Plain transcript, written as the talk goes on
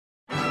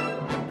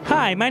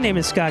Hi, my name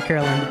is Scott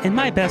Kurland, and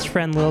my best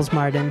friend Lils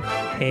Martin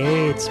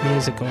hates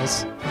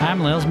musicals.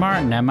 I'm Lils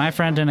Martin, and my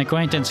friend and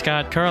acquaintance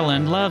Scott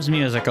Kurland loves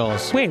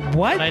musicals. Wait,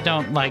 what? I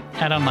don't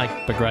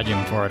begrudge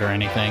him for it or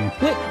anything.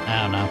 Wait,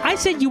 I don't know. I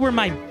said you were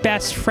my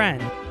best friend,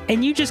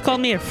 and you just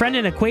called me a friend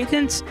and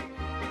acquaintance?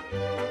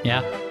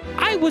 Yeah.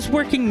 I was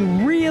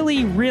working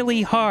really,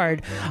 really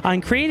hard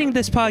on creating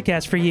this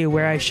podcast for you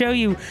where I show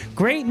you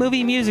great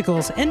movie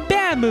musicals and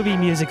bad movie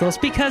musicals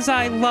because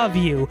I love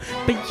you,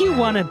 but you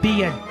want to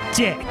be a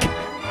dick.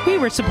 We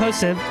were supposed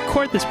to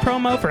record this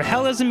promo for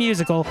Hell is a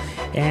Musical,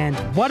 and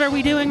what are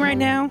we doing right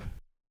now?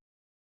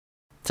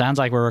 Sounds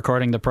like we're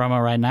recording the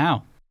promo right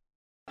now.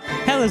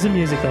 Hell is a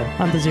Musical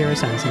on the Zero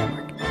Science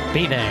Network.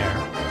 Be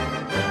there.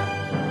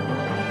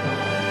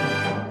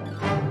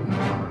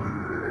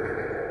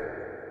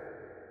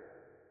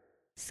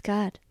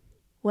 Scott,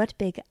 what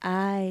big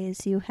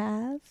eyes you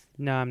have.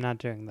 No, I'm not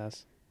doing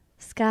this.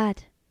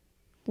 Scott,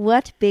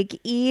 what big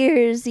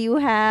ears you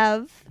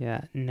have.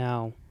 Yeah,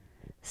 no.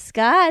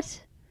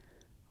 Scott,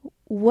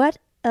 what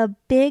a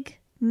big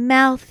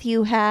mouth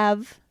you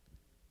have.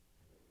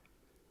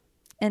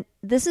 And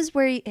this is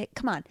where you,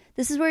 come on,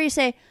 this is where you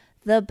say,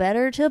 the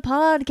better to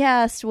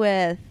podcast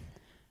with.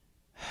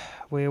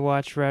 We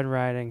watched Red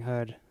Riding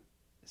Hood,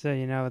 so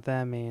you know what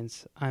that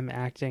means. I'm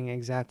acting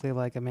exactly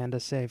like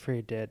Amanda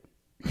Seyfried did.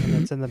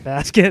 And it's in the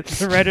basket,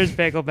 the Writer's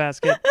Bagel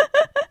basket.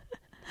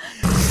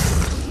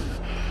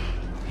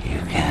 You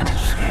can't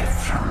escape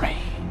from me.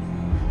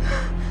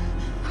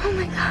 Oh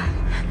my god,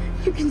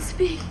 you can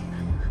speak.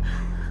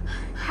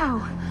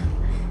 How?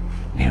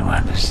 You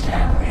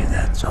understand me,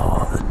 that's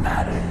all that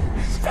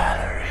matters,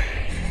 Valerie.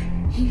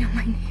 You know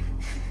my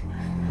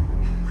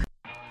name.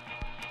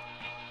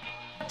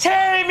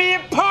 Tearing me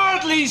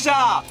apart, Lisa!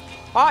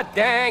 Aw,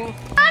 dang.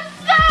 I'm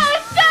so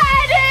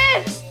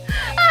excited!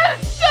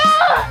 I'm so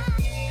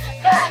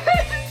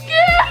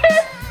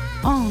scared!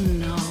 Oh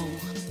no.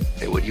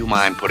 Hey, would you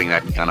mind putting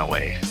that gun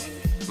away?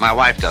 My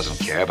wife doesn't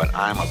care, but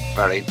I'm a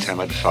very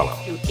timid fellow.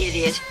 You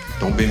idiot.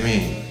 Don't be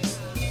mean.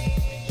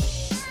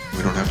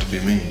 We don't have to be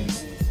mean.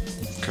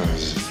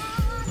 Because,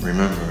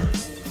 remember,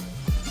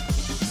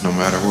 no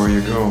matter where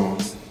you go,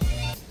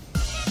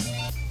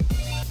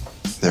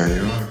 there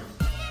you are.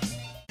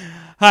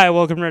 Hi,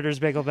 welcome to Writer's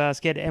Bagel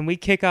Basket, and we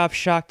kick off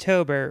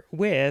Shocktober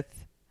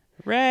with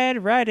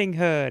Red Riding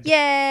Hood.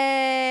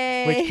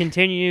 Yay! Which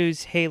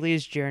continues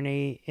Haley's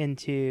journey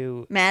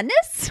into...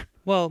 Madness?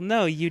 Well,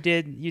 no, you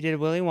did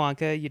Willy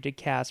Wonka, you did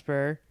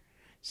Casper,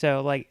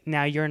 so, like,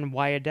 now you're in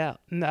Y adult.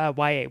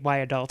 Y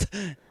adult.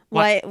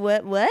 What?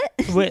 What? What?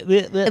 What?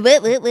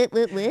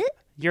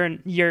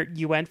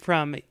 You went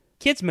from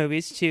kids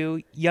movies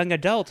to young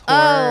adult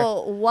horror.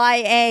 Oh,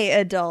 YA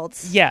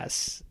adults.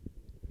 Yes,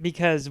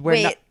 because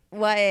we're not...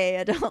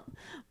 YA adult,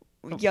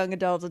 young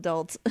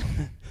adults.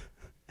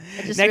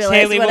 I just Next, realized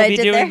Haley what will I be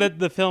did doing there.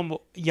 the film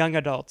Young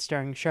Adult,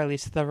 starring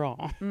Charlize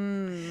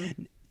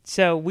Theron.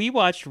 So we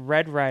watched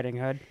Red Riding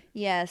Hood.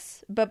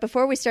 Yes, but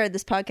before we started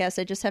this podcast,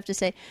 I just have to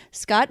say,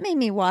 Scott made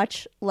me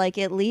watch like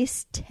at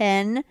least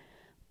 10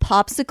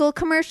 popsicle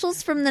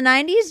commercials from the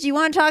 90s. Do you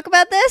want to talk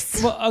about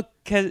this? Well,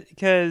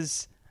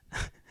 because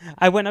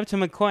I went up to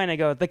McCoy and I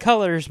go, "The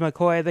colors,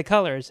 McCoy, the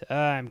colors."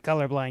 I'm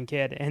colorblind,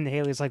 kid. And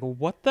Haley's like,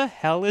 "What the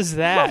hell is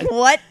that?"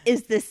 What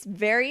is this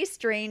very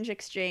strange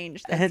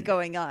exchange that's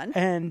going on?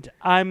 And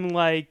I'm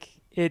like,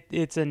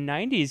 it's a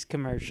 90s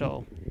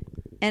commercial.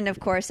 And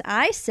of course,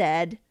 I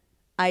said,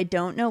 I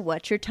don't know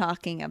what you're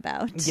talking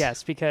about.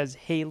 Yes, because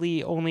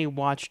Haley only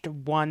watched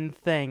one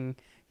thing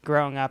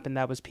growing up, and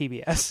that was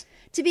PBS.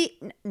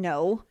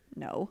 No.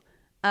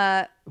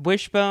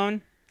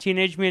 Wishbone,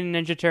 Teenage Mutant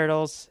Ninja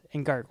Turtles,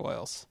 and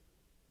Gargoyles.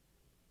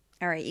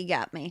 All right, you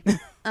got me.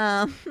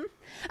 I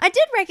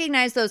did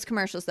recognize those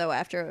commercials, though,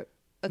 after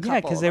a couple.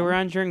 Yeah, because they were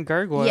on during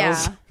Gargoyles.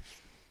 Yeah.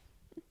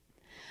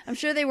 I'm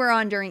sure they were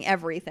on during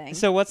everything.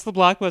 So what's the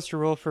blockbuster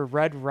rule for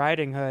Red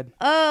Riding Hood?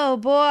 Oh,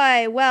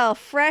 boy. Well,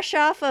 fresh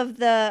off of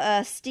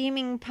the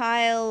steaming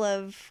pile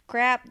of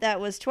crap that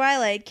was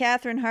Twilight,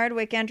 Catherine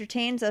Hardwicke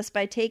entertains us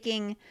by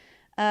taking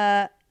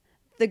the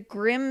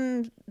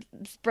Grimm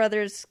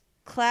brothers'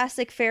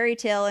 classic fairy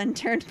tale and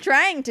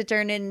trying to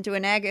turn it into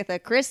an Agatha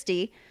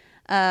Christie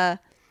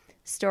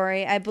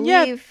story. I believe...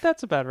 Yeah,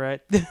 that's about right.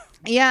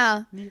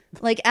 Yeah.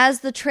 Like,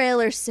 as the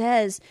trailer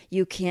says,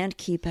 you can't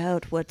keep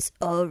out what's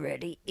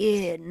already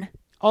in.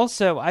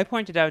 Also, I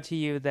pointed out to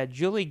you that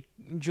Julie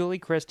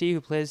Christie,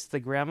 who plays the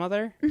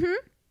grandmother,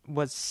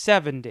 was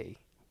 70.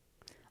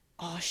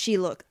 Oh, she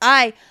look.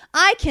 I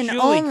can Julie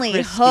only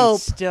Christie hope.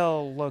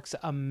 Still looks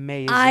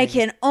amazing. I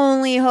can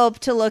only hope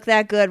to look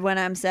that good when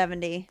I'm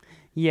 70.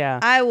 Yeah.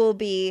 I will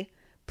be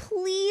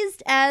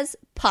pleased as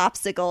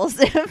popsicles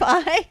if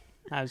I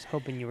was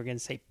hoping you were going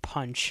to say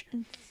punch.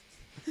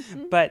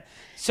 But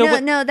so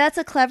no, that's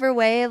a clever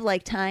way of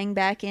like tying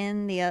back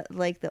in the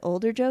like the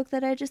older joke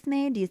that I just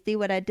made. Do you see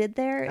what I did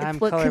there? It's I'm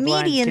what colorblind,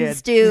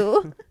 comedians kid.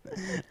 do.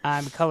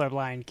 I'm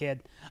colorblind,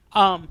 kid.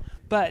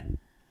 But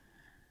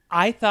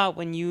I thought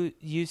when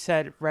you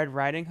said Red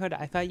Riding Hood,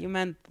 I thought you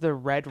meant the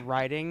Red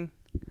Riding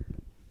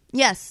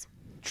Yes.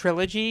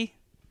 trilogy.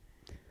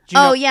 Do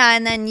you know- yeah,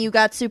 and then you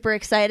got super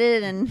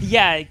excited and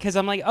Yeah, because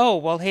I'm like, oh,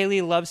 well,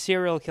 Haley loves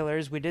serial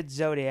killers. We did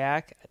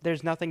Zodiac.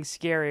 There's nothing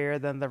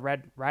scarier than the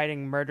Red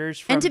Riding murders.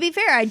 From... And to be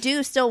fair, I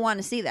do still want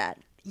to see that.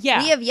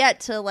 Yeah. We have yet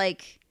to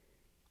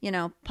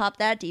pop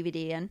that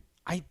DVD in.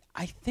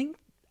 I think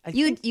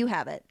You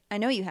have it. I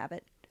know you have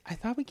it. I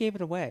thought we gave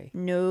it away.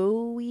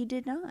 No, we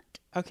did not.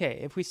 Okay,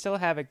 if we still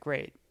have it,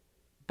 great.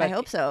 I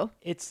hope so.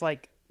 It's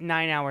like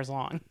 9 hours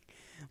long.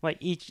 Like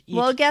each.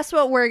 Well, guess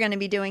what we're going to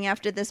be doing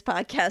after this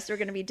podcast? We're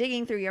going to be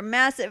digging through your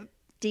massive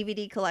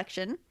DVD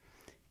collection,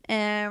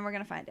 and we're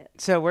going to find it.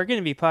 So we're going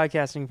to be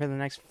podcasting for the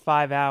next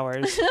 5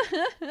 hours.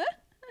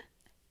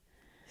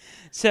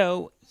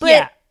 So,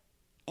 But-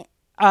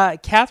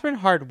 Catherine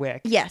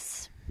Hardwicke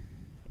Yes.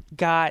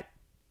 got...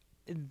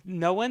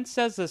 No one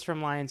says this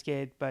from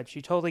Lionsgate, but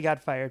she totally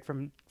got fired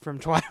from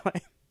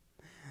Twilight.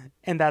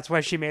 And that's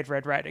why she made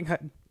Red Riding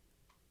Hood.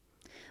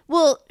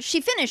 Well, she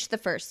finished the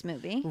first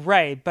movie.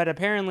 Right, but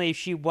apparently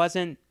she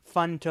wasn't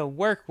fun to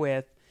work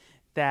with.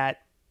 That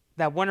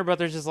Warner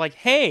Brothers is like,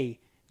 hey,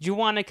 do you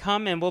want to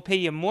come and we'll pay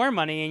you more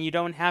money and you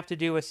don't have to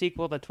do a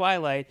sequel to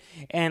Twilight?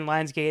 And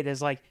Lionsgate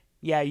is like,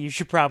 yeah, you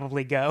should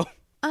probably go.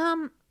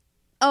 Oh,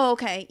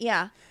 okay.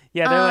 Yeah.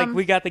 Yeah, they're like,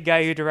 we got the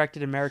guy who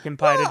directed American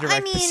Pie to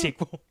direct the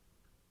sequel.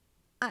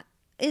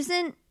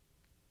 Isn't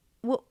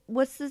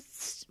what's the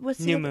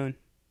New Moon.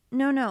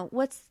 No.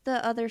 What's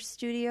the other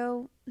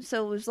studio?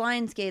 So it was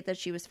Lionsgate that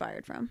she was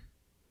fired from.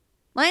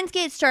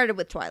 Lionsgate started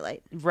with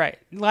Twilight. Right.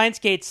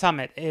 Lionsgate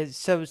Summit is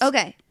so...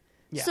 Okay.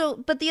 Yeah. So,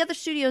 but the other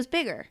studio is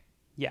bigger.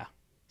 Yeah.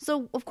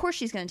 So of course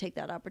she's going to take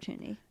that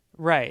opportunity.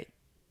 Right.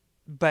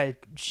 But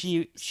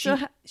she's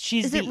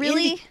is the it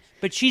really? indie,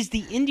 but she's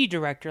the indie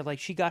director. Like,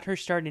 she got her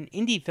start in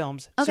indie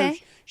films. Okay.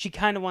 So she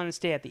kind of wanted to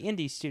stay at the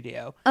indie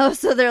studio. Oh,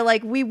 so they're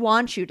like, we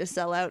want you to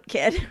sell out,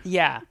 kid.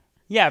 Yeah.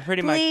 Yeah,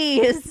 pretty much.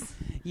 Please.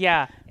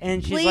 Yeah.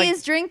 And she's Please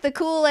like, drink the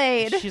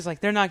Kool-Aid. she's like,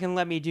 they're not going to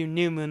let me do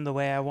New Moon the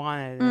way I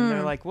wanted. And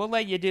they're like, we'll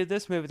let you do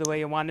this movie the way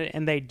you wanted.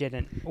 And they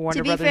didn't.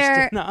 Warner be Brothers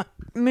fair, did not.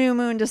 Moo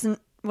Moon wasn't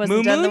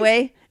Moo done the Moon?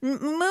 way. Moo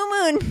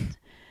Moon.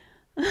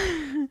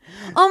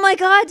 Oh my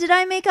God! Did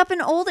I make up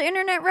an old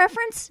internet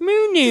reference?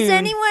 Moon Noon. Does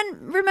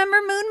anyone remember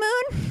Moon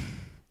Moon?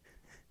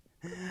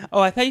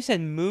 Oh, I thought you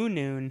said Moon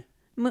Noon.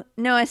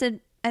 No, I said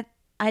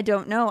I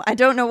don't know. I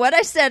don't know what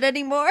I said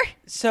anymore.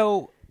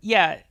 So,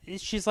 yeah,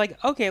 she's like,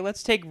 okay,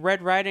 let's take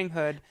Red Riding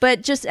Hood.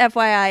 But just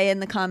FYI, in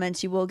the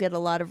comments, you will get a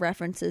lot of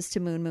references to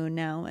Moon Moon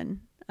now,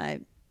 and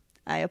I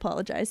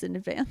apologize in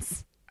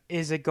advance.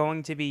 Is it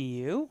going to be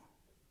you?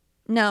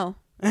 No,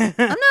 I'm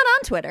not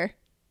on Twitter.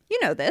 You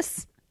know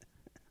this.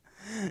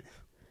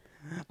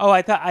 Oh,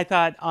 I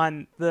thought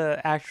on the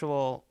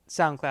actual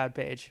SoundCloud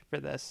page for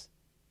this,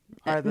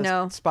 or the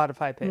no.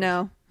 Spotify page.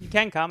 No. You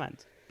can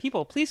comment.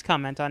 People, please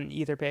comment on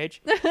either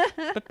page,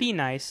 but be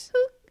nice.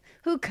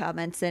 Who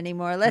comments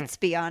anymore? Let's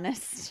be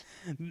honest.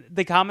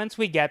 The comments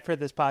we get for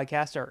this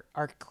podcast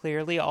are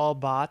clearly all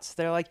bots.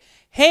 They're like,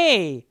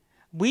 hey,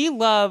 we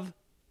love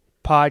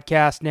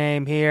podcast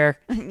name here.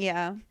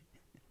 Yeah.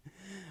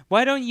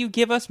 Why don't you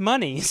give us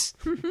monies?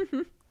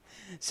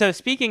 So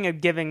speaking of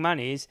giving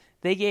monies,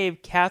 they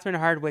gave Catherine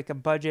Hardwicke a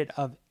budget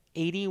of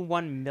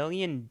 $81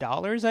 million,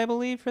 I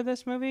believe, for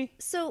this movie.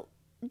 So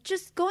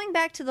just going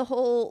back to the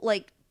whole,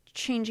 like,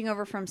 changing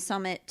over from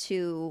Summit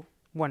to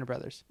Warner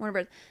Brothers.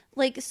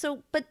 Like,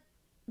 so, but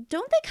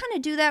don't they kind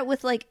of do that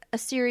with, like, a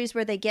series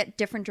where they get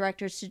different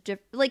directors to,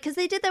 like, because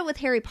they did that with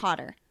Harry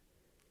Potter.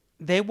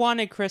 They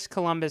wanted Chris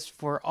Columbus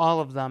for all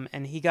of them,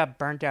 and he got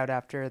burnt out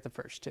after the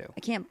first two.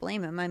 I can't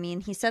blame him. I mean,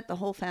 he set the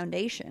whole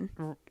foundation.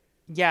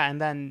 Yeah,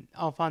 and then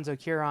Alfonso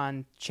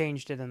Cuarón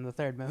changed it in the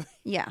third movie.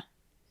 Yeah.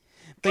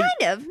 But,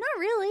 kind of. Not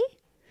really.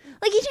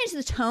 Like, he changed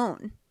the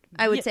tone,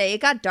 I would say.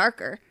 It got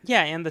darker.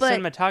 Yeah, and the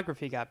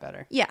cinematography got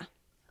better. Yeah.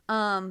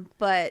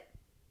 But,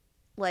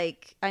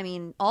 like, I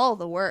mean, all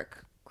the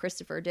work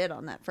Christopher did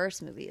on that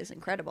first movie is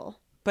incredible.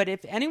 But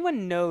if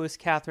anyone knows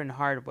Catherine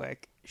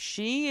Hardwicke,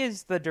 she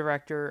is the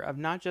director of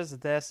not just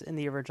this in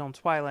the original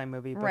Twilight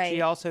movie, but she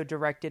also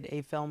directed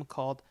a film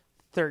called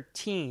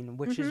 13,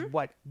 which is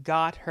what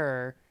got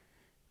her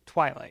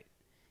Twilight.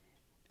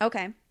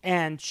 Okay.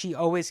 And she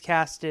always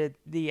casted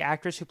the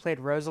actress who played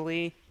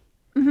Rosalie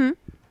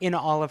in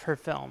all of her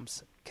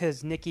films,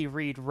 because Nikki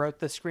Reed wrote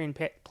the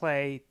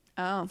screenplay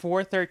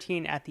for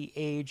 13 at the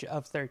age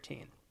of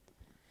 13.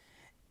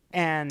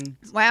 And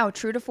wow,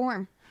 true to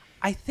form.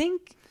 I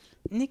think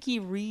Nikki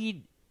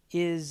Reed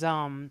is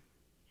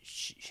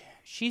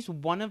she's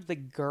one of the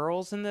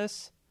girls in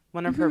this,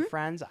 one of her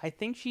friends. I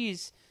think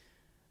she's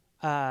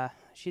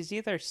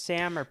either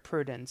Sam or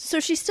Prudence. So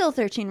she's still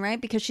 13,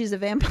 right? Because she's a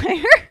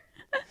vampire.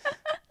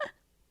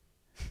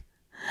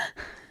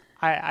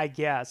 I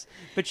guess.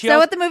 But Is that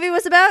what the movie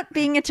was about?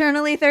 Being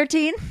eternally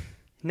 13?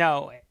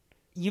 No.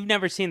 You've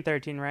never seen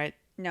 13, right?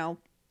 No.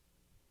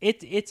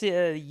 It's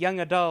a young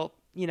adult,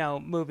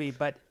 movie,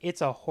 but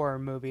it's a horror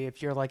movie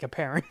if you're like a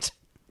parent.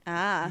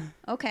 Ah,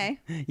 okay.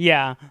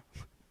 Yeah.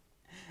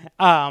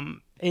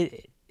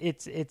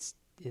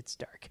 It's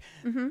dark.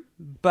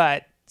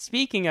 But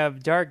speaking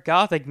of dark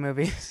gothic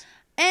movies,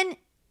 and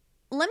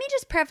let me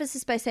just preface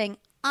this by saying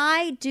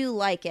I do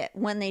like it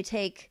when they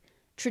take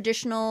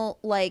traditional,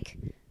 like,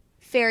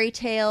 fairy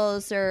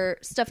tales or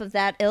stuff of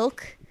that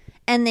ilk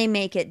and they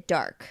make it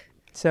dark.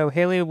 So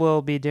Haley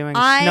will be doing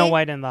Snow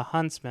White and the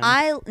Huntsman.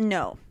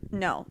 No.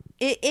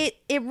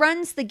 It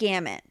runs the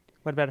gamut.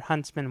 What about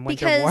Huntsman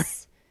Winter War?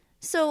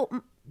 So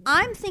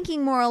I'm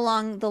thinking more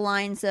along the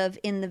lines of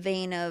in the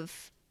vein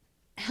of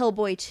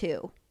Hellboy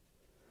 2.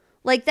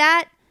 Like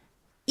that,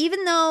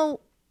 even though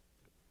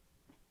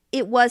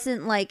it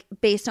wasn't like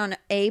based on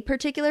a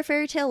particular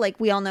fairy tale, like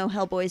we all know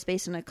Hellboy is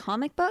based on a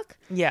comic book.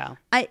 Yeah.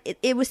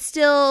 It was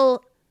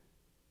still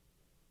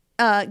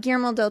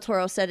Guillermo del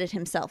Toro said it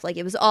himself. Like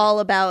it was all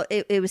about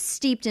it was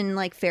steeped in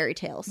like fairy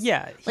tales.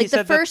 Yeah. Like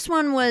the first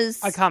one was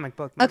a comic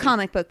book movie. A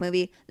comic book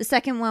movie. The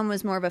second one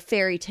was more of a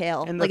fairy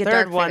tale. And like the a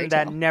third dark one fairy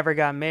that tale. never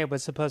got made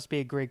was supposed to be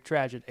a Greek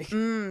tragedy.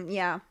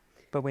 Yeah.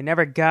 But we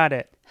never got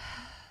it.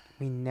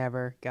 We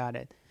never got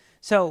it.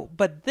 So,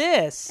 but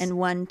this... And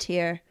one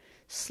tear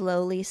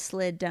slowly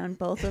slid down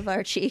both of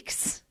our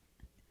cheeks.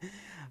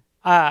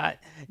 Pan's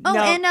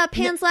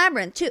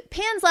Labyrinth, too.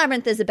 Pan's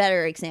Labyrinth is a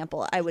better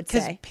example, I would say.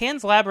 Because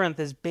Pan's Labyrinth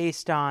is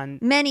based on...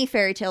 many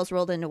fairy tales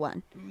rolled into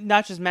one.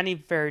 Not just many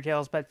fairy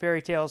tales, but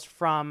fairy tales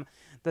from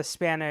the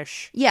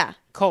Spanish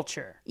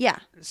culture. Yeah.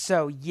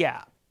 So,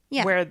 yeah.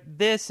 Where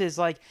this is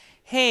like,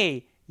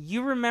 hey,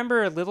 you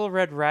remember Little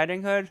Red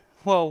Riding Hood?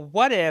 Well,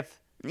 what if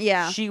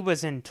she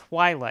was in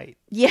Twilight?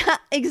 Yeah,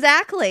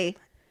 exactly.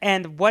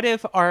 And what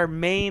if our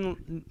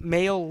main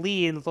male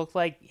lead looked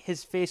like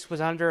his face was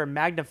under a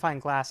magnifying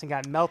glass and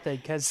got melted?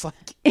 Because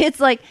it's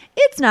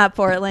not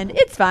Portland.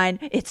 It's fine.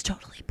 It's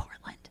totally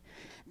Portland.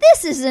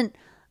 This isn't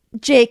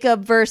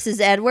Jacob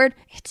versus Edward.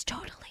 It's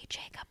totally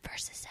Jacob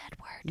versus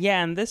Edward.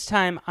 Yeah, and this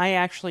time I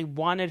actually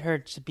wanted her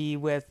to be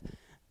with,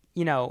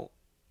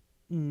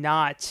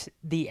 not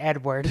the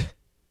Edward.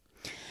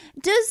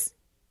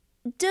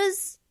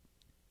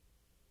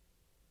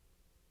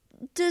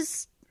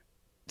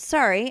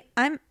 Sorry,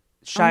 I'm...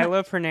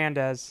 Shiloh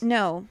Fernandez.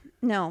 No.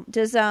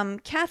 Does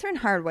Catherine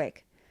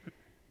Hardwicke,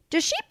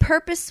 does she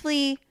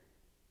purposefully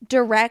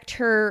direct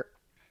her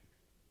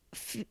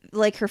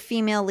her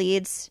female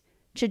leads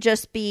to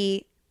just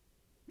give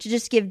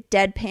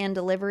deadpan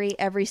delivery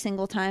every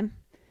single time?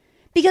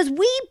 Because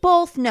we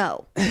both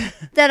know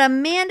that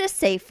Amanda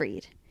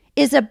Seyfried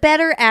is a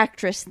better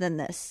actress than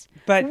this.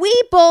 But we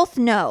both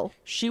know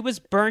she was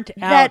burnt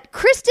out. That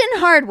Kristen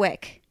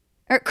Hardwicke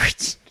or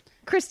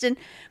Kristen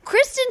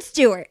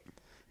Stewart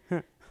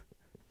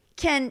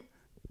can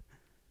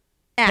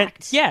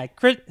act.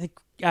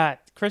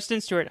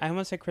 Kristen Stewart. I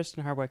almost said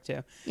Kristen Hardwicke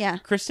too. Yeah.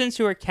 Kristen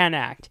Stewart can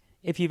act.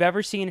 If you've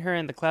ever seen her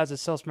in The Clouds of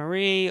Sils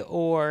Marie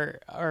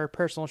or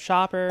Personal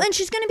Shopper. And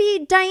she's going to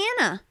be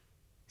Diana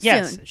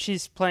Yes, soon.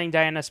 she's playing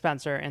Diana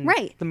Spencer in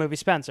Right. the movie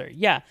Spencer.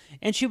 Yeah.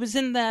 And she was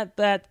in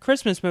that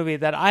Christmas movie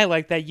that I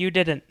liked that you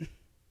didn't.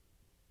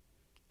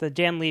 The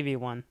Dan Levy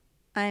one.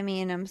 I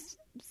mean, I'm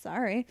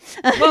sorry.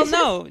 Well,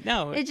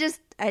 no. I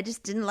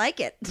just didn't like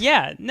it.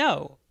 Yeah,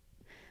 no.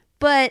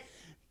 But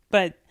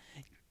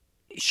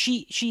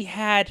she's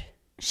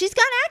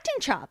got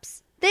acting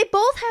chops. They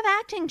both have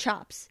acting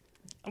chops.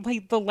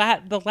 Like the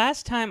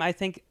last time I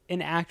think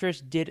an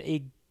actress did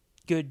a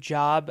good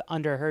job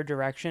under her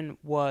direction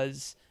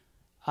was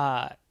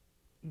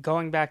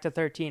going back to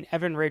 13.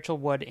 Evan Rachel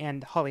Wood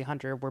and Holly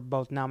Hunter were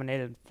both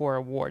nominated for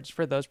awards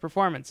for those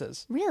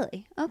performances.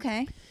 Really?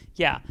 Okay.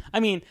 Yeah. I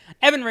mean,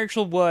 Evan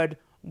Rachel Wood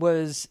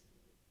was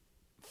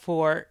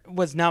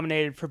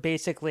nominated for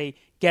basically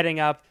getting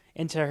up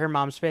into her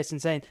mom's face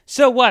and saying,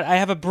 "So what? I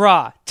have a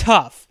bra.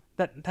 Tough."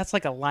 That's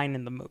like a line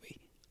in the movie.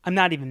 I'm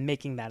not even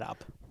making that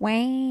up.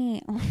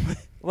 Wow.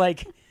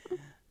 Like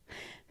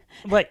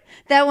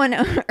that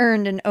one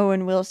earned an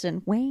Owen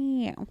Wilson.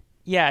 Wow.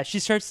 Yeah, she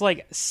starts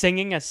like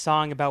singing a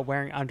song about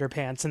wearing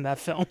underpants in that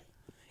film.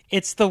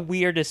 It's the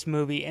weirdest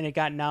movie, and it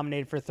got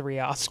nominated for 3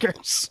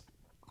 Oscars.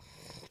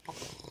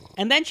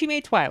 And then she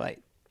made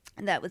Twilight.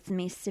 That was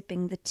me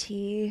sipping the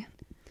tea.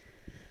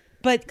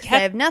 But I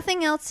have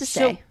nothing else to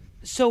say.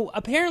 So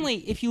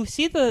apparently, if you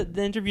see the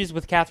interviews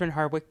with Catherine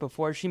Hardwicke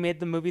before she made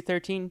the movie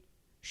 13,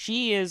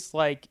 she is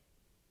like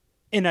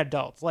an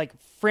adult. Like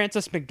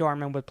Frances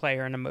McDormand would play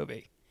her in a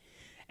movie.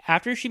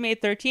 After she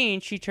made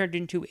 13, she turned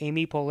into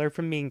Amy Poehler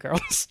from Mean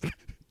Girls.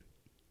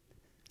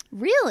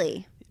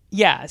 Really?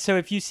 Yeah, so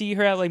if you see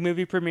her at like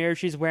movie premiere,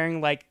 she's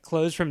wearing like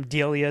clothes from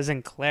Delia's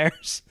and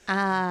Claire's.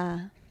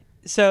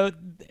 So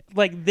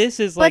like this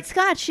is like... But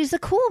Scott, she's a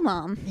cool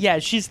mom. Yeah,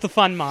 she's the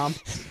fun mom.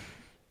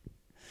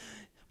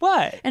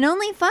 What? And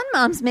only fun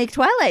moms make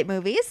Twilight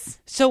movies.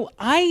 So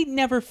I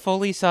never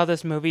fully saw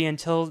this movie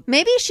until...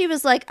 Maybe she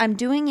was like, I'm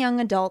doing young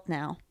adult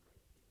now.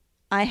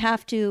 I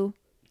have to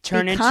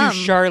turn into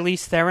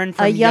Charlize Theron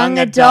from a young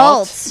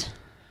adult.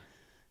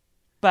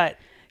 But...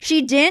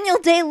 She Daniel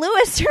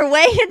Day-Lewis her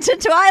way into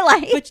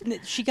Twilight.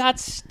 But she got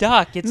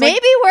stuck. It's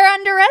maybe we're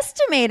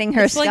underestimating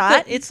her,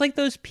 Scott. It's like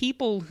those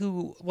people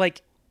who,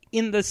 like,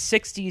 in the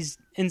 60s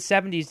and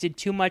 70s did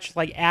too much,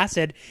 like,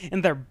 acid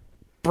and their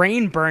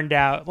brain burned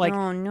out. Like,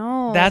 oh,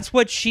 no. That's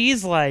what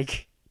she's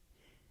like.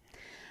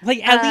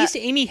 Like, at least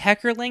Amy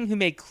Heckerling, who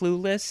made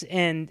Clueless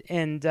and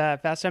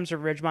Fast Times at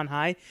Ridgemont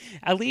High,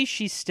 at least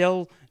she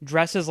still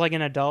dresses like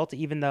an adult,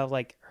 even though,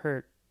 like,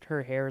 her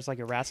hair is like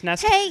a rat's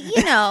nest. Hey,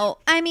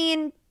 I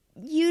mean,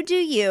 you do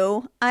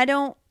you. I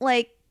don't,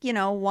 like,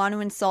 want to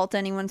insult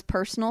anyone's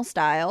personal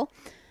style.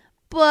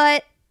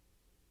 But,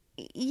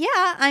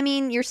 yeah, I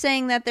mean, you're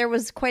saying that there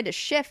was quite a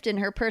shift in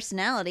her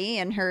personality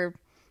and her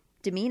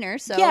demeanor,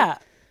 so yeah.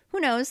 Who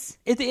knows?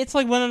 It's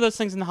like one of those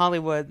things in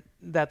Hollywood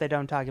that they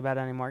don't talk about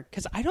anymore.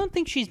 Because I don't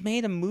think she's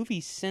made a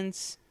movie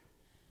since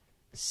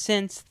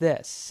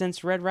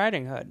Red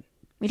Riding Hood.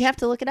 We'd have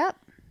to look it up.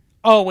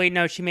 Oh, wait,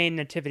 no, she made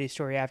Nativity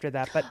Story after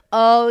that. But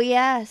oh,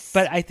 yes.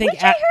 But I think...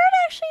 Which I heard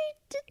actually...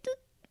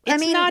 I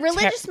mean,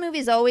 religious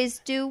movies always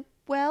do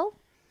well.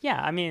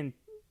 Yeah, I mean,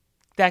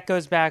 that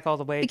goes back all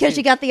the way because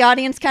you got the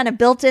audience kind of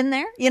built in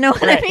there. You know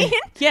what I mean?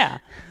 Yeah.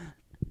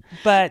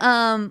 But...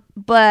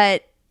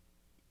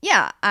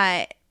 yeah,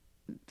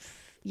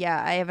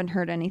 I haven't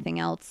heard anything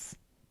else.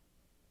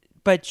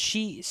 But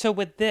so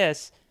with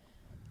this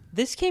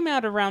came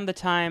out around the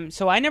time,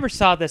 so I never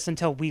saw this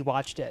until we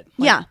watched it.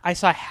 Like, yeah. I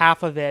saw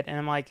half of it, and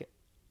I'm like,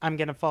 I'm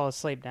going to fall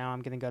asleep now.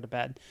 I'm going to go to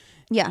bed.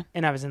 Yeah.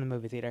 And I was in the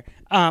movie theater.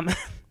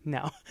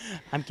 No,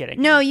 I'm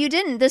kidding. No, you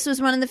didn't. This was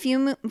one of the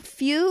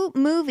few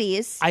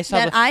movies I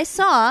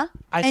saw,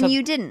 and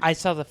you didn't. I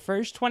saw the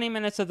first 20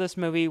 minutes of this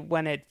movie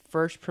when it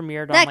first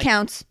premiered on... That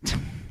counts.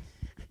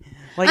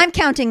 Like, I'm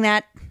counting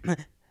that.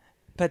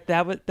 But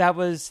that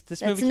was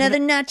this movie. That's another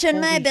notch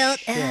on my belt.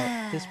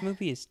 This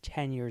movie is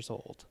 10 years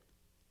old.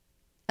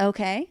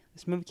 Okay.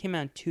 This movie came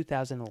out in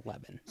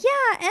 2011. Yeah,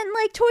 and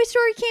like Toy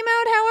Story came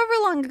out however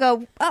long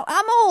ago. Oh,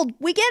 I'm old.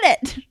 We get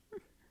it.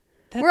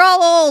 We're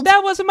all old.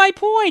 That wasn't my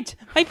point.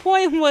 My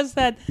point was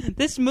that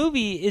this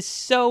movie is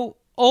so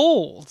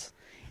old.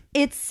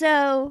 It's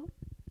so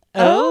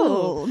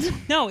old.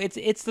 No,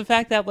 it's the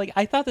fact that, like,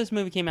 I thought this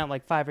movie came out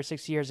like 5 or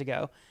 6 years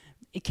ago.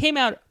 It came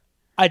out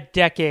a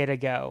decade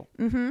ago.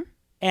 Mm-hmm.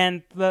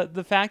 And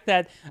the fact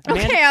that...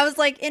 I was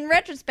like, in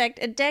retrospect,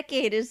 a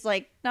decade is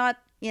like not,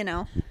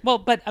 Well,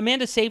 but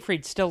Amanda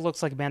Seyfried still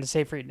looks like Amanda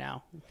Seyfried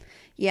now.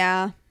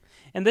 Yeah.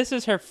 And this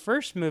is her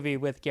first movie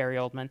with Gary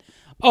Oldman.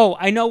 Oh,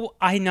 I know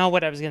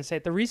what I was going to say.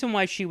 The reason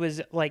why she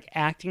was, like,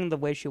 acting the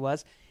way she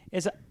was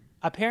is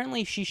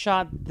apparently she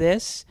shot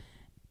this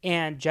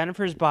and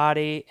Jennifer's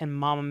Body and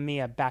Mamma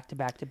Mia back to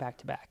back to back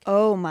to back.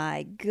 Oh,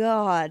 my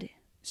God.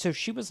 So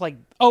she was like...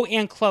 Oh,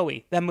 and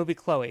Chloe. That movie,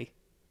 Chloe.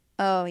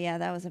 Oh, yeah,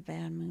 that was a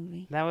bad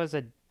movie. That was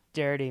a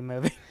dirty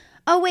movie.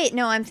 Oh, wait,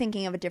 no, I'm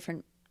thinking of a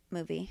different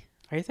movie.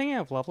 Are you thinking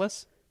of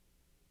Loveless?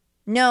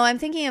 No, I'm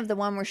thinking of the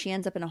one where she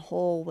ends up in a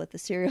hole with the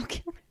serial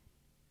killer.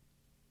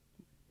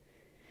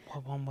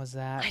 What one was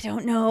that? I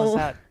don't know. Was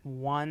that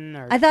one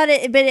or... I thought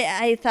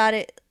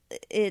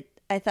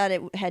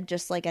it had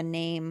just like a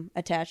name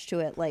attached to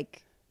it,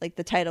 like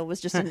the title was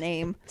just a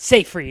name.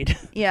 Seyfried.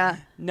 Yeah.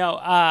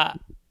 No,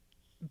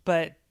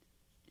 but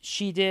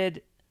she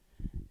did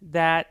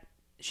that.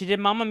 She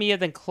did Mamma Mia,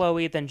 then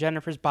Chloe, then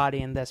Jennifer's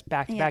Body, and this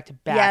back to back to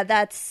back. Yeah,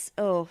 that's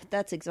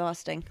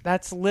exhausting.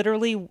 That's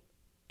literally,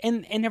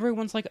 and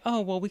everyone's like,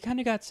 oh, well, we kind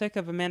of got sick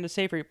of Amanda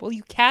Seyfried. Well,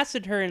 you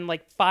casted her in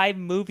like 5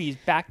 movies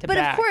back to back.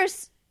 But of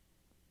course,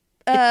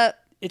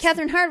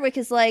 Catherine Hardwicke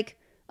is like,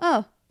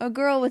 oh, a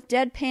girl with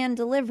deadpan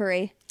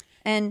delivery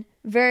and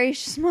very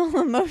small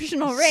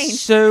emotional range.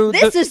 So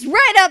this is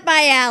right up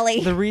my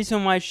alley. The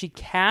reason why she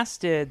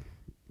casted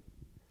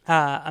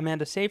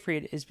Amanda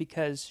Seyfried is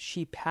because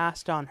she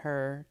passed on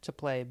her to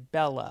play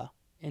Bella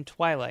in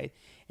Twilight,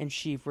 and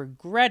she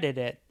regretted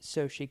it,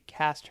 so she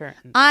cast her.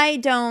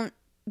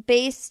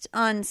 Based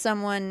on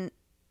someone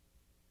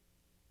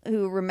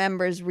who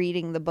remembers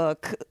reading the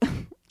book,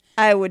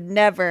 I would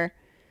never.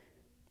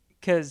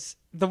 Because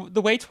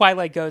the way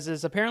Twilight goes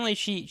is apparently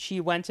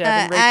she went to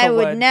Evan Rachel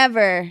Wood. I would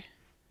never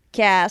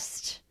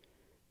cast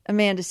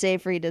Amanda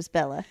Seyfried as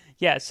Bella.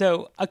 Yeah,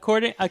 so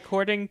according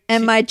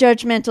and my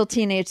judgmental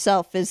teenage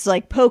self is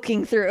like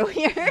poking through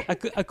here.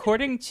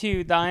 According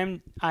to the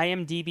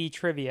IMDb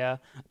trivia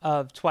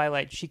of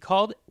Twilight, she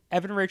called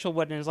Evan Rachel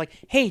Wood and was like,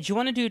 "Hey, do you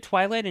want to do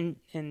Twilight?"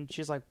 And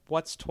she's like,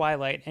 "What's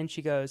Twilight?" And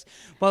she goes,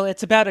 "Well,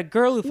 it's about a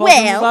girl who falls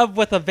in love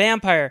with a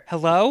vampire."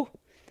 Hello.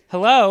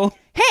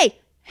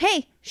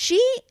 Hey,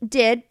 she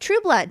did True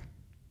Blood.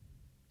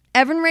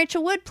 Evan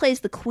Rachel Wood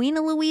plays the Queen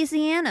of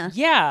Louisiana.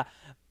 Yeah,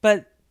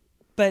 but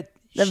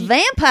the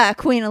vampire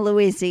Queen of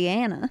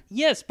Louisiana.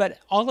 Yes, but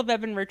all of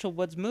Evan Rachel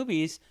Wood's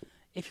movies,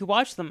 if you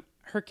watch them,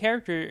 her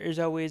character is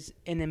always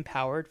an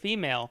empowered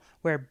female,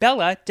 where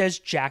Bella does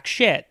jack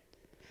shit.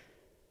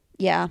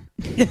 Yeah.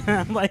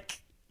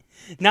 Like,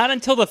 not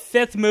until the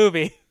 5th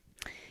movie.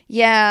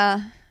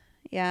 Yeah.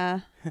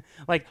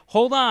 Like,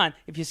 hold on.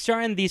 If you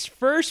start in these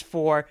first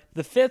 4,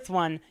 the 5th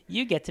one,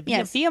 you get to be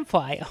a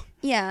vampire.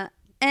 Yeah.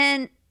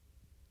 And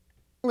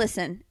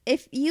listen,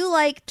 if you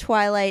like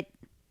Twilight,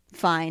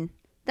 fine.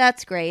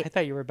 That's great. I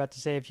thought you were about to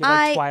say if you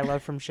like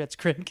Twyla from Schitt's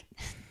Creek.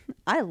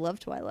 I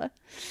love Twyla.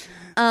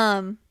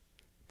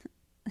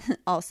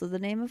 Also the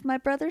name of my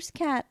brother's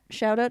cat.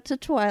 Shout out to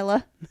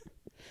Twyla.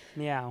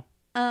 Meow.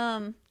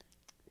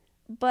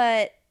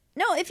 But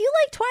No, if you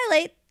like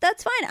Twilight,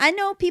 that's fine. I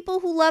know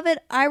people who love it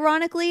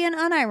ironically and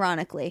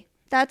unironically.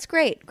 That's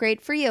great.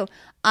 Great for you.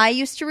 I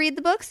used to read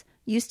the books,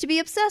 used to be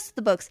obsessed with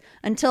the books,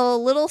 until a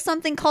little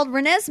something called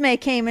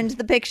Renesmee came into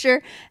the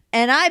picture,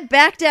 and I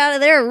backed out of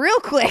there real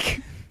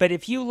quick. But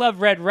if you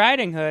love Red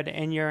Riding Hood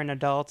and you're an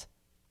adult,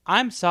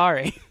 I'm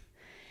sorry.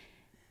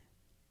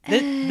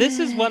 This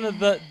is one of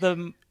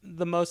the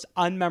most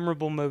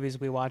unmemorable movies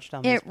we watched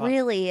on this It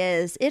really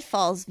is. It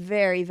falls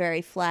very,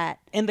 very flat.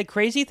 And the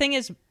crazy thing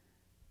is,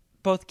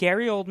 both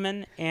Gary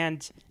Oldman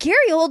and...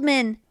 Gary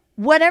Oldman,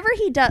 whatever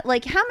he does,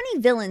 like, how many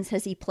villains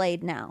has he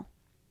played now?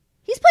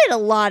 He's played a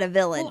lot of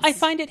villains. Well, I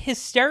find it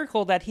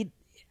hysterical that he,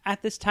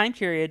 at this time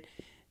period,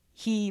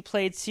 he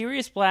played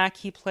Sirius Black,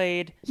 he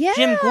played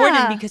Jim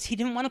Gordon because he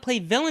didn't want to play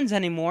villains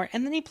anymore,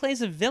 and then he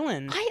plays a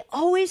villain. I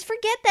always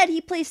forget that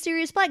he plays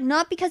Sirius Black,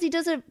 not because he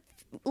does a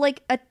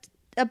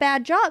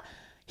bad job.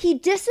 He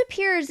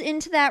disappears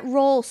into that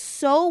role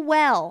so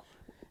well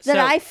that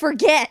I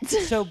forget.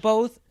 So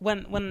both,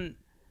 when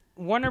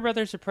Warner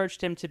Brothers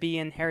approached him to be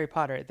in Harry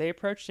Potter, they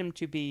approached him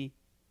to be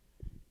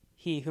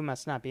He Who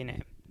Must Not Be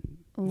Named,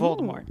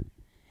 Voldemort.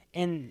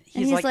 And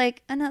he's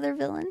like, another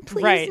villain?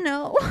 Please,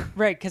 no.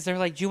 Right, because they're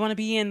like, do you want to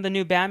be in the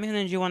new Batman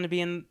and do you want to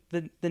be in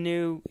the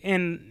new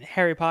in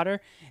Harry Potter?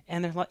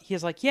 And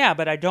he's like, yeah,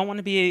 but I don't want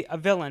to be a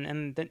villain.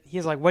 And then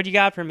he's like, what do you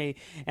got for me?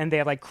 And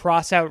they like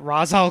cross out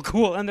Ra's al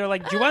Ghul, and they're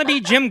like, do you want to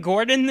be Jim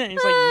Gordon? And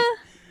he's like,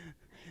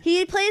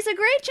 he plays a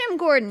great Jim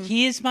Gordon.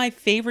 He is my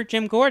favorite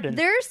Jim Gordon.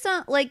 There's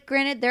some, like,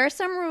 granted, there are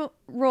some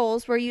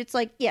roles where it's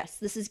like, yes,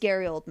 this is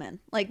Gary Oldman.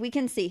 Like, we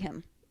can see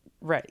him.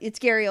 Right. It's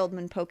Gary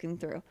Oldman poking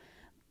through.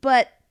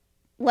 But,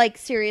 like,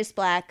 Sirius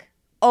Black,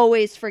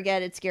 always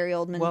forget it's Gary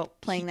Oldman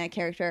playing that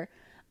character.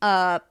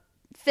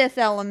 Fifth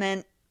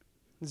Element.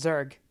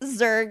 Zurg.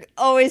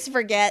 Always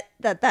forget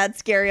that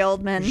that's Gary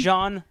Oldman.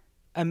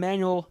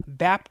 Jean-Emmanuel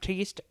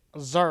Baptiste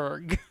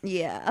Zurg.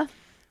 Yeah.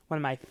 One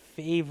of my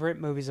favorite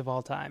movies of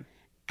all time.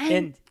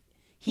 And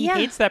he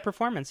hates that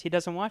performance. He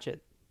doesn't watch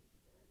it.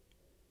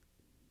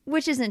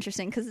 Which is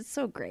interesting because it's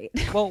so great.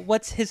 Well,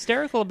 what's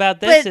hysterical about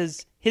this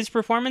is his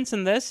performance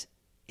in this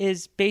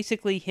is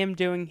basically him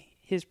doing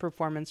his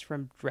performance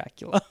from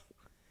Dracula.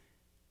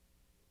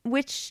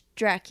 Which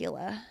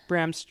Dracula?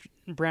 Bram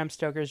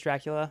Stoker's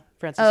Dracula.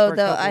 Francis Ford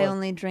Coppola. I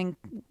only drink,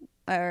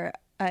 or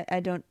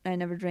I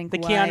never drink the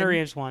wine. Keanu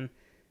Reeves one.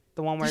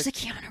 The one where there's a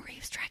Keanu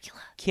Reeves Dracula.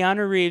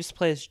 Keanu Reeves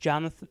plays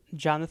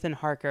Jonathan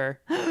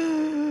Harker.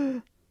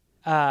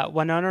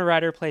 Winona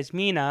Ryder plays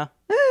Mina.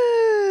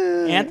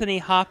 Anthony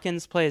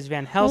Hopkins plays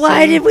Van Helsing.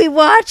 Why did we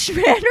watch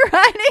Red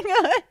Riding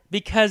Hood?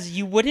 Because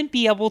you wouldn't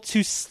be able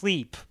to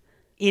sleep.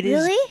 It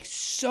is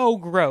so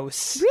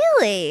gross.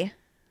 Really?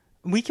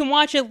 We can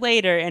watch it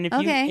later, and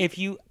if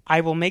you,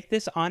 I will make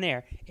this on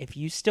air. If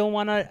you still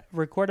want to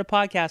record a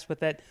podcast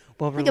with it,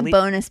 we'll like a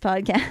bonus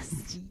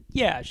podcast.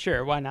 Yeah,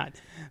 sure, why not?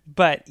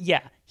 But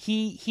yeah,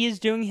 he is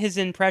doing his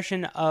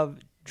impression of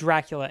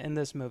Dracula in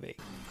this movie.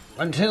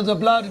 Until the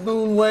blood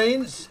moon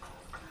wanes,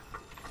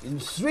 in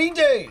 3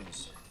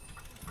 days,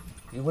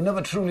 you will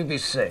never truly be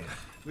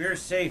safe. We're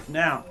safe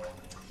now.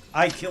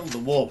 I killed the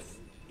wolf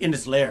in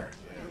its lair.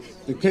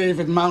 The cave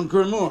at Mount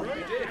Grimoire.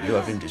 You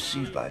have been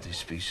deceived by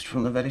this beast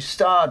from the very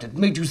start. It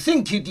made you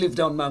think he'd lived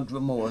on Mount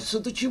Grimoire so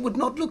that you would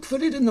not look for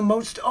it in the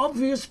most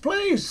obvious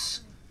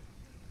place.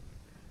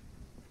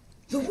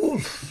 The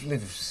wolf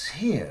lives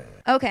here.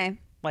 Okay.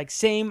 Like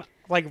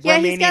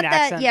Romanian he's got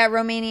accent. that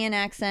Romanian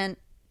accent.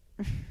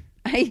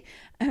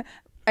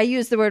 I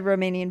use the word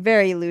Romanian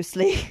very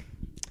loosely.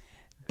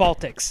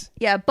 Baltics.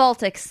 Yeah,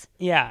 Baltics.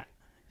 Yeah.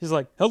 He's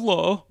like,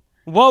 hello.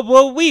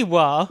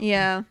 Wah.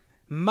 Yeah.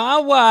 My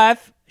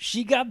wife,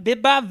 she got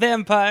bit by a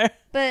vampire.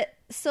 But,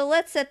 so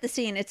let's set the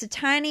scene. It's a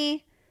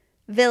tiny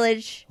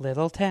village.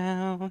 Little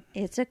town.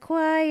 It's a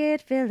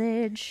quiet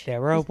village.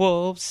 There are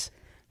wolves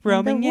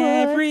roaming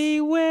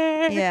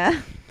everywhere.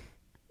 Yeah.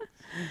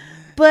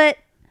 But,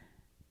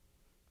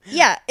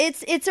 yeah,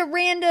 it's a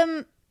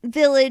random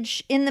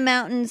village in the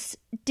mountains,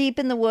 deep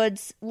in the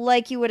woods,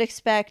 like you would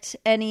expect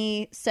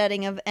any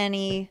setting of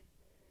any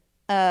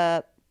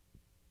Grimm's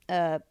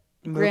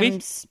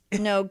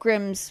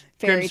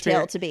fairy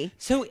tale to be.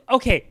 So,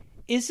 okay,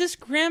 is this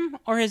Grimm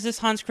or is this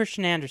Hans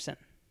Christian Andersen?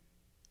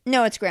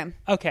 No, it's Grimm.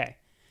 Okay.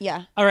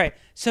 Yeah. All right.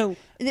 So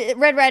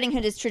Red Riding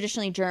Hood is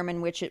traditionally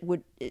German, which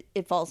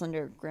it falls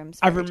under Grimm's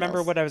I fairy remember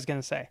tales. what I was going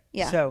to say.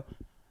 Yeah.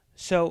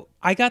 So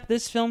I got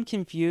this film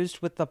confused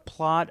with the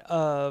plot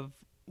of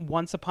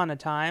Once Upon a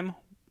Time,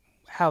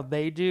 how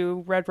they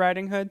do Red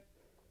Riding Hood.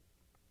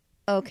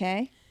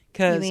 Okay.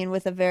 You mean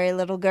with a very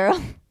little girl?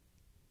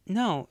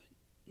 No,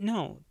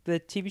 the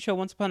TV show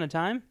Once Upon a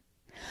Time.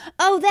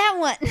 Oh, that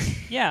one.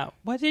 Yeah.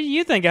 What did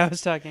you think I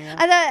was talking about?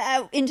 I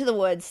thought Into the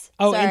Woods.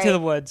 Oh, Sorry. Into the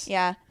Woods.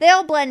 Yeah. They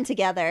all blend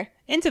together.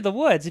 Into the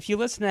Woods. If you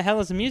listen to Hell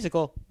is a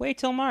Musical, wait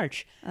till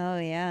March. Oh,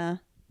 yeah.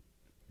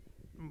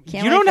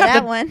 Can't wait for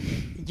that one.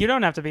 You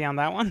don't have to be on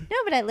that one. No,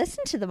 but I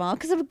listen to them all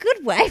because I'm a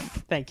good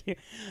wife. Thank you.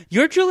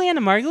 You're Juliana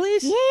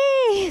Margulies?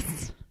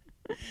 Yes.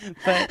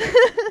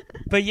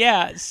 But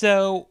yeah,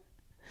 so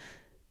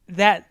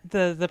that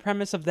the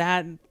premise of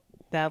that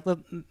that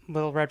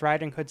Little Red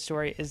Riding Hood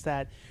story is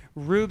that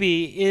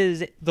Ruby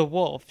is the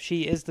wolf.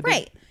 She is the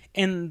Right.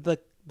 And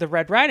the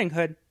Red Riding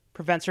Hood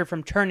prevents her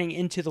from turning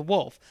into the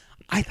wolf.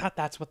 I thought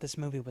that's what this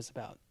movie was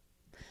about.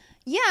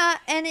 Yeah,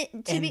 and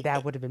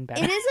that would have been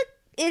better.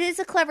 It is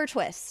a clever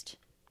twist.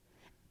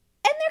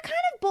 And they're kind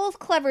of both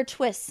clever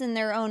twists in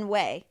their own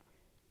way.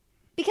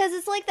 Because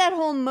it's like that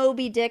whole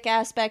Moby Dick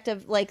aspect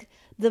of, like,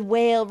 the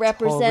whale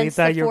represents totally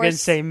thought the you were going to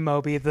force. say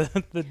Moby, the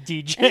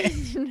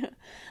DJ.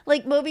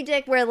 Like Moby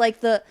Dick, where, like,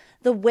 the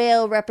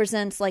whale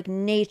represents, like,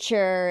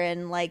 nature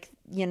and, like,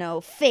 you know,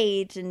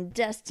 fate and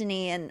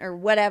destiny and or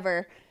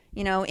whatever.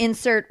 You know,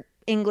 insert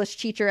English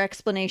teacher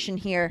explanation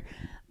here.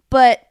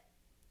 But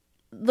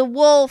the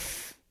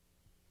wolf,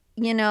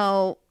 you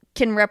know,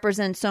 can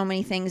represent so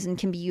many things and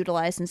can be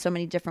utilized in so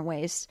many different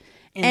ways.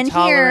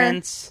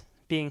 Intolerance,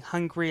 being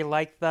hungry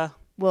like the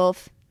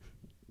wolf.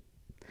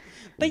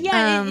 But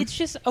yeah, it's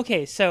just,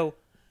 okay, so...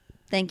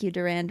 Thank you,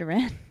 Duran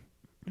Duran.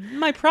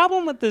 My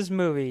problem with this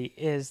movie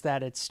is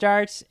that it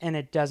starts and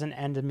it doesn't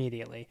end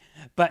immediately.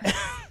 But...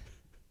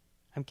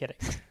 I'm kidding.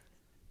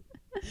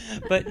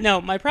 But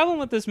no, my problem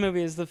with this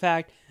movie is the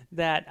fact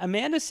that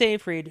Amanda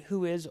Seyfried,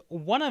 who is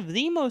one of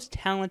the most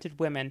talented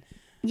women...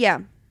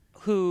 Yeah.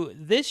 Who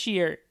this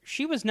year,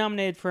 she was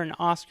nominated for an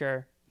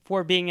Oscar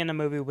for being in a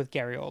movie with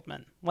Gary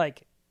Oldman.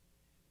 Like,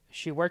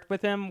 she worked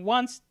with him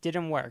once,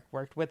 didn't work.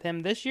 Worked with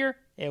him this year,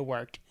 it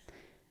worked.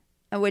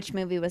 Which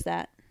movie was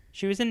that?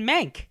 She was in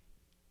Mank.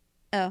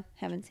 Oh,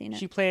 haven't seen it.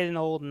 She played an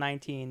old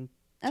 1920s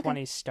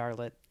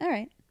starlet. All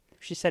right.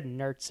 She said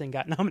nerds and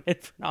got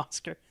nominated for an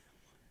Oscar.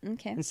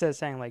 Okay. Instead of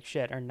saying like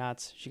shit or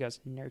nuts, she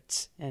goes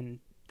nerds. And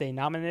they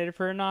nominated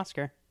for an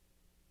Oscar.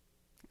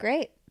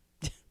 Great.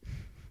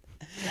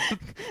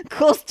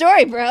 Cool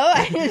story, bro.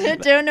 I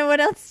don't know what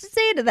else to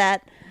say to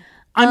that.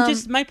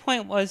 My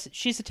point was,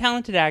 she's a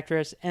talented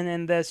actress, and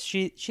in this,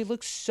 she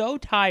looks so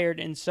tired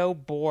and so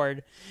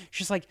bored.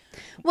 She's like...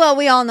 Well,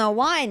 we all know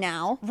why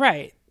now.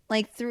 Right.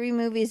 Like, 3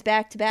 movies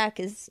back-to-back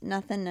is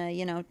nothing to,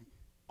 you know,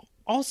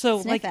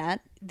 also, sniff like,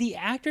 at. The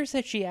actors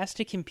that she has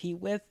to compete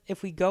with,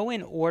 if we go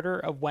in order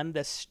of when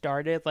this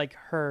started, like,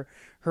 her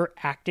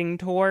acting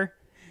tour...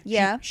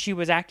 Yeah. She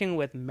was acting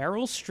with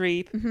Meryl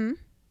Streep. Mm-hmm.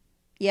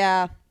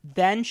 Yeah.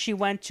 Then she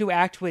went to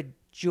act with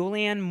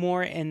Julianne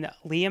Moore and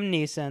Liam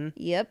Neeson.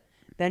 Yep.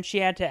 Then she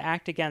had to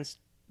act against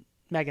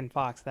Megan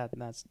Fox. That's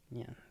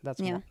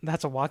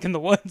a walk in the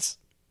woods.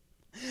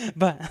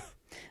 But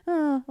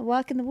a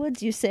walk in the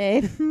woods, you say?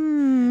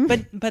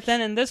 But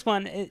then in this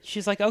one,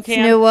 she's like,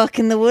 okay, no walk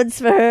in the woods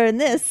for her in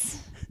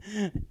this.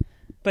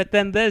 But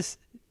then this,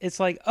 it's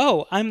like,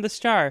 oh, I'm the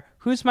star.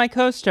 Who's my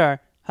co-star?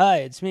 Hi,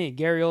 it's me,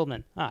 Gary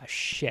Oldman. Ah,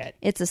 shit.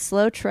 It's a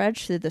slow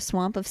trudge through the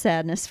swamp of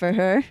sadness for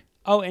her.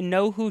 Oh, and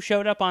know who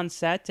showed up on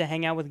set to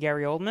hang out with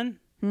Gary Oldman?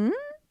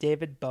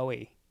 David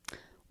Bowie.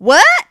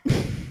 What?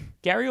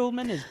 Gary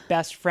Oldman is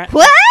best friend.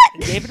 What?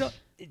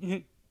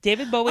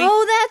 David Bowie.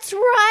 Oh, that's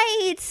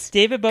right.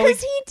 David Bowie.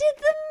 Because he did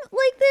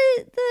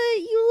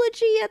the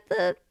eulogy at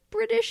the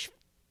British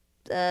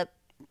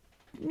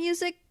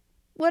music,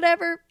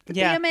 whatever. The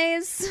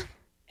BMAs.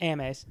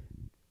 AMAs.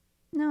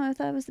 No, I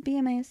thought it was the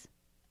BMAs.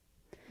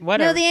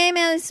 Whatever. No, the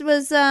AMAs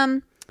was, I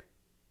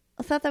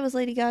thought that was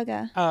Lady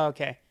Gaga. Oh,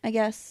 okay. I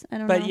guess. I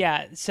don't know. But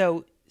yeah,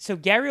 so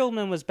Gary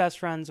Oldman was best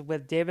friends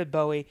with David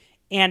Bowie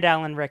and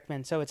Alan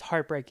Rickman, so it's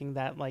heartbreaking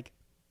that, like,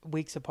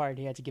 weeks apart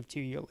he had to give 2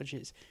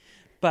 eulogies.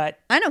 But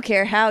I don't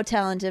care how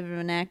talented of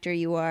an actor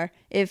you are.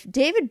 If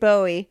David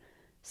Bowie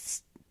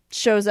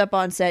shows up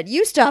on set,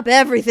 you stop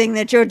everything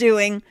that you're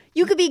doing.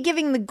 You could be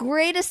giving the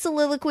greatest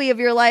soliloquy of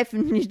your life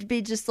and you'd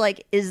be just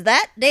like, is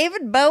that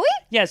David Bowie?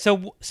 Yeah,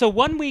 so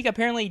 1 week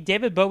apparently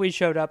David Bowie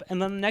showed up,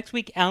 and then the next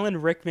week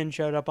Alan Rickman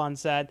showed up on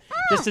set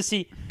just to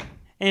see,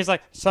 and he's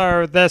like,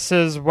 so this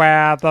is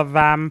where the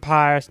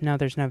vampires... No,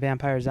 there's no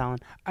vampires, Alan.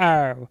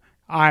 Oh,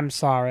 I'm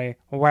sorry,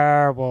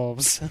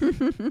 werewolves.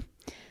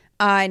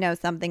 I know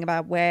something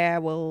about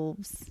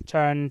werewolves.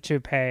 Turn to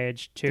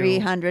page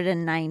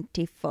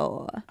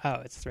 394. Oh,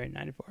 it's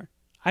 394.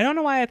 I don't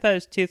know why I thought it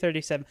was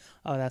 237.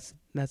 Oh, that's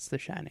The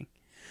Shining.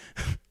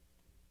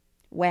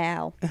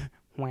 Wow.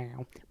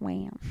 Wow.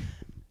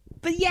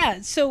 But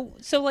yeah, so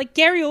like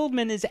Gary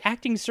Oldman is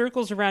acting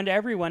circles around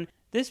everyone.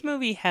 This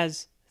movie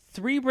has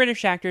 3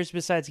 British actors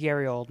besides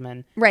Gary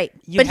Oldman. Right.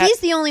 But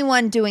he's the only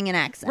one doing an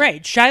accent.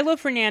 Right. Shiloh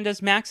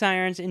Fernandez, Max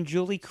Irons, and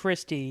Julie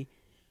Christie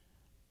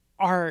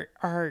are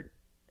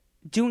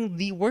doing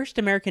the worst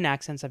American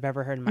accents I've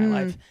ever heard in my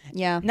life.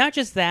 Yeah. Not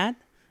just that,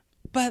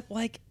 but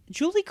like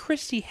Julie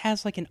Christie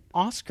has like an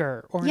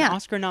Oscar or an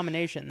Oscar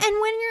nomination. And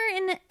when you're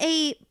in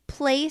a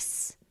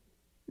place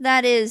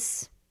that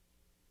is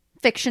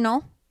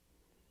fictional,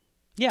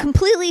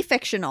 completely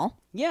fictional,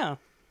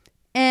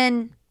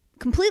 and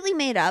completely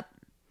made up,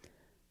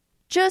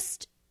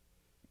 just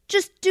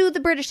do the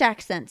British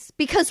accents,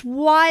 because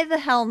why the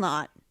hell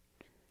not?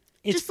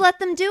 Just let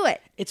them do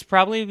it. It's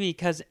probably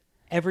because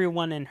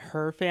everyone in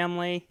her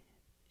family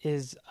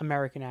is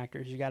American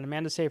actors. You got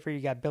Amanda Seyfried,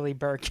 you got Billy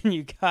Burke, and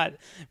you got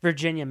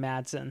Virginia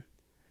Madsen.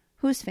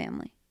 Whose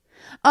family?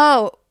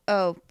 Oh,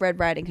 Oh, Red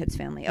Riding Hood's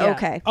family. Yeah.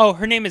 Okay. Oh,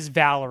 her name is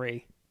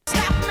Valerie.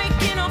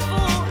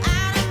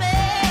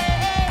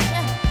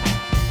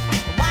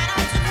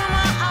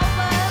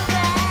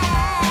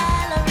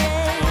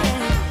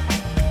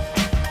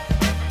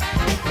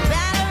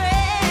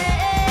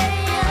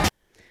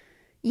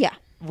 Yeah.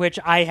 Which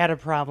I had a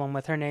problem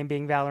with her name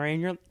being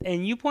Valerie,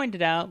 and you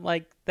pointed out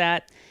like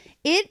that.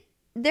 There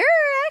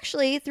are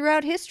actually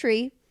throughout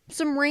history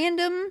some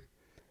random,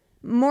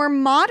 more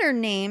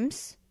modern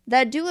names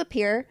that do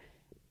appear,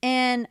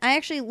 and I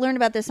actually learned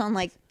about this on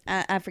like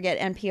I forget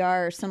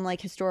NPR or some like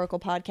historical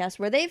podcast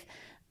where they've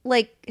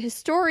like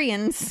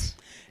historians.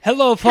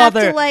 Hello,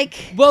 Father. Have to,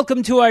 like,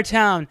 welcome to our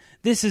town.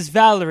 This is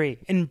Valerie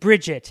and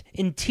Bridget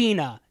and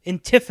Tina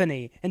and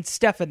Tiffany and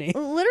Stephanie.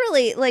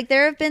 Literally, like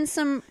there have been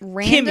some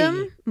random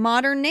Kimmy.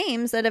 modern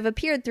names that have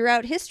appeared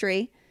throughout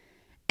history,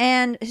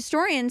 and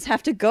historians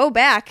have to go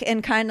back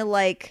and kind of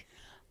like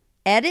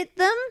edit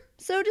them,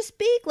 so to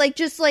speak, like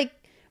just like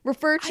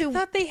refer to. I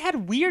thought they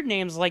had weird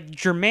names like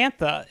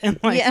Germantha and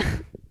like Yeah.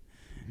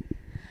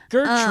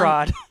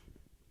 Gertrude.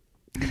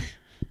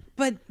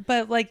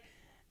 But like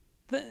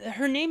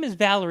her name is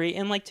Valerie,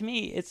 and like to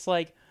me it's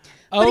like,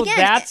 oh, again,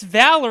 that's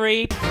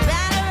Valerie.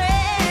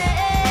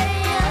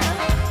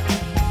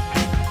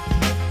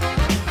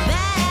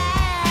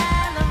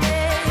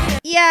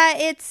 Yeah,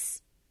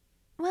 it's,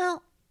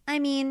 well, I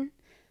mean,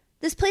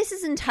 this place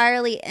is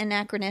entirely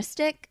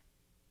anachronistic.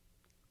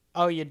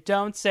 Oh, you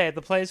don't say.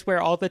 The place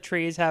where all the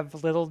trees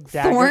have little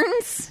daggers.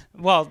 Thorns?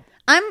 Well,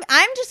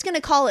 I'm just going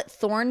to call it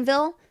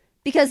Thornville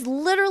because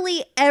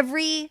literally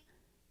everything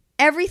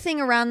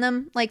around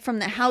them, like from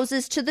the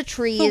houses to the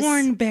trees.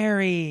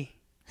 Thornberry.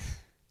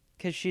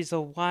 Because she's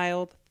a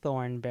wild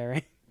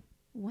thornberry.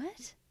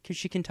 What? Because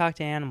she can talk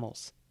to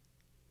animals.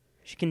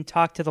 She can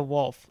talk to the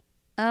wolf.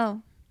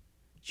 Oh.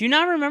 Do you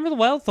not remember the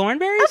wild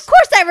thornberries? Of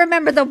course I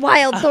remember the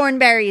wild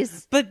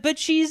thornberries. But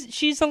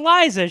she's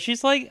Eliza.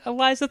 She's like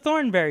Eliza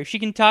Thornberry. She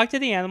can talk to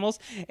the animals,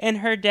 and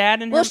her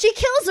dad and her... Well, she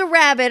kills a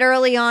rabbit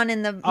early on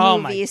in the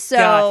movie, so...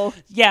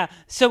 God. Yeah,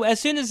 so as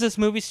soon as this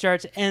movie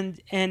starts, and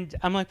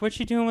I'm like, what's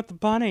she doing with the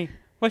bunny?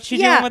 What's she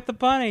doing with the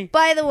bunny?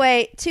 By the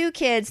way, two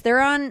kids,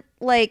 they're on,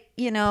 like,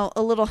 you know,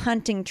 a little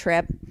hunting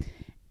trip,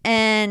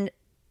 and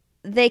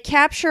they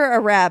capture a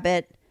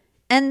rabbit,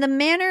 and the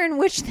manner in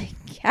which they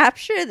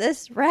capture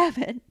this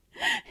rabbit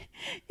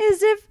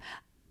is if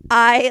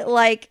I,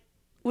 like,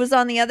 was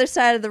on the other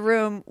side of the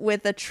room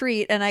with a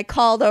treat and I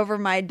called over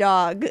my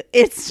dog.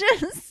 It's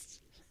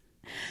just...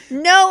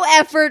 no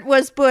effort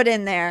was put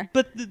in there.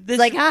 But this,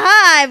 like,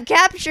 haha, I've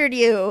captured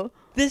you.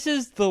 This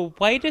is the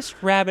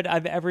whitest rabbit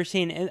I've ever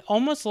seen. It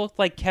almost looked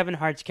like Kevin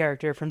Hart's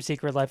character from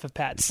Secret Life of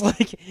Pets.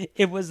 Like,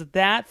 it was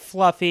that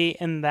fluffy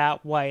and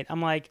that white.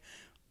 I'm like,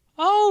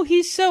 oh,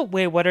 he's so...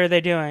 Wait, what are they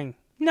doing?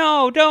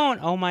 No, don't.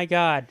 Oh, my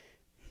God.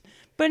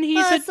 But he's...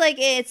 Well, it's like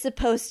it's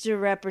supposed to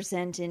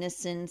represent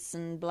innocence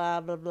and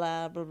blah, blah,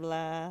 blah, blah,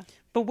 blah.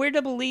 But we're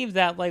to believe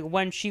that, like,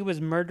 when she was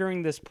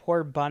murdering this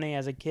poor bunny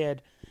as a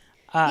kid...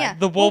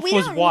 the wolf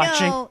was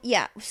watching.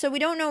 Yeah, so we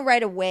don't know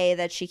right away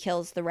that she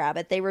kills the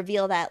rabbit. They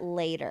reveal that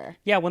later.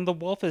 Yeah, when the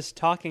wolf is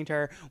talking to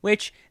her,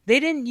 which they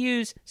didn't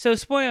use. So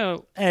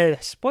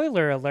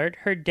spoiler alert,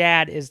 her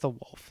dad is the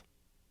wolf.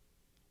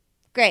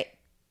 Great.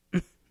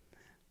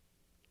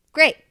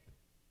 Great.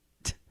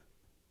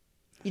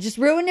 You just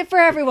ruined it for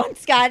everyone,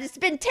 Scott. It's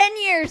been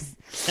 10 years.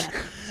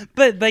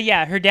 But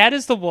yeah, her dad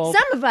is the wolf.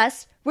 Some of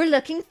us were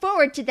looking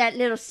forward to that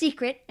little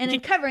secret and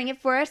uncovering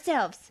it for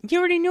ourselves. You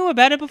already knew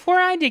about it before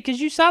I did, because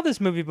you saw this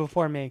movie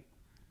before me.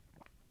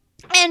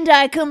 And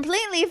I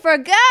completely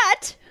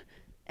forgot.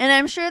 And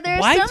I'm sure there's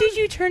Why did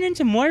you turn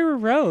into Moira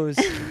Rose?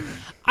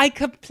 I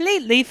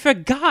completely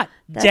forgot,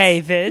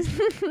 David.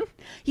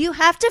 You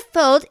have to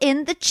fold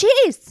in the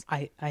cheese.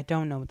 I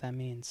don't know what that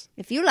means.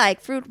 If you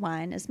like fruit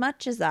wine as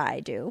much as I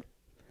do.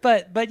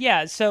 But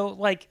yeah, so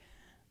like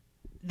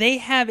they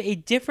have a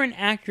different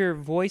actor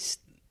voice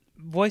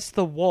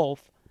the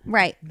wolf,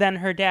 right, than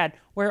her dad,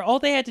 where all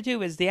they had to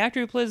do is the actor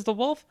who plays the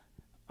wolf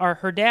or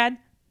her dad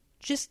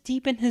just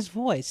deepen his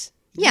voice.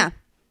 Yeah.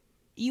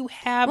 You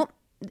have... Well,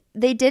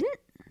 they didn't?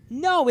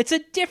 No, it's a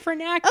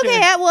different actor. Okay,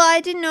 well,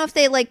 I didn't know if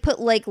they like put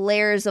like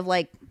layers of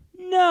like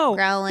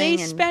growling.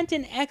 They spent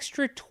an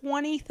extra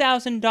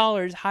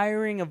 $20,000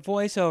 hiring a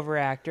voiceover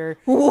actor.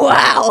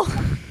 Wow.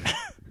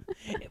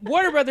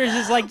 Warner Brothers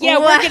is like, yeah,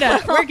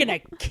 we're gonna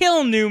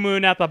kill New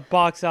Moon at the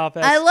box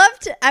office.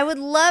 I would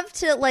love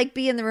to like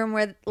be in the room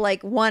where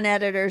like one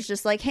editor's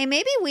just like, hey,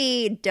 maybe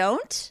we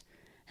don't,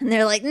 and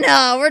they're like,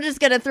 no, we're just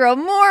gonna throw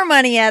more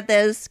money at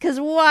this because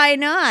why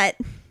not?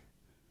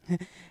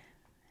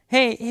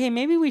 Hey,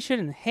 maybe we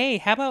shouldn't. Hey,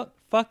 how about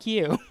fuck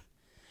you?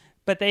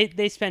 But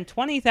they spent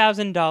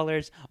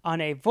 $20,000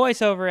 on a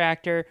voiceover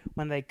actor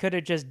when they could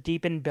have just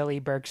deepened Billy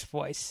Burke's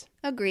voice.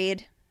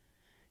 Agreed.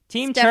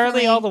 Team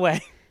Charlie all the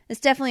way. It's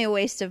definitely a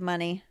waste of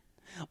money.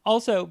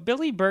 Also,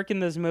 Billy Burke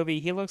in this movie,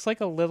 he looks like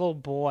a little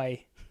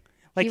boy.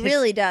 Like he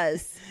really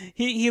does.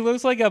 He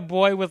looks like a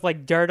boy with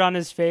like dirt on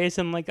his face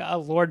and like a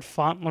Lord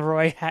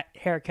Fauntleroy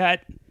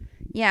haircut.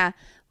 Yeah.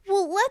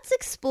 Well, let's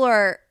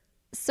explore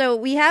So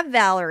we have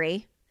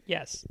Valerie,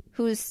 Yes.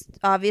 who's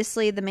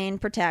obviously the main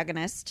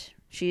protagonist.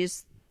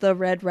 She's the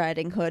Red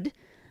Riding Hood.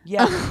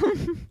 Yeah.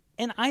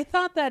 And I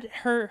thought that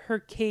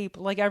her cape,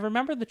 like, I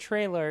remember the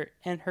trailer,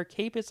 and her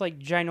cape is, like,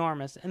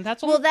 ginormous. And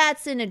that's Well,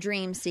 that's in a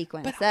dream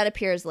sequence. That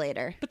appears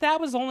later. But that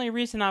was the only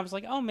reason I was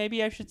like, oh,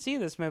 maybe I should see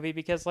this movie,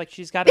 because, like,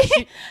 she's got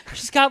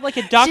like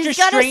a Doctor Strange. She's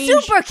got a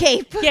super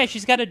cape. Yeah,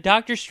 she's got a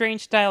Doctor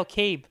Strange style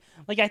cape.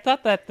 Like, I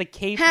thought that the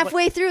cape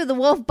Halfway through, the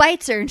wolf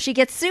bites her and she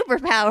gets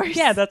superpowers.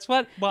 Yeah, that's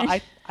what. Well,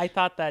 I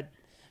thought that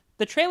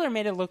the trailer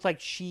made it look like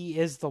she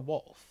is the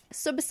wolf.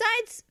 So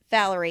besides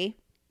Valerie,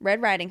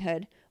 Red Riding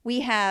Hood,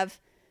 we have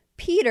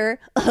Peter.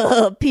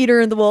 Peter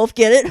and the Wolf,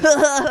 get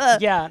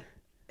it? Yeah.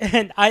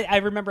 And I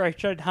remember I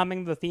started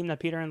humming the theme to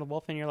Peter and the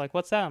Wolf, and you're like,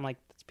 what's that? I'm like,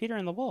 it's Peter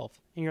and the Wolf.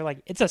 And you're like,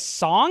 it's a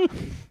song?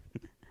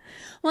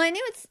 Well, I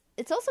knew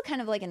it's also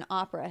kind of like an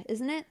opera,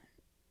 isn't it?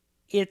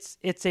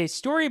 It's a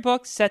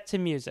storybook set to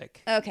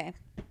music. Okay.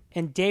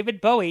 And David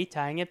Bowie,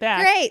 tying it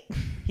back. Great.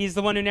 He's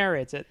the one who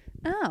narrates it.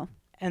 Oh.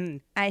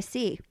 And I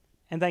see.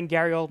 And then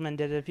Gary Oldman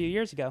did it a few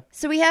years ago.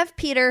 So we have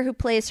Peter, who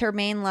plays her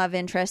main love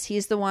interest.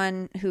 He's the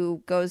one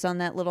who goes on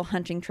that little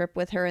hunting trip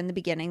with her in the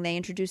beginning. They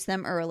introduce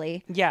them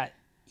early. Yeah.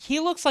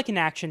 He looks like an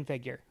action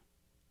figure.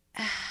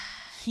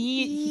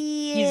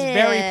 He's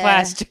very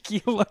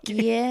plasticky looking.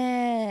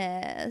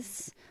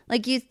 Yes.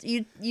 Like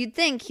you'd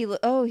think he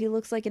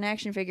looks like an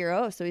action figure.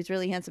 Oh, so he's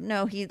really handsome.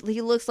 No, he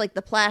looks like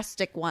the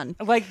plastic one.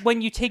 Like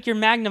when you take your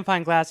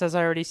magnifying glass, as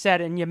I already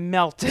said, and you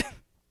melt it.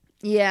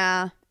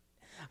 Yeah.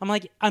 I'm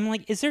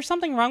like, is there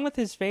something wrong with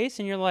his face?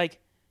 And you're like,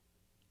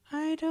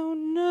 I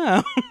don't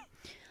know.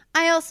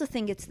 I also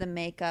think it's the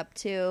makeup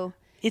too.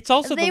 It's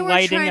also the lighting of the...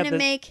 They were trying to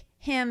make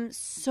him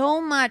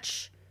so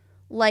much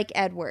like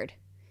Edward.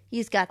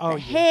 He's got the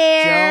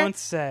hair. Don't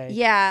say.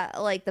 Yeah,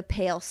 like the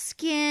pale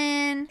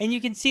skin. And you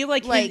can see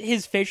like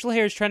his facial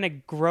hair is trying to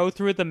grow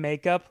through the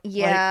makeup.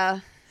 Yeah.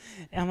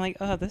 And I'm like,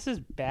 oh, this is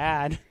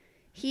bad.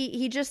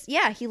 He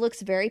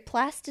looks very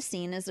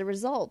plasticine as a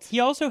result. He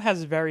also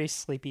has very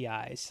sleepy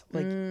eyes.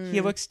 Like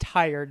he looks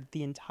tired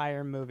the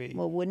entire movie.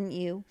 Well, wouldn't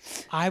you?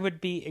 I would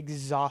be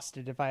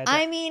exhausted if I had to...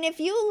 I mean, if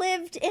you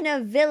lived in a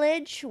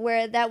village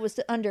where that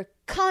was under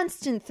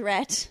constant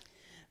threat...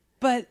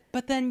 But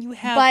then you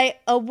have... By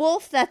a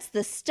wolf that's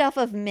the stuff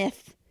of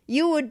myth,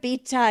 you would be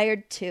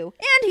tired too.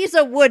 And he's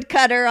a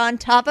woodcutter on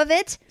top of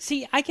it.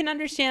 See, I can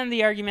understand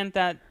the argument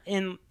that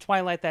in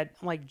Twilight that,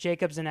 like,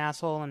 Jacob's an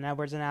asshole and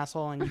Edward's an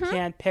asshole and you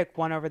can't pick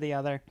one over the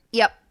other.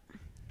 Yep.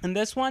 And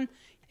this one,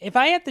 if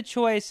I had the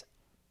choice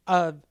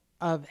of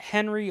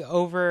Henry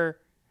over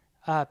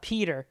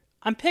Peter,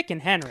 I'm picking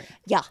Henry.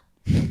 Yeah.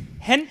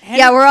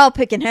 Yeah, we're all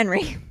picking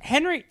Henry.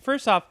 Henry,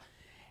 first off,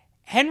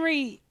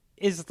 Henry...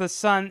 is the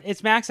son,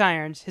 it's Max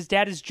Irons. His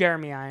dad is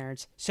Jeremy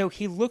Irons. So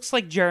he looks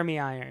like Jeremy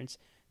Irons.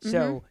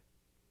 So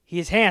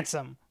he's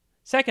handsome.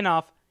 Second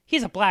off,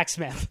 he's a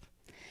blacksmith.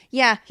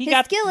 Yeah, his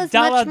skill is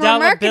much more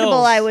marketable,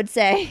 bills. I would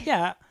say.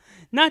 Yeah.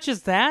 Not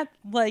just that,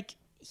 like,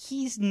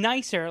 he's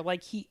nicer.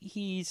 Like,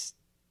 he's,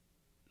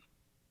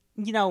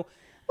 you know.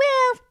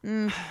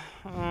 Well,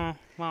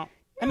 well,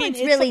 I mean, it's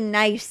really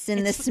nice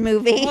in this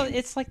movie. Well,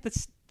 it's like the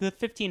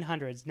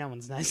 1500s. No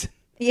one's nice.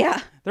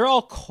 Yeah. They're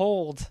all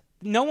cold.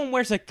 No one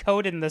wears a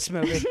coat in this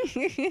movie.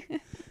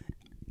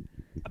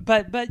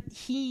 but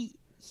he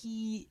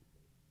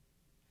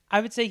I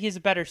would say he's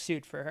a better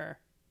suit for her.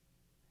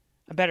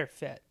 A better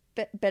fit.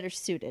 Better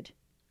suited.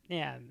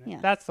 Yeah,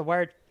 that's the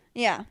word.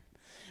 Yeah.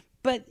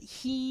 But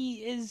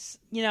he is,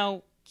 you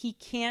know, he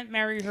can't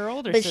marry her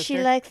older sister. But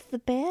she likes the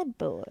bad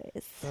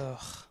boys.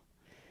 Ugh.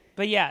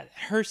 But yeah,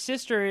 her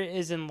sister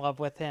is in love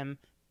with him,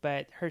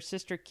 but her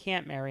sister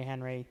can't marry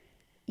Henry.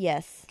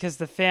 Yes. Because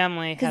the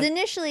family... Because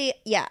initially,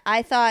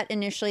 I thought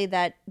initially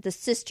that the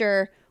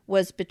sister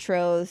was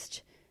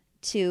betrothed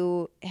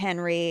to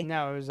Henry.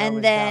 No, it was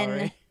always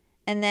Valerie.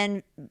 And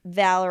then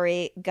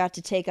Valerie got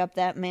to take up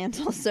that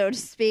mantle, so to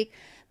speak.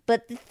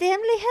 But the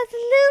family has a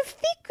little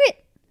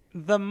secret.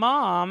 The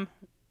mom...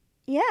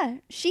 Yeah,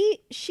 she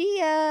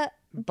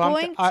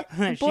boinked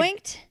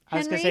I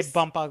was going to say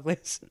bump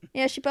uglies.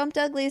 Yeah, she bumped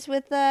uglies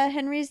with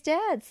Henry's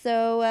dad,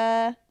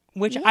 so...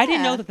 Which I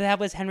didn't know that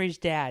was Henry's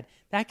dad.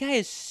 That guy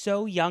is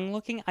so young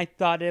looking, I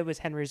thought it was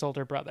Henry's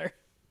older brother.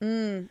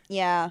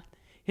 Yeah.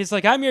 He's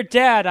like, I'm your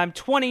dad, I'm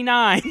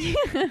 29.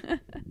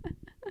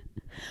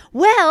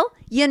 Well,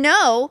 you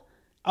know.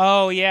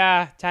 Oh,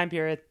 yeah, time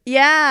period.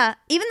 Yeah,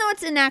 even though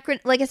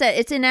it's like I said,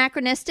 it's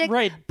anachronistic.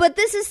 Right. But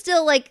this is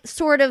still like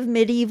sort of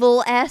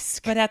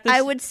medieval-esque,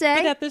 I would say.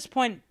 But at this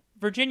point,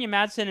 Virginia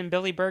Madsen and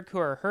Billy Burke, who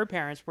are her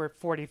parents, were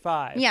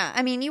 45. Yeah,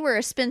 I mean, you were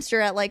a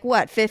spinster at like,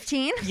 what,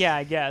 15? Yeah,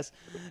 I guess.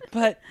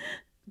 But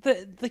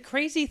the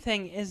crazy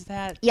thing is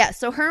that... Yeah,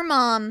 so her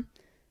mom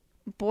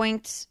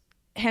boinked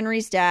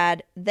Henry's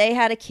dad. They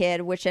had a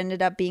kid, which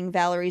ended up being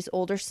Valerie's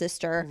older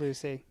sister.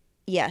 Lucy.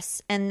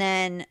 Yes, and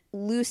then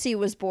Lucy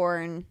was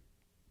born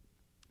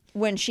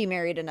when she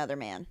married another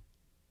man.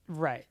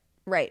 Right.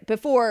 Right,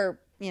 before,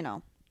 you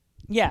know.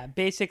 Yeah,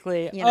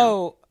 basically, you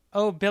know.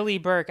 Oh, Billy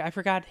Burke. I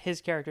forgot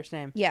his character's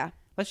name. Yeah.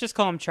 Let's just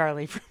call him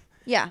Charlie.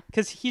 Yeah.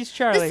 Because he's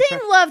Charlie. The same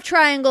love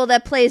triangle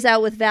that plays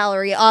out with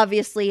Valerie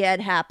obviously had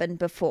happened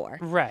before.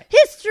 Right.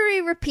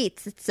 History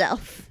repeats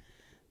itself.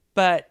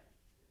 But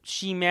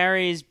she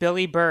marries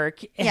Billy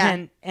Burke,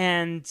 and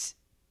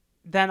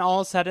then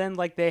all of a sudden,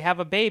 like, they have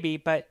a baby,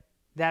 but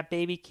that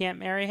baby can't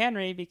marry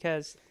Henry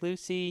because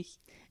Lucy...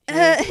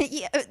 Yeah,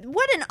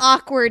 what an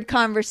awkward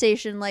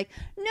conversation. Like,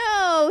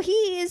 no,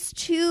 he is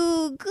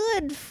too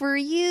good for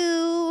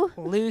you.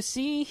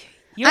 Lucy...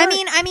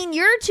 I mean,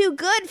 you're too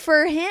good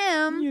for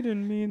him. You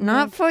didn't mean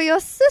Not for your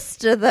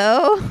sister,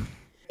 though.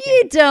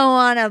 You don't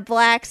want a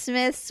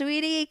blacksmith,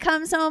 sweetie. He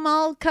comes home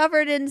all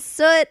covered in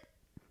soot.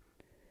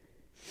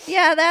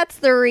 Yeah, that's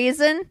the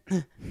reason.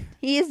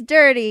 He's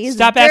dirty. He's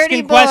Stop a dirty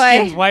asking boy.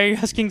 questions. Why are you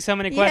asking so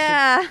many questions?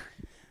 Yeah.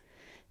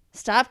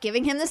 Stop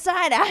giving him the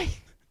side eye.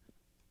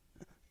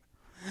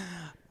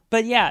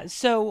 But yeah,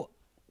 so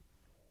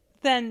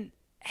then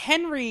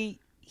Henry,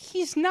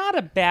 he's not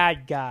a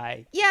bad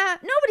guy. Yeah,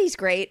 nobody's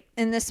great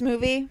in this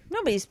movie.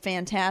 Nobody's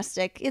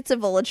fantastic. It's a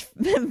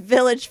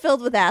village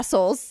filled with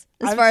assholes,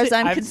 as far as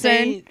I'm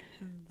concerned.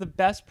 The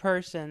best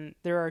person,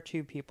 there are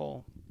two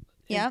people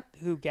Yep.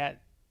 who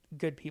get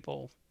good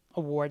people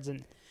awards,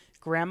 and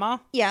Grandma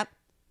Yep.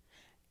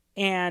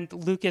 and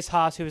Lucas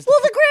Haas, who is Well,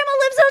 the grandma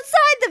lives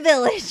outside the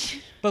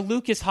village. but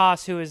Lucas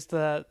Haas, who is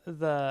the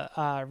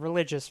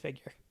religious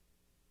figure.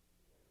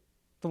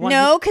 The one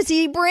No, because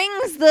he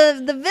brings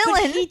the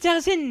villain. But he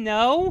doesn't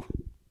know.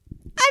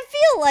 I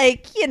feel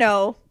like,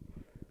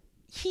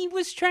 He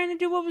was trying to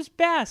do what was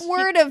best.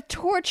 word of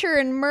torture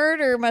and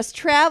murder must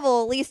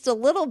travel at least a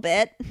little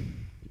bit.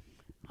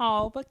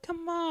 Oh, but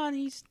come on,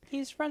 he's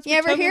friends with You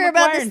ever Tobey hear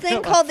about Maguire this and thing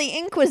Philip. called the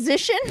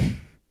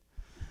Inquisition?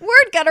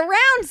 Word got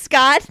around,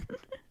 Scott.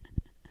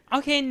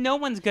 Okay, no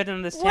one's good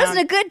in this town. Wasn't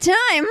a good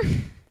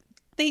time.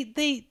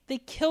 They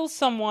kill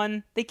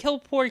someone. They kill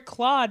poor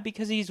Claude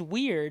because he's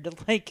weird.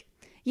 Like,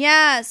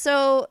 Yeah,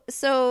 so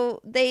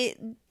they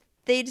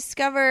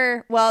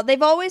discover, well,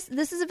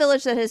 this is a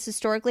village that has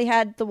historically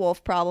had the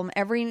wolf problem.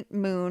 Every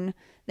moon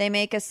they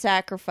make a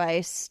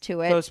sacrifice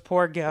to it. those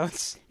poor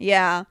goats.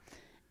 Yeah.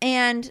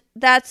 And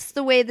that's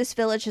the way this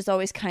village has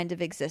always kind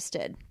of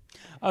existed.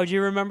 Oh, do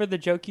you remember the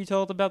joke you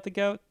told about the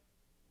goat?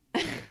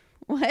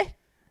 What?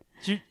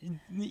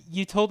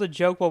 You told a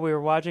joke while we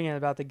were watching it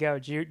about the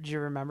goat. Do you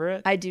remember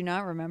it? I do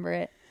not remember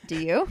it. Do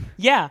you?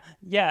 Yeah.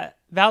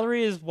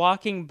 Valerie is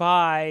walking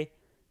by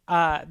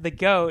the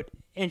goat,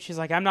 and she's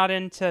like, I'm not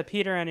into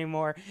Peter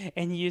anymore.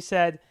 And you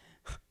said,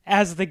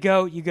 as the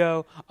goat, you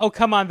go, oh,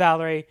 come on,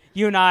 Valerie.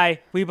 You and I,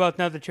 we both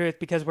know the truth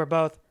because we're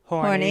both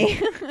horny.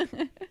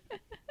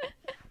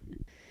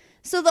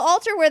 So the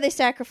altar where they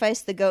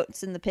sacrifice the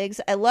goats and the pigs,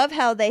 I love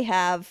how they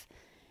have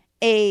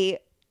a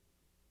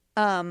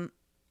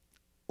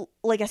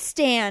like a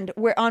stand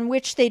on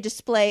which they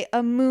display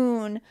a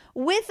moon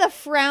with a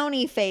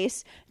frowny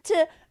face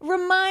to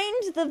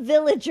remind the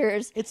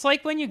villagers. It's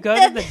like when you go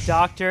to the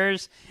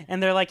doctors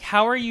and they're like,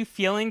 how are you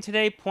feeling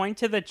today? Point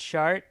to the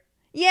chart.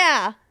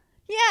 Yeah.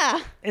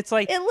 It's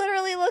like, It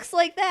literally looks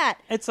like that.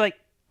 it's like,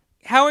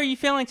 how are you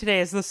feeling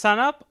today? Is the sun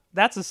up?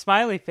 That's a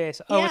smiley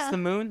face. Oh, it's Yeah. the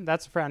moon?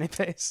 That's a frowny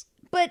face.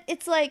 But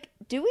it's like,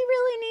 do we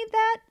really need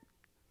that?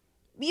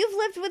 You've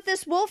lived with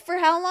this wolf for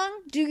how long?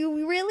 Do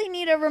you really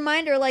need a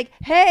reminder like,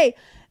 hey,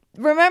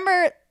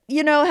 remember,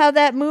 how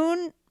that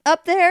moon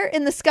up there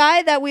in the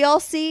sky that we all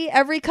see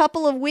every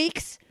couple of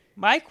weeks?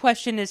 My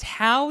question is,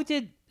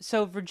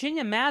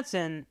 Virginia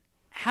Madsen,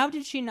 how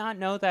did she not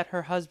know that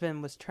her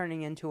husband was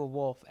turning into a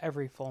wolf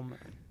every full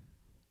moon?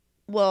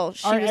 Well,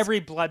 she Or was every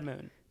blood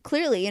moon?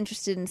 clearly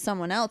interested in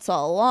someone else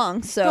all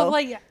along, so But,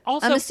 like,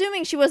 also, I'm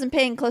assuming she wasn't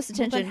paying close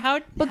attention.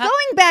 But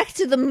going back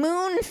to the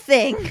moon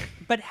thing,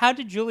 But how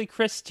did Julie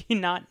Christie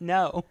not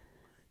know?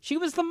 She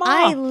was the mom.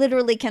 I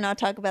literally cannot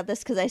talk about this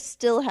because I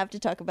still have to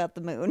talk about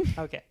the moon.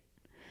 Okay.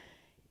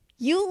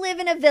 You live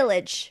in a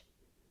village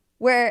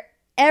where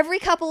every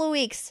couple of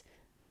weeks,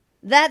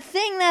 that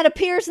thing that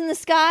appears in the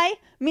sky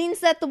means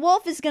that the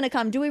wolf is going to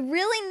come. Do we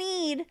really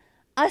need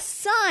a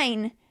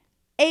sign,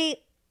 a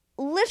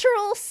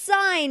literal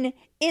sign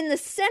in the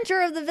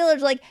center of the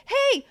village like,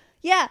 hey,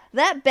 yeah,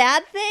 that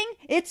bad thing,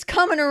 it's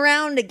coming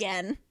around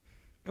again?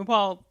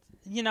 Well,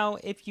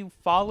 if you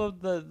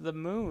followed the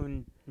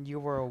moon, you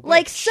were a witch.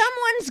 Like,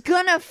 someone's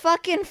gonna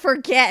fucking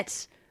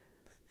forget.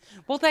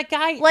 Well, that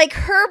guy... Like,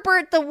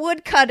 Herbert the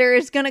woodcutter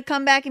is gonna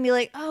come back and be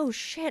like, oh,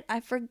 shit,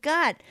 I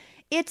forgot.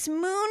 It's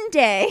Moon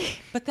Day.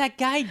 But that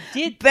guy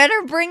did...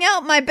 Better bring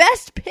out my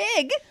best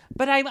pig.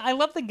 But I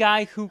love the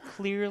guy who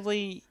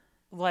clearly,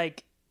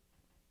 like,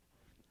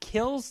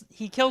 kills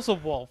a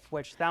wolf,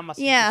 which that must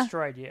have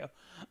destroyed you.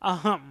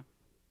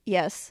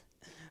 Yes.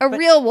 A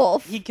real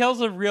wolf. He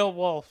kills a real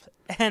wolf,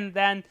 and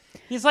then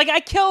he's like, I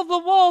killed the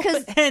wolf!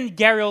 And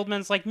Gary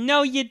Oldman's like,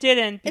 no, you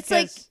didn't, because...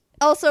 It's like,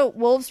 also,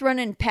 wolves run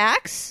in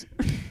packs?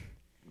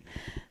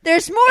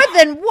 There's more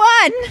than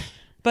one!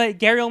 But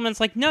Gary Oldman's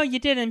like, no, you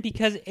didn't,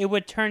 because it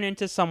would turn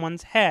into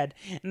someone's head.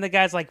 And the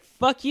guy's like,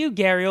 fuck you,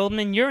 Gary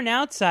Oldman, you're an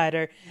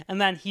outsider. And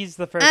then he's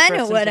the first I person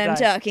know what to I'm die.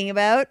 talking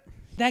about.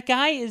 That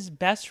guy is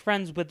best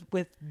friends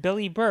with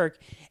Billy Burke.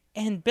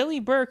 and Billy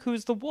Burke,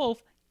 who's the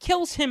wolf,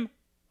 kills him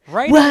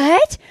right.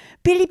 What?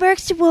 Billy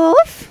Burke's the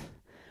wolf?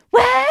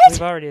 What?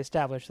 We've already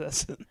established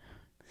this.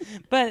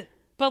 but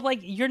like,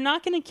 you're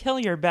not going to kill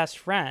your best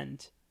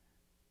friend.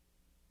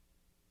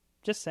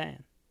 Just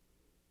saying.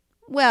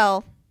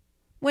 Well,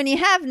 when you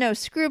have no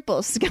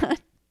scruples, Scott.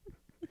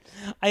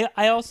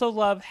 I also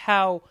love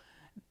how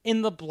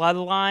in the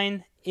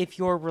bloodline, if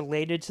you're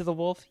related to the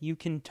wolf, you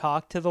can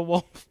talk to the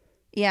wolf.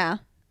 Yeah,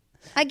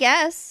 I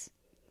guess.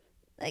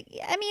 Like,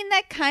 I mean,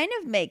 that kind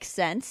of makes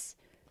sense.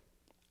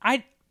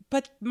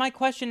 But my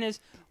question is,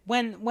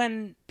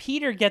 when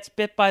Peter gets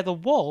bit by the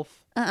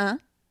wolf,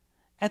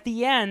 at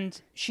the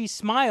end, she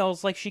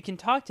smiles like she can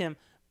talk to him,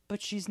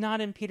 but she's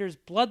not in Peter's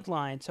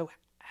bloodline. So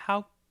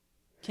how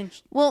can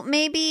she... Well,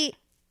 maybe...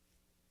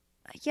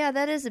 Yeah,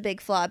 that is a big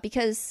flaw,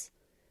 because,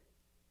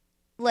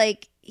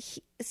 like,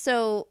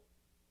 so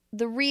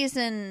the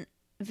reason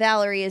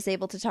Valerie is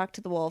able to talk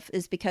to the wolf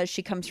is because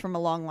she comes from a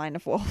long line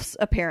of wolves,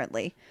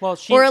 apparently. Well,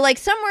 or, like,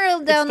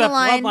 somewhere down the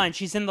line... bloodline.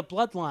 She's in the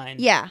bloodline.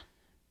 Yeah.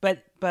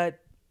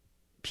 But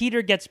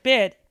Peter gets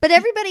bit. But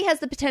everybody has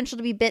the potential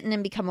to be bitten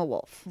and become a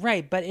wolf.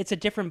 Right, but it's a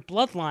different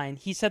bloodline.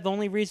 He said the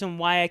only reason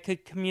why I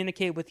could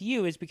communicate with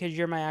you is because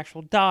you're my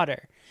actual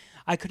daughter.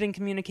 I couldn't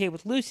communicate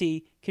with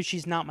Lucy because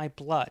she's not my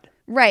blood.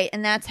 Right,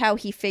 and that's how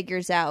he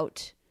figures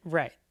out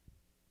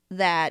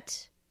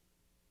that,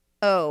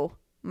 oh,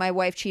 my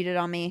wife cheated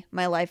on me,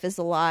 my life is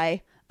a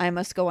lie, I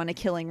must go on a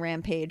killing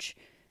rampage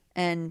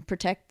and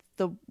protect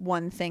the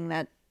one thing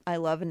that I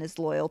love and is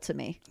loyal to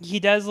me. He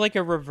does like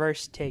a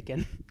reverse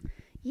Taken.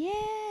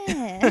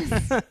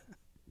 Yes.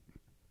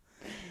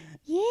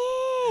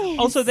 Yes.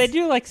 Also, they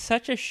do like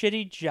such a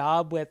shitty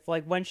job with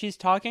like when she's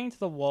talking to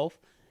the wolf,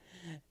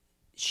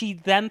 she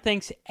then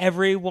thinks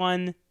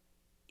everyone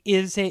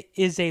is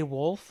a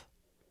wolf.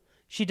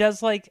 She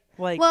does like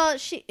well,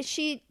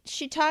 she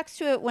talks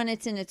to it when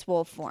it's in its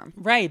wolf form.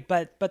 Right,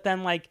 but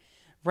then like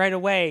right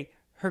away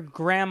her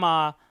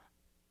grandmother,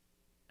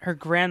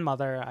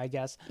 I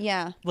guess.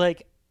 Yeah.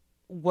 Like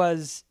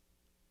was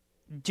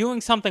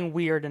doing something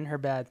weird in her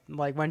bed,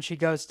 like when she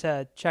goes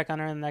to check on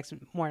her the next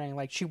morning,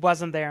 like she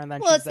wasn't there, and then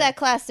it's that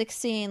classic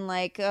scene,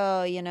 like,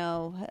 oh, you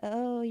know,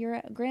 oh,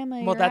 your grandma,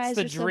 your that's eyes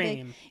the are so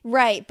dream, big.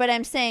 Right? But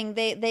I'm saying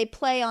they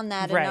play on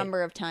that a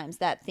number of times,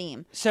 that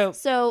theme.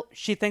 So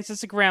she thinks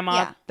it's a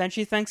grandma, then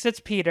she thinks it's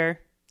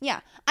Peter. Yeah,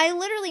 I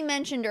literally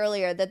mentioned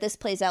earlier that this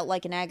plays out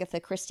like an Agatha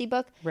Christie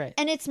book, right?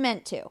 And it's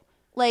meant to,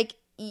 like.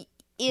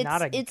 It's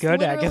not a it's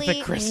good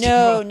Agatha Christie book.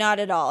 No, not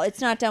at all.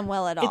 It's not done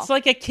well at all. It's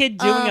like a kid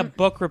doing a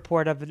book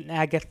report of an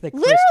Agatha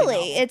Christie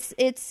literally,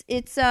 novel.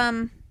 It's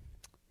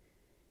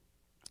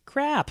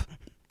crap.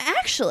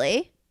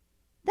 Actually,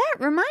 that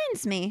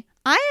reminds me.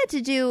 I had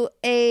to do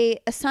a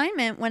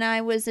assignment when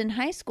I was in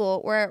high school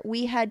where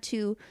we had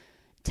to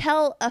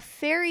tell a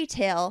fairy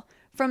tale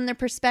from the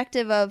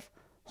perspective of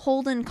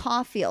Holden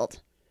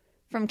Caulfield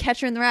from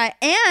Catcher in the Rye,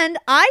 and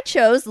I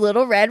chose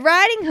Little Red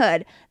Riding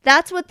Hood.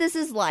 That's what this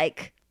is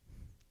like.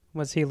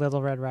 Was he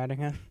Little Red Riding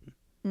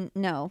Hood?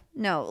 No.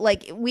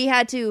 Like, we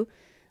had to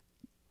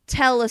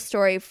tell a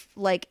story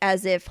like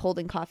as if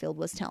Holden Caulfield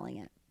was telling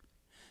it.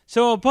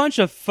 So a bunch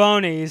of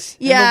phonies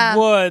in the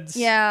woods.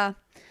 Yeah.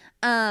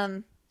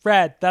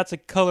 Red, that's a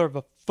color of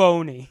a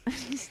phony.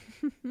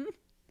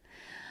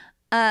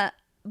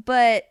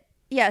 But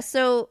yeah,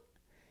 so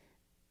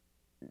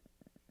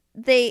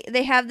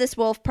they have this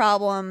wolf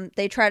problem.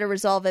 They try to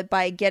resolve it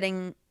by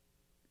getting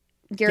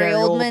Gary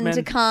Oldman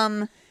to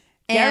come.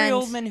 Gary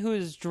Oldman, who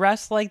is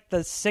dressed like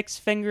the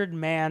six-fingered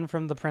man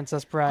from The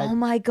Princess Bride. Oh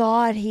my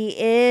God, he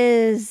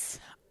is.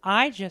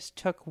 I just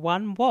took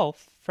one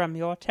wolf from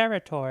your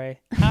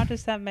territory. How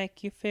does that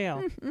make you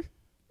feel?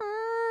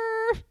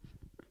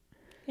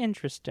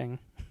 Interesting.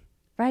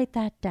 Write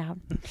that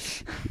down.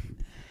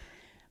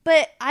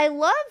 But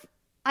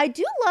I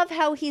do love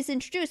how he's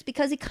introduced,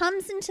 because he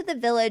comes into the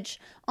village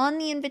on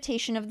the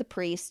invitation of the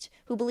priest,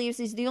 who believes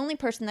he's the only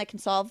person that can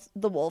solve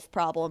the wolf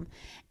problem.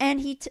 And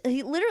he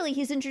literally,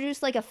 he's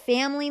introduced like a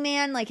family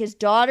man, like his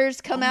daughters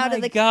come out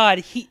of the... God,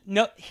 he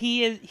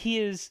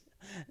is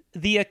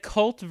the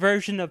occult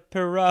version of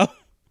Perot.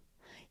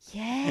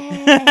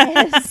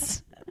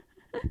 Yes.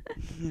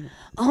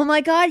 Oh my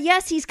God,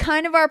 yes, he's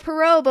kind of our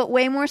Perot, but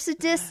way more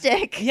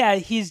sadistic. Yeah,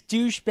 he's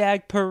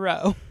douchebag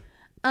Perot.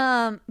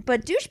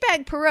 But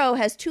douchebag Perot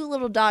has two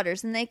little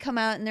daughters, and they come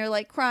out and they're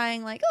like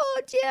crying, like,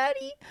 "Oh,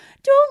 Daddy,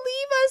 don't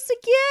leave us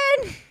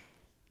again."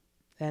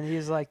 And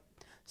he's like,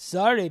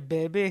 "Sorry,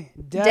 baby,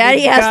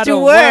 Daddy has to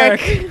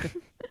work."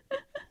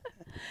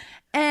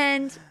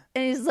 and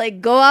he's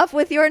like, "Go off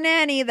with your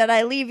nanny that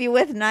I leave you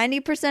with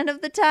 90%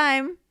 of the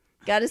time.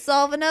 Got to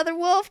solve another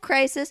wolf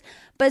crisis."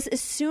 But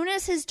as soon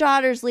as his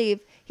daughters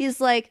leave,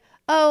 he's like,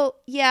 "Oh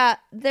yeah,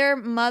 their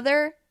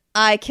mother,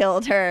 I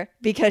killed her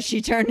because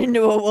she turned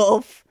into a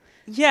wolf.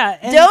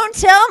 Yeah. Don't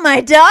tell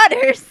my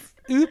daughters."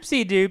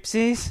 Oopsie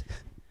doopsies.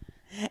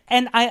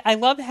 And I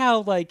love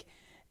how, like,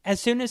 as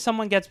soon as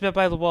someone gets bit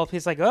by the wolf,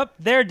 he's like, "Oh,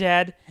 they're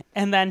dead."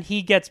 And then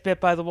he gets bit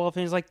by the wolf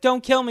and he's like,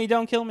 don't kill me.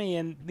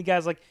 And the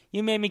guy's like,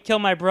 "You made me kill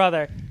my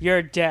brother.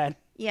 You're dead."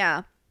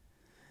 Yeah.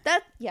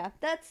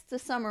 That's the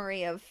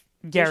summary of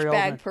Gary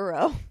Douchebag Oldman.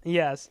 Perot.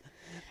 Yes.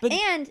 But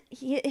And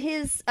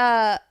his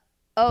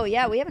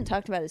we haven't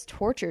talked about his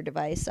torture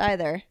device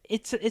either.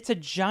 it's a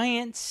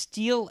giant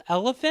steel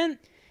elephant.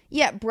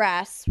 Yeah,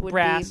 brass would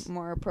Brass. be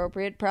more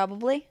appropriate,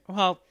 probably.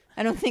 Well,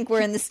 I don't think we're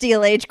in the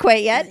steel age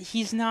quite yet.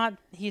 he's not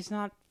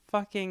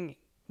fucking,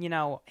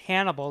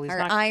 Hannibal. He's Or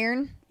not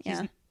iron.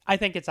 Yeah. I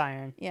think it's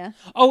iron. Yeah.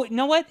 Oh, you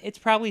know what? It's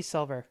probably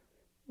silver.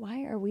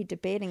 Why are we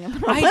debating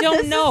about I what don't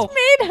this know. is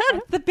made out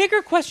of? The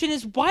bigger question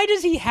is, why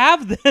does he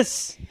have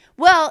this?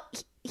 Well,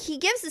 he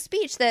gives a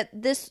speech that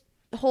this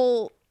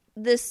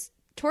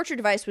torture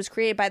device was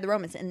created by the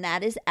Romans, and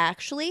that is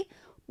actually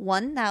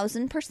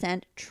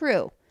 1,000%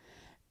 true.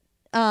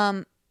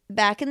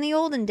 Back in the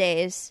olden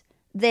days,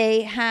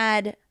 they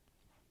had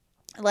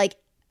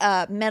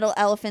metal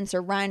elephants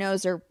or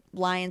rhinos or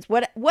lions,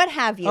 what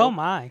have you. Oh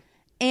my.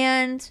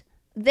 And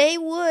they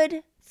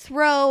would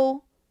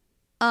throw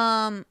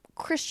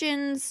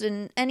Christians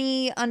and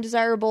any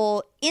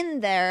undesirable in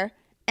there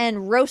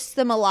and roast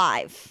them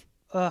alive.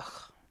 Ugh.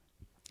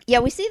 Yeah,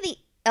 we see the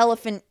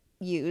elephant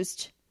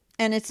used,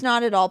 and it's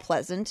not at all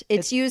pleasant.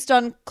 It's used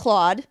on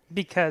Claude,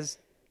 Because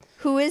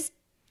who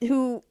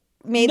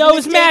made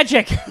knows the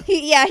mistake. magic.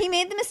 He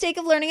made the mistake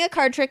of learning a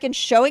card trick and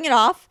showing it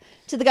off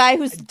to the guy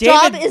whose David-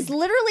 job is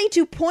literally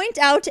to point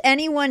out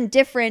anyone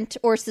different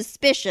or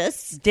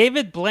suspicious.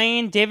 David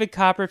Blaine, David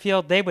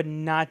Copperfield, they would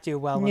not do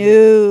well.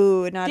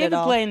 No, not David at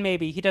all. Blaine,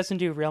 maybe. He doesn't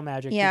do real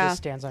magic. Yeah. He just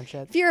stands on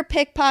shit. If you're a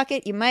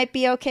pickpocket, you might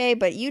be okay,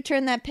 but you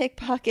turn that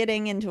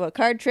pickpocketing into a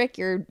card trick,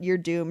 you're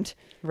doomed.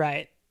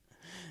 Right.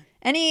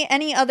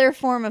 Any other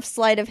form of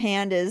sleight of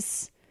hand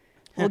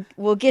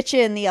will get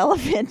you in the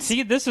elephant.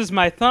 See, this is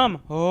my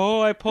thumb.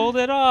 Oh, I pulled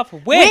it off.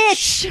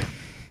 Witch!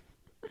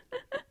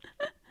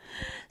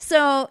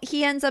 So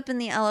he ends up in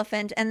the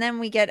elephant, and then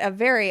we get a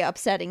very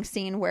upsetting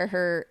scene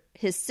where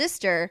his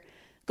sister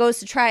goes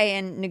to try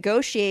and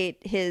negotiate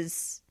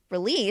his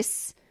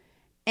release,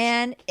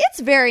 and it's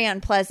very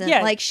unpleasant.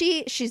 Yeah. Like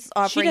she's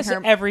offering She does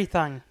her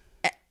everything.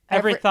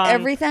 Everything.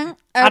 everything.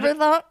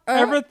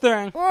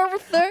 Everything.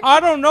 I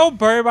don't know,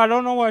 babe. I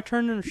don't know why I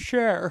turned into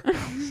Cher.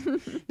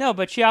 No,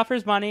 but she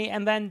offers money,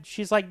 and then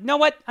she's like, "Know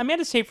what?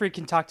 Amanda Seyfried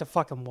can talk to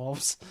fucking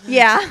wolves."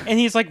 Yeah. And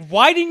he's like,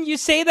 "Why didn't you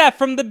say that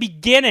from the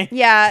beginning?"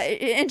 Yeah,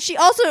 and she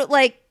also,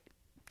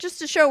 just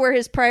to show where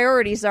his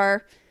priorities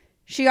are,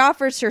 she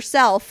offers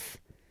herself,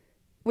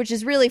 which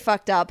is really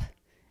fucked up.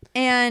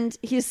 And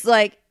he's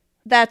like,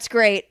 "That's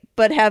great,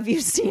 but have you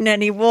seen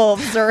any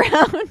wolves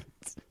around?"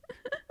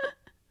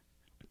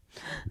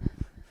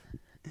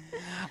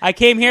 I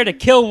came here to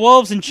kill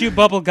wolves and chew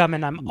bubblegum,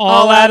 and I'm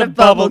all out of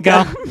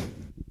bubblegum.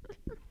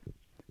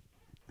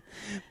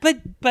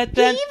 But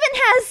then... He even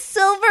has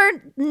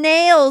silver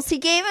nails. He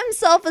gave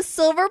himself a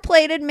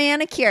silver-plated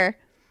manicure.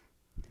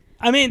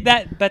 I mean,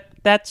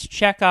 that's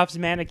Chekhov's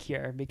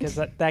manicure, because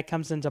that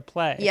comes into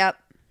play. Yep.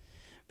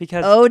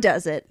 Because... Oh,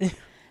 does it.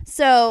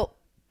 So,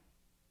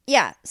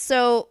 yeah.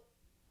 So,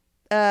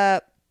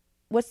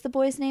 what's the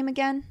boy's name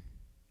again?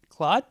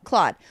 Claude?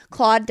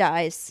 Claude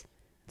dies.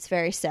 It's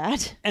very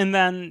sad. And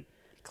then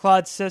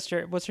Claude's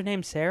sister, what's her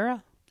name,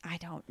 Sarah? I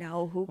don't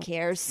know. Who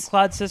cares?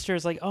 Claude's sister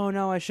is like, "Oh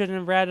no, I shouldn't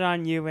have ratted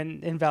on you,"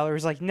 and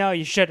Valerie's like, "No,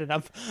 you shouldn't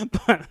have."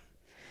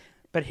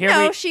 But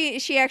here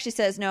she actually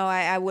says, "No,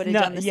 I would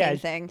have done the same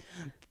thing."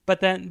 But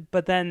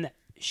then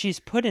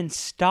she's put in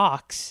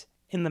stocks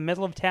in the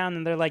middle of town,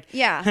 and they're like,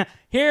 "Yeah,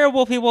 here,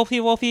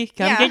 Wolfie,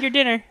 come get your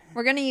dinner.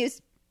 We're gonna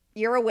use.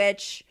 You're a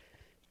witch.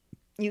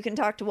 You can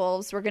talk to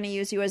wolves. We're gonna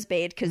use you as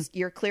bait because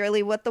you're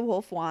clearly what the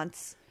wolf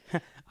wants."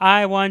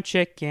 I want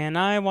chicken.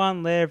 I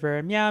want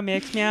liver. Meow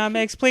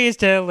mix, please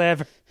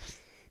deliver.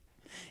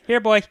 Here,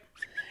 boy. And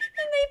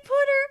they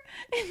put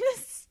her in the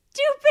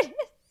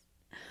stupidest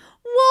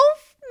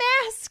wolf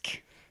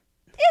mask.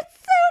 It's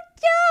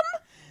so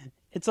dumb.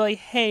 It's like,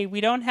 hey,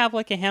 we don't have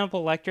like a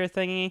Hannibal Lecter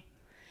thingy.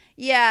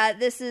 Yeah,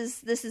 this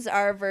is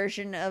our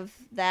version of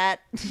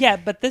that. Yeah,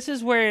 but this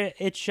is where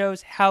it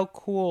shows how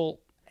cool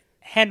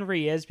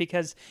Henry is,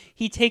 because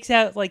he takes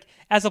out, like,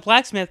 as a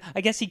blacksmith, I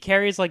guess he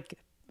carries like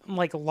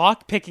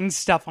lock picking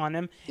stuff on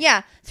him.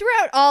 Yeah,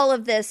 throughout all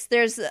of this,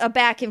 there's a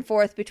back and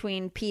forth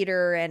between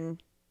Peter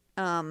and,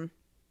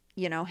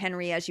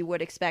 Henry, as you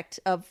would expect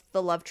of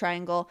the love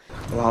triangle.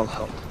 Well, I'll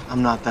help.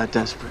 I'm not that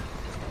desperate.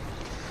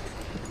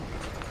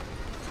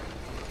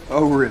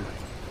 Oh, really?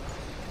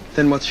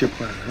 Then what's your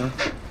plan,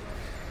 huh?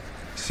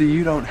 See,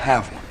 you don't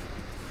have one.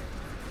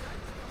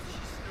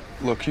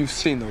 Look, you've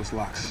seen those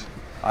locks.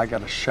 I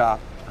got a shop,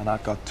 and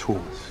I've got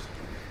tools.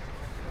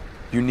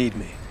 You need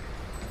me.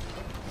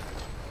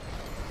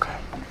 Okay.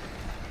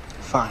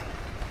 Fine.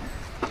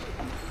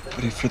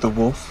 But if you're the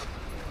wolf,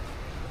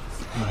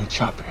 I'm gonna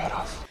chop your head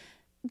off.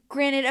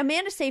 Granted,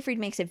 Amanda Seyfried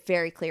makes it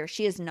very clear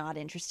she is not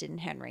interested in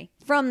Henry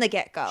from the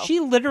get-go. She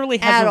literally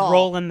has a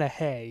roll in the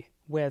hay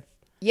with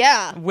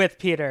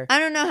Peter. I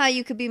don't know how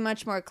you could be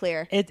much more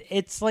clear.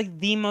 It's like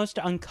the most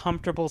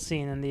uncomfortable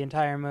scene in the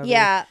entire movie.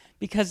 Yeah.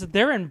 Because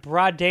they're in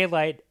broad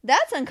daylight.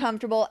 That's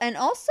uncomfortable. And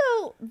also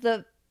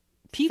the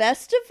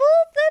festival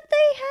that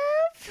they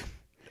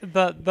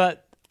have.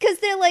 Because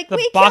they're like, The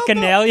we killed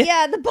Bacchanalia?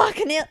 Yeah, the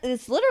Bacchanalia.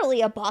 It's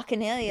literally a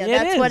Bacchanalia. It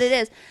That's what is. it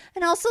is.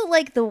 And also,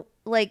 like, the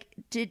way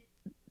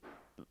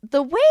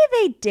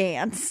they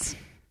dance.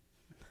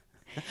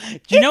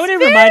 Do you know what it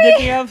very- reminded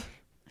me of?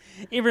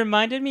 It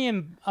reminded me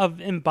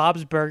in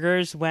Bob's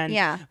Burgers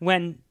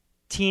when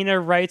Tina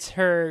writes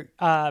her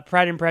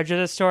Pride and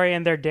Prejudice story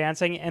and they're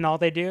dancing and all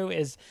they do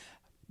is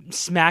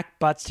smack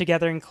butts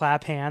together and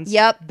clap hands.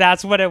 Yep.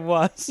 That's what it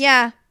was.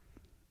 Yeah.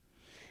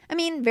 I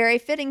mean, very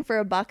fitting for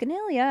a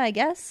Bacchanalia, I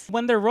guess.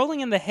 When they're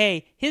rolling in the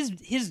hay, his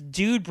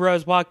dude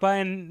bros walk by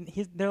and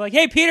they're like,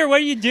 "Hey, Peter,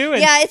 what are you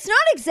doing?" Yeah, it's not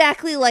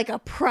exactly like a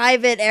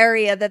private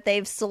area that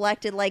they've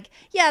selected. Like,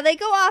 yeah, they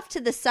go off to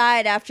the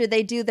side after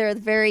they do their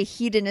very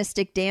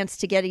hedonistic dance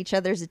to get each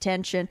other's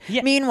attention.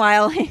 Yeah.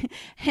 Meanwhile,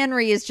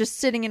 Henry is just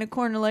sitting in a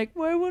corner like,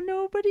 why will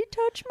nobody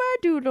touch my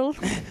doodle?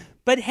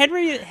 But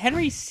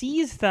Henry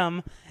sees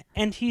them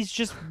and he's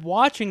just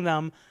watching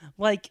them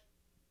like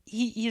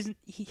he's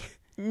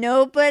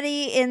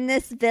Nobody in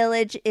this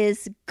village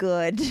is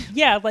good.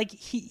 yeah, like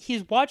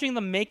he's watching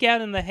them make out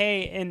in the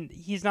hay and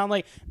he's not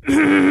like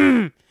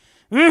Well,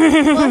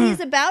 he's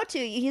about to.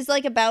 He's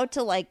like about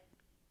to like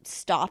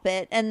stop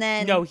it, and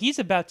then no, he's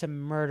about to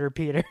murder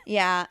Peter.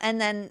 yeah, and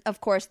then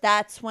of course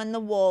that's when the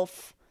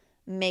wolf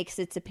makes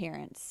its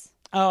appearance.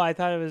 Oh, I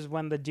thought it was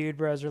when the dude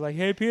bros were like,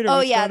 "Hey, Peter." Oh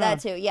what's yeah, going on?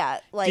 that too. Yeah,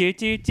 like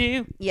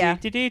Do. Yeah.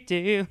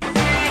 Do.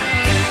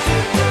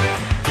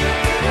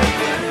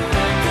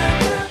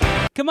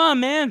 Come on,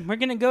 man. We're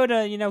gonna go to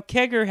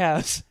Kegger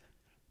House.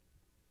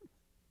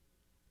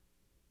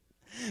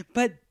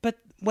 But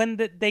when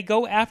they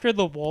go after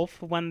the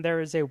wolf, when there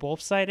is a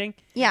wolf sighting,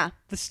 yeah,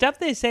 the stuff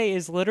they say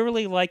is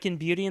literally like in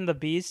Beauty and the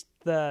Beast,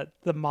 the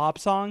mob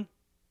song.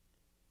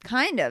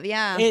 kind of.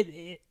 Yeah,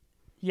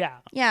 Yeah.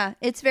 yeah.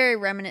 It's very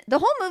reminiscent. The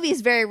whole movie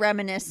is very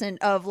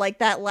reminiscent of like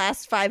that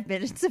last 5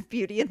 minutes of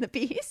Beauty and the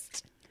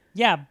Beast.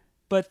 Yeah,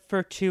 but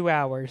for 2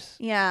 hours.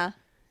 Yeah,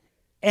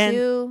 And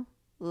 2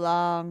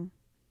 long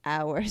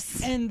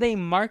hours. and they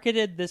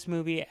marketed this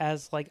movie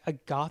as like a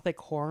gothic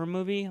horror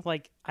movie,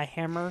 like a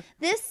Hammer.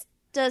 This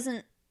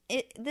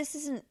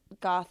isn't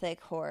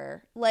gothic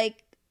horror.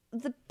 Like,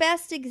 the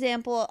best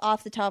example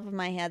off the top of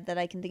my head that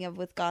I can think of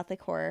with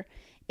gothic horror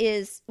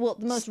is, well,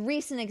 the most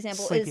recent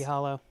example Sleepy is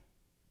Hollow.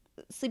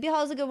 Sleepy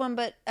Hollow is a good one,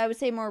 but I would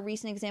say a more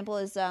recent example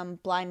is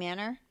Bly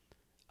Manor.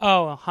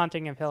 Oh,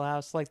 Haunting of Hill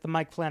House, like the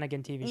Mike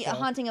Flanagan TV show. Yeah,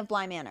 Haunting of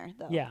Bly Manor,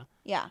 though. Yeah.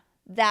 Yeah,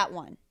 that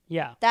one.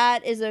 Yeah.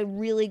 That is a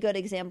really good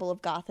example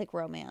of gothic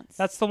romance.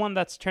 That's the one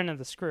that's Turn of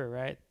the Screw,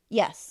 right?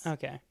 Yes.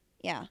 Okay.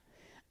 Yeah.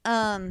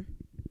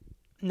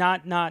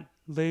 Not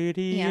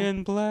Lady Yeah.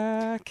 in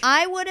Black.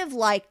 I would have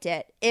liked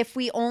it if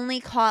we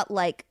only caught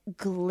like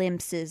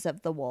glimpses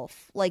of the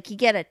wolf. Like you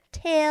get a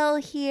tail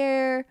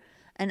here,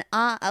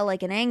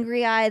 like an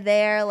angry eye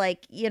there,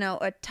 like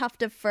a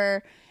tuft of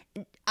fur.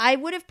 I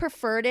would have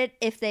preferred it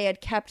if they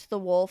had kept the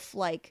wolf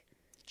like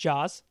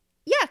Jaws.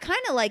 yeah,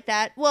 kind of like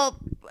that. Well,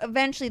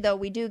 eventually though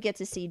we do get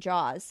to see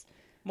Jaws.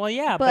 Well,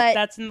 yeah, but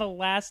that's in the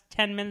last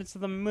 10 minutes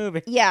of the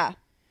movie. Yeah.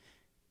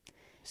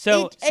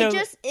 So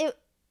it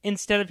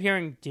instead of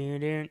hearing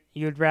doo-doo,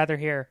 you'd rather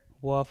hear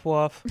woof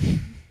woof.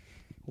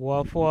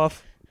 Woof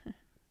woof.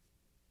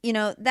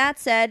 That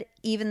said,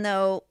 even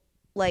though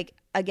like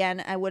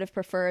again, I would have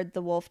preferred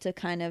the wolf to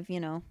kind of,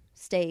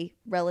 stay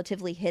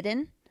relatively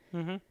hidden.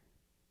 Mm-hmm.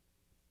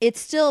 It's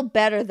still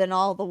better than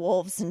all the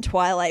wolves in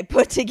Twilight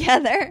put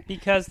together.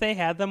 Because they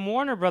had them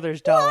Warner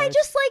Brothers dollars. Well,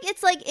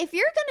 it's like if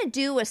you're going to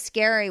do a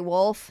scary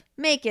wolf,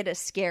 make it a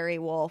scary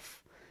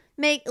wolf.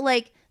 Make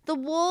like the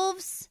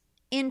wolves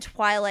in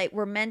Twilight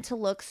were meant to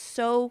look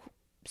so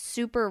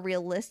super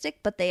realistic,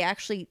 but they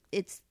actually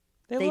they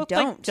look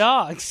don't. like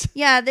dogs.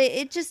 Yeah,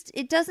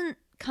 it doesn't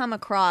come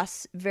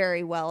across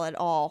very well at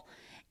all.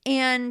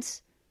 And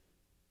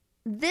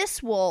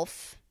this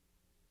wolf,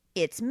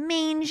 it's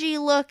mangy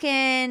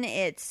looking.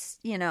 It's,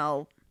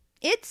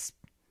 it's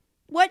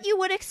what you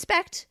would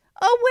expect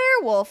a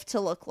werewolf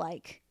to look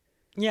like.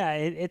 Yeah,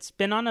 it's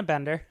been on a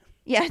bender.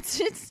 Yeah, it's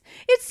seen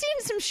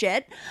some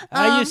shit.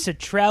 I used to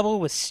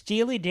travel with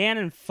Steely Dan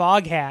and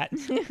Foghat.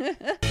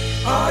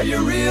 Are you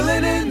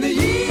reeling in the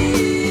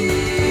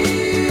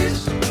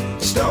years?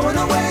 Stowing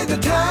away the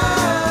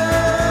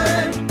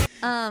time.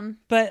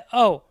 But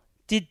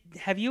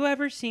have you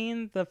ever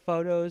seen the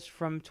photos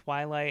from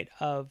Twilight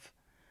of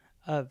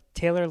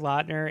Taylor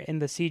Lautner in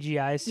the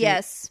CGI suit?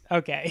 Yes.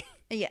 Okay.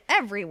 Yeah,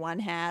 everyone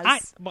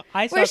has.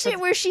 I saw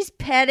where she's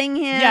petting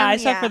him. Yeah, I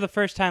saw it for the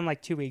first time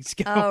like 2 weeks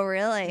ago. Oh,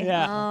 really?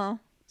 Yeah. Oh,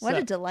 what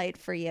a delight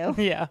for you.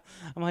 Yeah.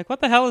 I'm like,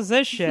 what the hell is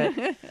this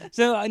shit?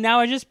 So now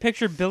I just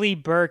picture Billy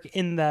Burke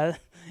in the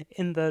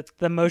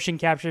motion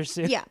capture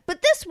suit. Yeah,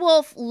 but this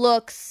wolf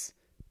looks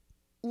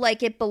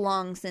like it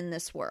belongs in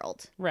this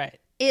world. Right.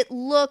 It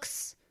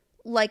looks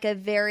like a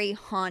very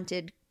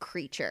haunted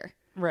creature.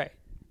 Right.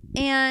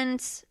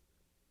 And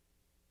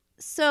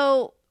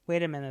so...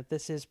 Wait a minute.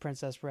 This is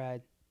Princess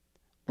Bride.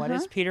 What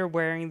is Peter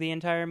wearing the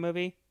entire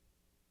movie?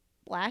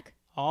 Black.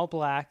 All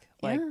black.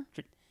 Like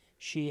Yeah.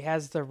 she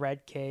has the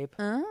red cape.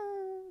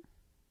 Oh.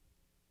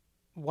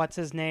 what's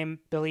his name,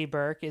 Billy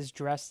Burke, is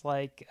dressed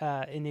like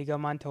Inigo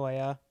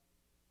Montoya.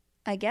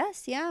 I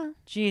guess, yeah.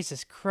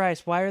 Jesus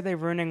Christ, why are they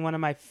ruining one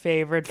of my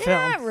favorite They're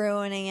films? not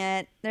ruining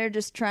it. They're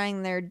just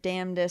trying their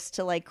damnedest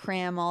to like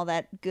cram all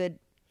that good,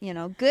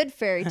 good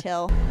fairy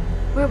tale.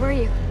 Where were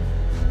you?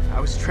 I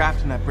was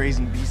trapped in that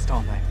brazen beast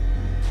all night.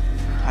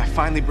 I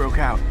finally broke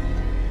out.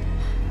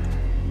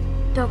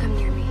 Don't come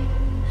near me.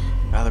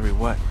 Valerie,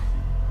 what?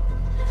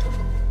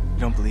 You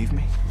don't believe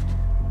me?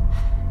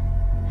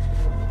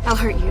 I'll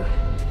hurt you.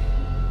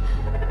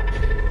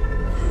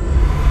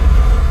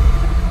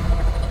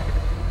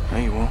 No,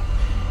 you won't.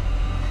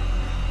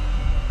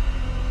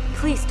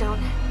 Please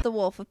don't. The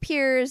wolf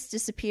appears,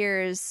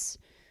 disappears.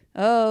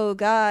 Oh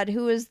God,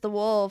 who is the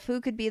wolf?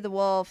 Who could be the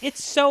wolf?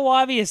 It's so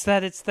obvious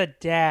that it's the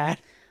dad.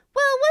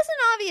 Well, it wasn't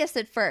obvious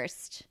at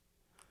first.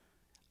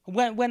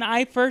 When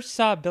I first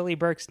saw Billy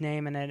Burke's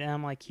name in it, and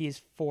I'm like,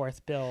 he's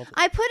fourth billed.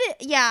 I put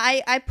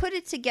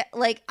it together.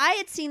 Like, I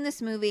had seen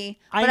this movie.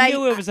 But I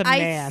knew it was a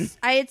man.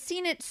 I had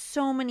seen it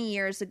so many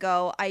years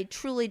ago. I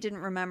truly didn't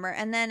remember.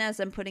 And then as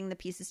I'm putting the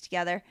pieces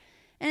together,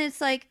 and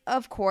it's like,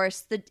 of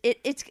course,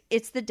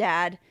 it's the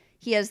dad.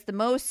 He has the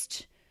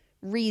most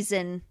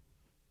reason,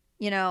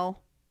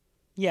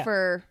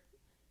 for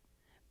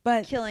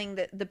killing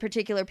the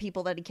particular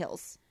people that he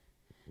kills.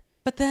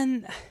 But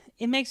then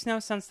it makes no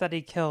sense that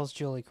he kills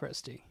Julie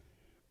Christie.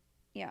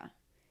 Yeah.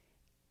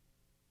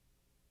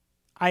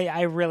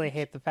 I really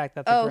hate the fact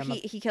that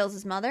he kills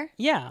his mother?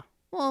 Yeah.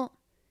 Well,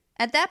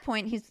 at that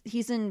point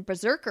he's in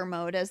berserker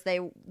mode, as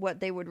what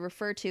they would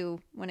refer to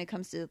when it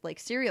comes to like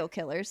serial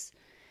killers.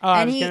 Oh,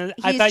 and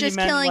I thought just you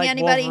meant killing like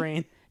anybody.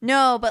 Wolverine.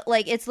 No, but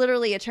like it's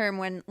literally a term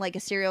when like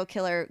a serial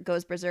killer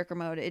goes berserker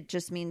mode. It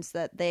just means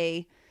that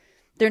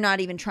they're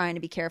not even trying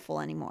to be careful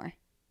anymore.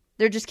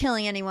 They're just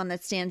killing anyone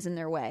that stands in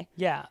their way.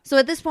 Yeah. So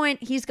at this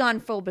point, he's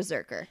gone full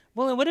berserker.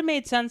 Well, it would have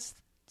made sense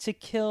to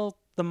kill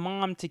the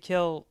mom, to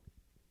kill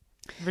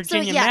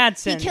Virginia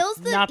Madsen, he kills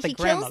not the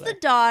grandmother. Kills the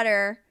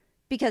daughter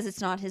because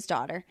it's not his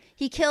daughter.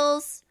 He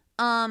kills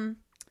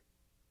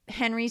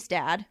Henry's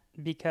dad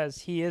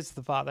because he is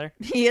the father.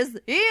 He is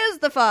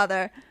the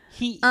father.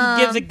 He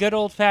gives a good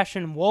old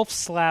fashioned wolf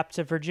slap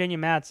to Virginia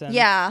Madsen.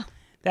 Yeah,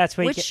 that's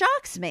what. Which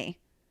shocks me.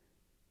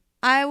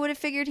 I would have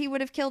figured he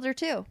would have killed her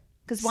too.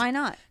 Because why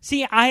not?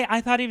 See,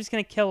 I thought he was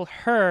going to kill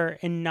her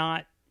and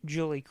not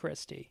Julie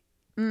Christie.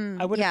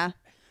 I would. Yeah.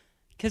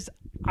 Because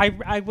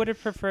I would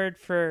have preferred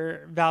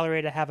for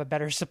Valerie to have a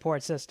better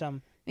support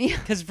system.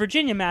 Because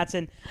Virginia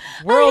Madsen,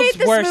 world's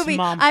worst movie.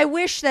 mom. I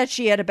wish that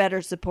she had a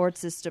better support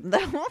system,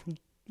 though.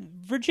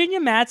 Virginia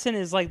Madsen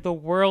is like the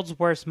world's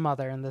worst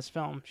mother in this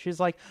film. She's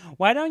like,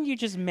 why don't you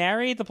just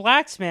marry the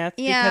blacksmith?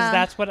 Yeah. Because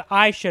that's what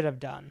I should have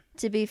done.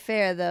 To be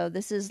fair, though,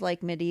 this is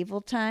like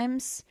medieval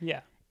times.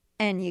 Yeah.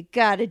 And you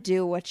gotta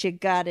do what you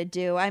gotta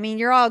do. I mean,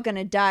 you're all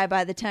gonna die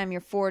by the time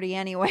you're 40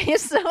 anyway,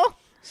 so...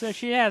 So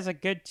she has a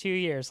good 2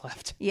 years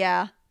left.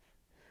 Yeah.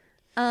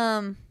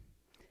 So,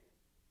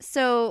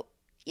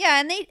 yeah,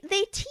 and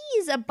they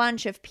tease a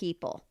bunch of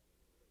people.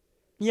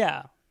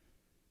 Yeah.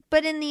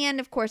 But in the end,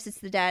 of course, it's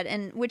the dad,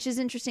 and which is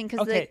interesting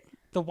because... Okay,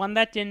 the one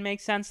that didn't make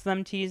sense,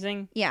 them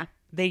teasing... Yeah.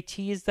 They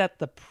teased that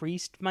the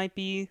priest might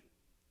be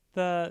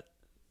the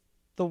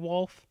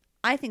wolf.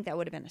 I think that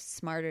would have been a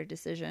smarter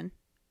decision.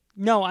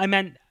 No, I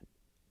meant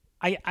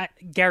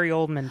Gary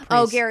Oldman. Priest.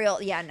 Oh, Gary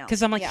Oldman. Yeah, no.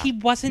 Because I'm like, he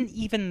wasn't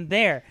even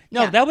there.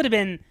 No, that would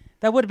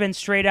have been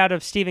straight out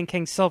of Stephen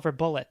King's Silver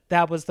Bullet.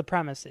 That was the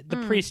premise. The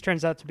priest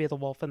turns out to be the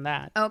wolf in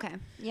that. Okay,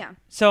 yeah.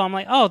 So I'm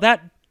like, oh,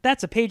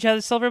 that's a page out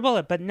of Silver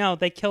Bullet. But no,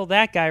 they killed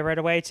that guy right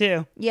away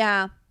too.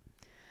 Yeah.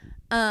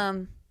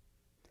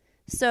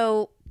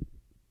 So,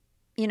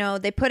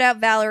 they put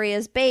out Valerie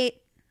as bait.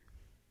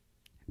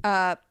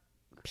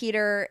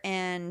 Peter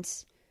and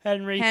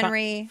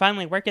Henry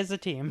finally work as a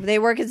team. They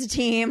work as a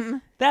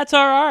team. That's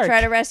our arc.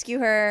 Try to rescue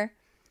her.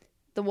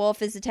 The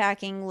wolf is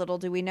attacking. Little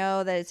do we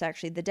know that it's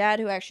actually the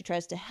dad who actually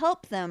tries to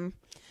help them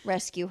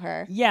rescue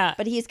her. Yeah.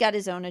 But he's got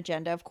his own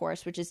agenda, of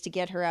course, which is to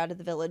get her out of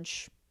the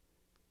village.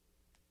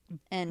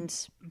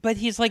 But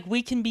he's like,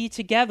 we can be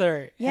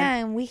together. Yeah,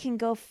 and we can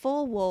go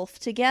full wolf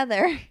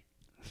together.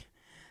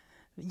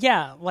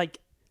 Yeah, like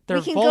they're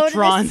we can Voltron.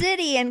 go to the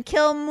city and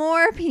kill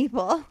more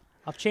people.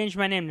 I'll change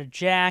my name to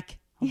Jack.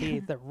 I'll be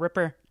the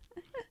Ripper.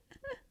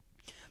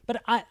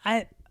 But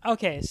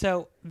okay,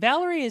 so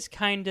Valerie is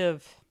kind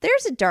of...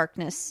 There's a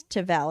darkness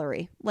to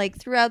Valerie, like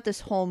throughout this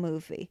whole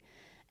movie.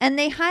 And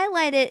they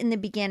highlight it in the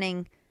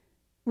beginning.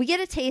 We get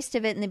a taste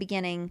of it in the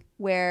beginning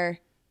with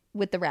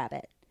the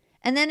rabbit.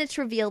 And then it's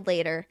revealed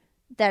later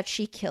that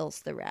she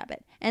kills the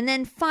rabbit. And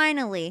then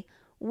finally,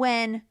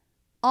 when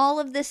all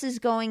of this is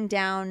going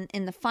down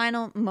in the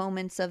final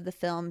moments of the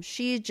film,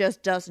 she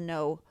just doesn't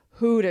know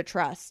who to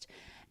trust.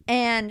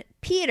 And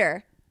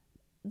Peter,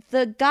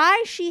 the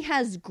guy she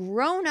has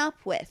grown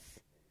up with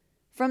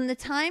from the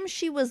time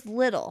she was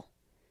little,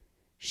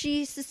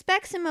 she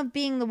suspects him of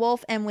being the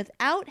wolf, and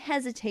without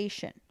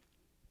hesitation,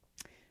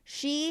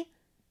 she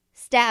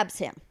stabs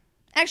him.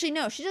 Actually,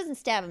 no, she doesn't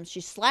stab him.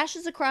 She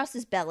slashes across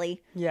his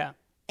belly. Yeah.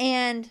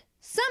 And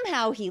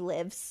somehow he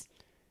lives.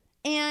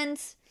 And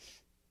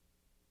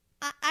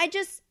I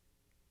just,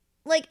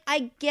 like,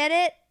 I get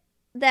it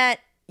that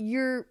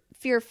you're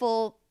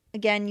fearful.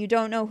 Again, you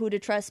don't know who to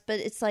trust, but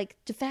it's like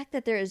the fact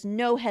that there is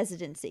no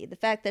hesitancy, the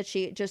fact that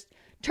she just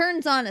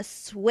turns on a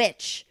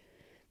switch.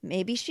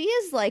 Maybe she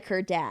is like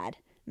her dad.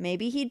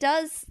 Maybe he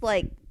does,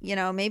 like, you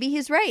know, maybe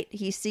he's right.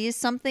 He sees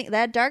something,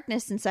 that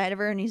darkness inside of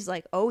her, and he's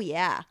like, oh,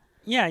 yeah.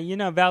 Yeah, you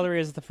know, Valerie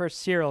is the first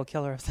serial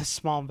killer of this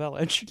small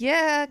village.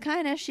 Yeah,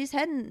 kind of. She's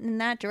heading in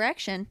that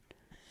direction.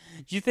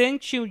 Do you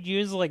think she would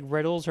use, like,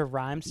 riddles or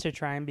rhymes to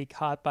try and be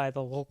caught by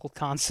the local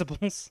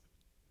constables?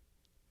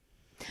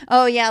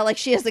 Oh, yeah, like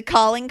she has a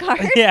calling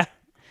card? Yeah.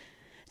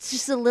 It's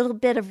just a little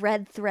bit of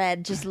red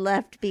thread just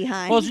left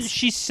behind. Well,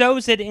 she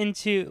sews it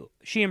into...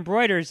 She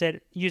embroiders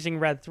it using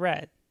red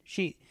thread.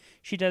 She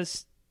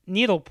does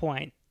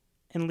needlepoint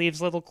and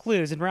leaves little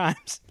clues and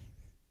rhymes.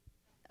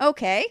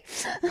 Okay.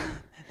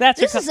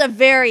 This is a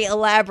very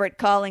elaborate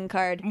calling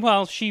card.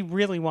 Well, she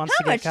really wants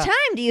to get How much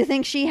time do you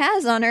think she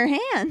has on her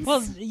hands?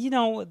 Well, you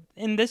know,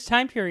 in this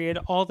time period,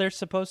 all they're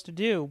supposed to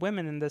do,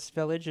 women in this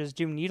village, is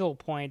do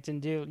needlepoint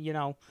and do, you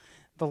know,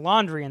 the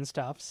laundry and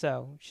stuff.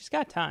 So she's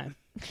got time.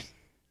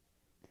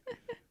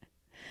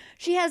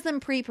 She has them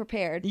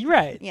pre-prepared. You're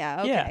right.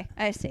 Yeah, okay. Yeah.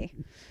 I see.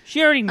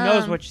 She already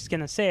knows what she's going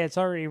to say. It's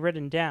already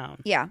written down.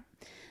 Yeah.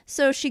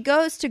 So she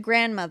goes to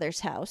grandmother's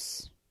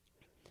house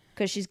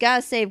because she's got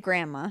to save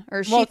grandma.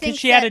 Or she thinks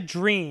she had a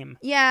dream.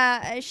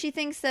 Yeah, she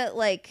thinks that,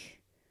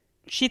 like...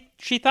 She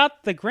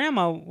thought the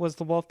grandma was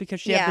the wolf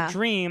because she had the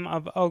dream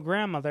of,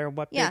 grandmother.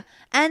 Yeah,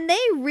 and they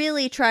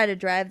really try to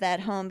drive that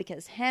home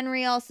because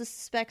Henry also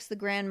suspects the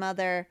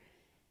grandmother.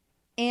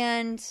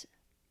 And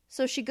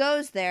so she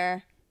goes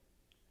there,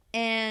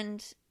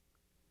 and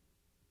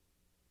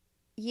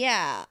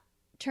yeah,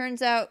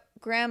 turns out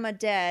grandma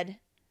dead,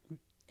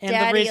 and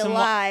daddy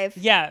alive.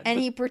 Yeah. And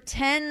he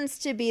pretends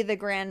to be the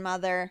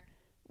grandmother,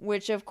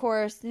 which of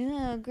course,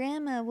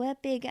 grandma,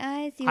 what big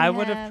eyes you have. I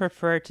would have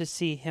preferred to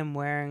see him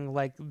wearing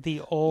like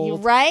the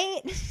old...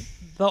 Right?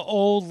 The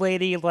old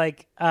lady,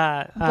 like...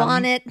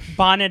 bonnet.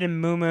 Bonnet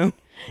and muumuu.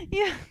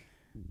 Yeah.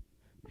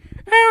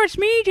 Oh, it's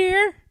me,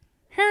 dear.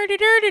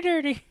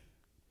 Dirty.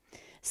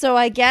 So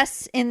I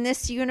guess in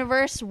this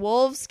universe,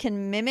 wolves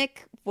can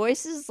mimic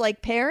voices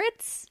like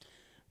parrots?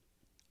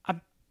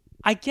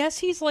 I guess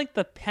he's like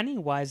the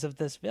Pennywise of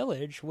this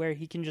village, where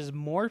he can just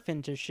morph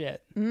into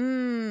shit.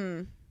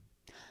 That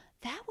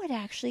would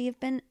actually have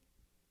been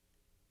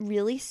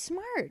really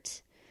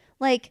smart.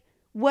 Like,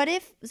 what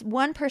if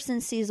one person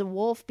sees a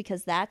wolf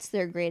because that's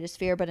their greatest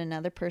fear, but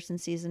another person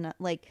sees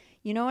like,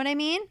 you know what I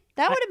mean?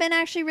 That would have been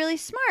actually really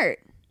smart.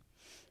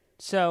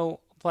 So,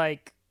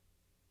 like,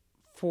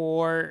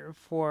 for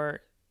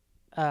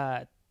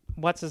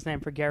what's his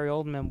name, for Gary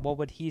Oldman, what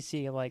would he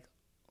see? Like,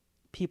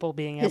 people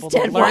being able His to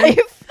dead learn?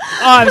 wife.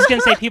 Oh, I was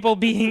gonna say people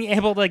being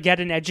able to get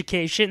an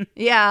education.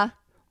 Yeah.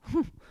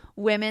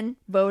 Women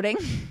voting.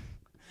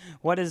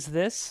 What is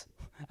this?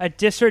 A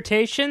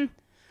dissertation?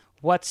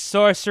 What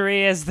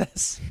sorcery is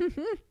this?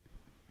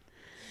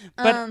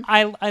 But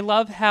I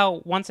love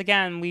how, once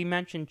again, we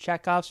mentioned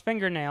Chekhov's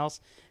fingernails,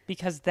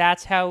 because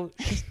that's how...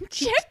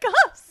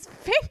 Chekhov's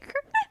fingernails?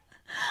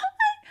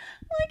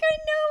 I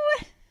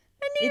know.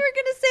 I knew you were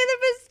going to say that,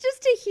 but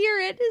just to hear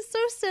it is so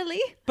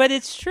silly. But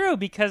it's true,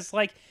 because,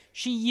 like,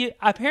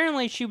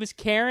 apparently she was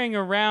carrying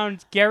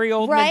around Gary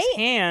Oldman's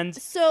hand.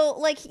 So,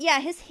 like, yeah,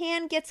 his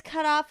hand gets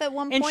cut off at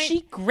one point. And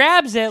she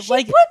grabs it, she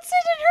puts it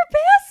in her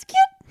basket.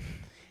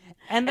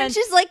 And then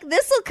she's like,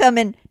 this'll come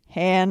in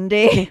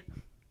handy.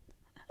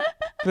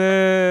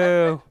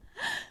 Boo.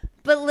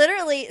 But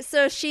literally,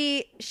 so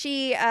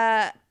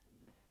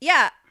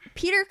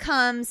Peter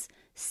comes,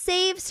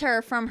 saves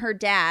her from her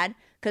dad,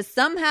 because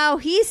somehow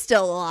he's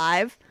still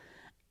alive.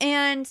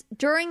 And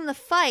during the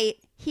fight,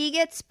 he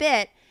gets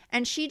bit,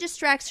 and she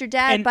distracts her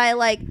dad by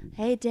like,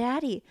 hey,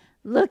 Daddy,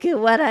 look at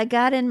what I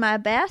got in my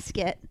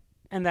basket.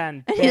 And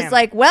then, and he's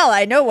like, well,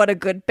 I know what a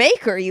good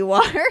baker you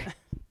are.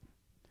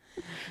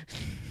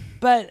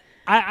 But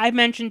I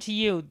mentioned to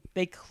you,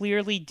 they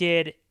clearly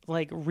did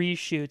like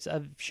reshoots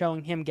of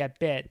showing him get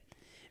bit.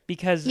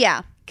 Because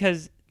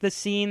the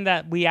scene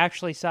that we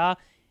actually saw,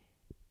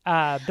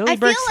 Billy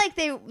Burke... I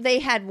feel like they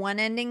had one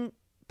ending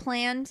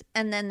planned,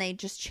 and then they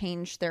just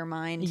changed their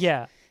mind.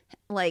 Yeah.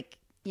 Like,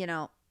 you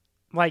know...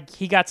 Like,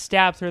 he got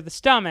stabbed through the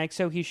stomach,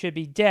 so he should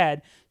be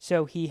dead.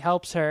 So he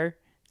helps her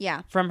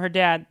from her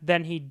dad,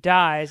 then he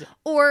dies.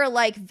 Or,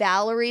 like,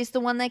 Valerie's the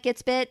one that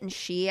gets bit, and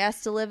she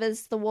has to live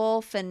as the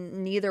wolf,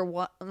 and neither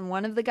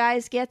one of the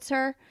guys gets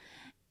her.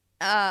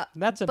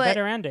 That's a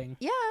better ending.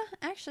 Yeah,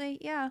 actually,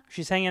 yeah.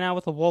 She's hanging out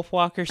with the wolf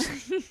walkers.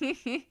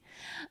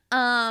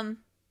 From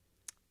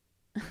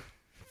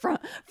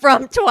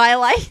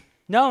Twilight.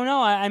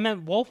 No, I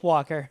meant Wolf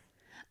Walker.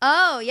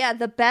 Oh, yeah,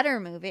 the better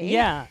movie.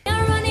 Yeah.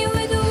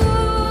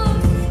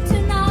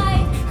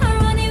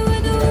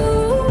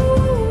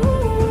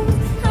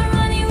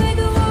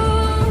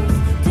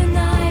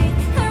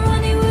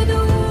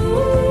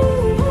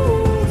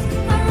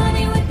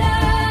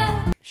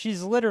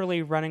 She's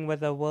literally running with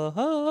the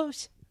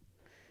wolves.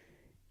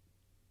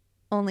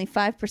 Only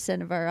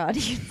 5% of our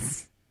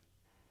audience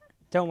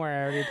Don't worry,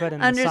 I already put in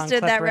the song understood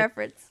clip. that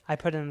reference. I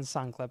put in the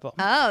song clip.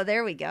 Oh,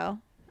 there we go.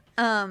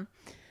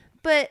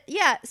 But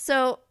yeah,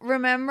 so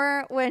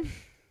remember when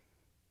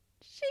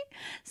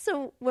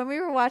when we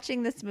were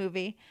watching this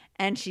movie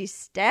and she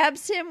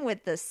stabs him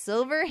with the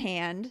silver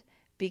hand,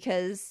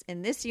 because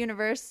in this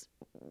universe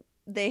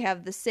they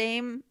have the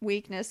same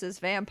weakness as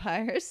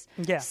vampires.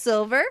 Yeah.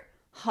 Silver,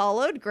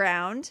 hollowed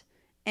ground,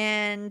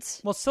 and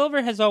Well,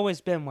 silver has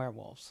always been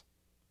werewolves.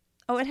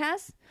 oh, it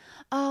has?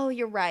 Oh,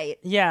 you're right.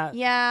 Yeah.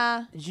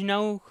 Yeah. Did you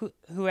know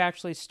who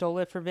actually stole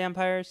it for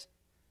vampires?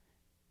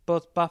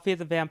 Both Buffy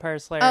the Vampire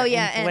Slayer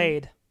and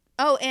Blade.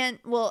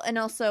 And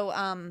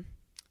also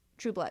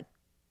True Blood.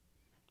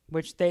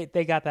 Which they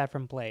got that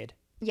from Blade.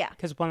 Yeah.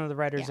 Because one of the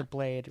writers of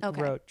Blade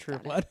wrote True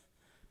Got it. Blood.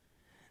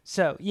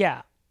 So,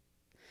 yeah.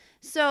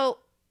 So,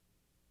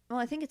 well,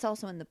 I think it's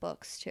also in the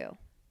books, too.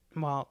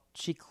 Well,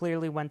 she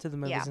clearly went to the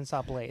movies Yeah. and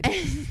saw Blade.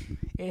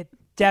 It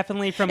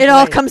definitely from It Blade.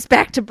 all comes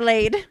back to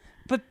Blade.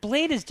 But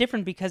Blade is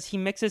different because he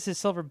mixes his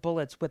silver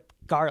bullets with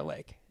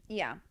garlic.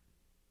 Yeah.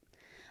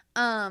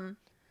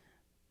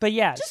 But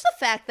yeah. Just the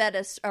fact that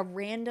a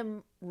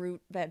random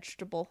root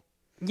vegetable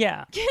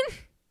Yeah. can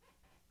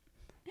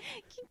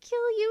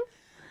kill you.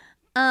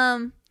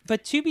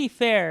 But to be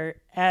fair,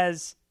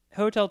 as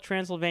Hotel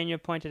Transylvania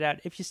pointed out,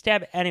 if you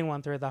stab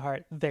anyone through the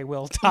heart, they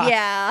will die.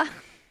 Yeah.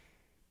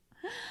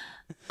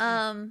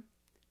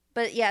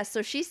 But yeah,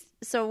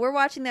 so we're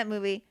watching that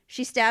movie.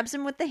 She stabs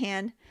him with the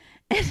hand,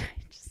 and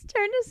I just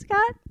turned to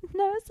Scott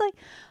and I was like,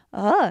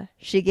 "Oh,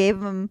 she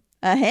gave him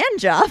a hand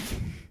job."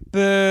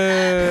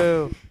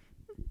 Boo.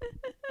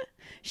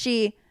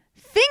 She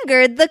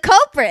fingered the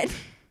culprit.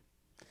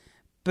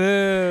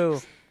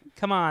 Boo.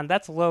 Come on,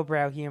 that's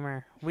lowbrow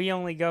humor. We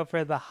only go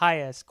for the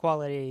highest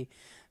quality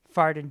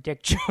fart and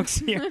dick jokes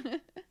here.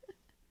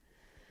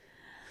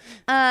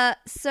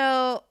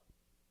 So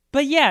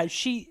But yeah,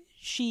 she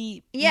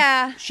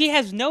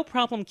has no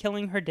problem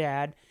killing her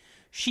dad.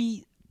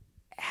 She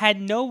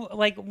had no,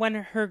 like, when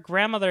her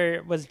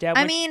grandmother was dead.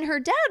 I mean, her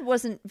dad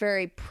wasn't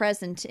very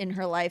present in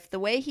her life. The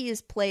way he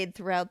is played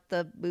throughout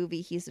the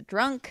movie, he's a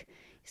drunk.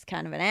 He's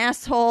kind of an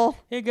asshole.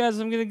 Hey guys,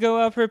 I'm going to go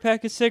out for a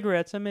pack of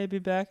cigarettes. I may be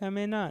back. I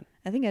may not.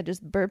 I think I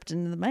just burped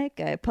into the mic.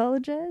 I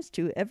apologize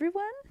to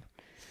everyone.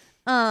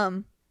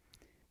 But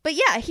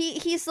yeah,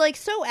 he's like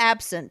so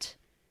absent.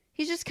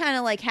 He's just kind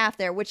of like half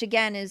there, which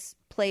again is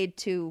played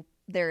to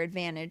their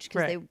advantage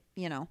because Right.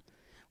 they, you know.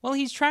 Well,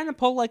 he's trying to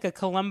pull like a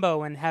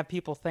Columbo and have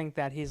people think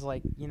that he's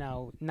like, you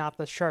know, not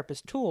the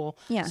sharpest tool.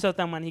 Yeah. So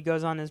then when he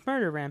goes on his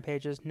murder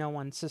rampages, no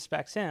one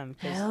suspects him.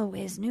 I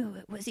always knew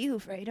it was you,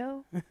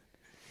 Fredo.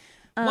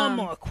 One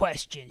more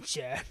question,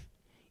 sir.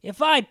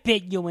 If I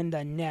bit you in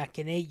the neck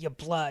and ate your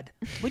blood,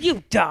 would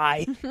you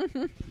die?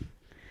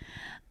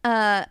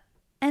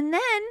 And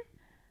then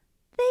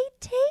they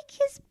take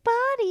his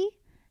body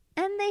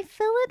and they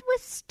fill it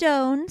with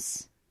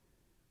stones.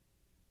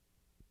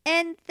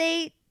 And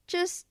they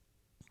just,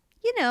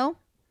 you know,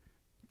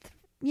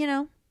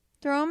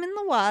 throw him in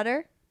the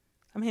water.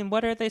 I mean,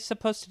 what are they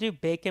supposed to do?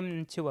 Bake him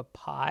into a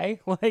pie?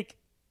 Like,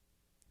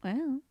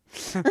 well.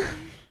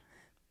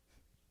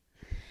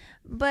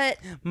 But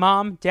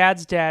Mom,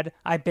 Dad's dead.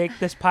 I baked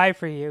this pie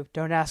for you.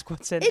 Don't ask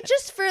what's in it. it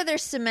just further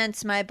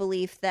cements my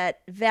belief that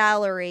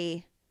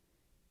Valerie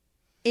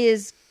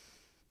is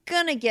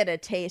gonna get a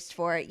taste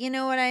for it. You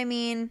know what I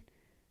mean?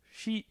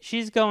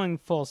 She's going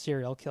full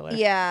serial killer.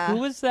 Yeah. Who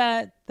was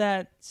that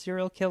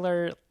serial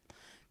killer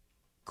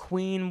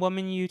queen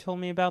woman you told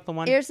me about? The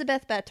one?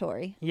 Elizabeth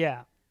Bathory.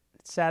 Yeah.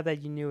 It's sad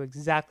that you knew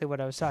exactly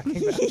what I was talking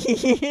about.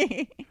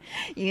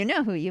 You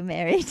know who you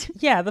married.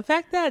 Yeah, the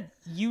fact that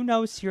you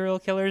know serial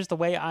killers the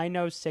way I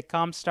know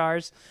sitcom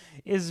stars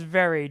is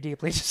very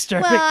deeply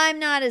disturbing. Well, I'm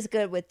not as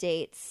good with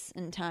dates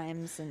and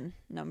times and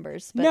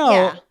numbers. But No.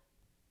 yeah.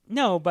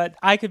 No, but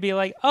I could be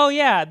like, oh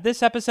yeah,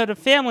 this episode of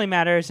Family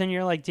Matters, and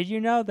you're like, did you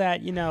know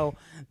that, you know,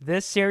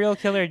 this serial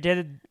killer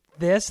did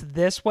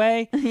this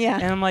way? Yeah.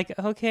 And I'm like,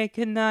 okay,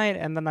 good night.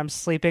 And then I'm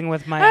sleeping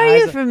with my Are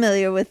eyes. you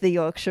familiar with the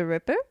Yorkshire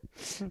Ripper?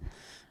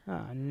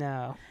 Oh,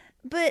 no.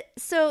 But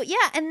so, yeah,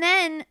 and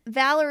then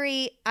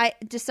Valerie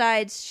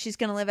decides she's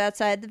going to live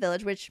outside the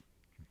village, which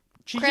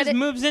She just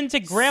moves into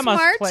Grandma's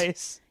Smart.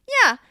 place.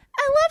 Yeah.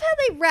 I love how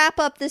they wrap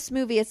up this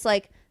movie. It's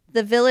like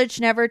the village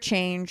never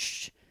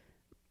changed.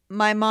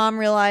 My mom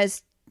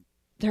realized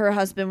her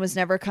husband was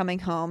never coming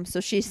home, so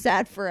she's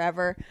sad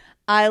forever.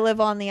 I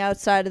live on the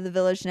outside of the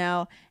village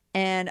now,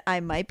 and I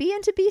might be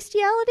into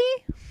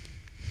bestiality.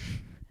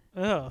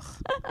 Ugh.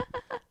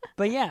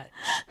 But yeah,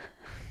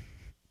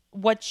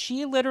 what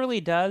she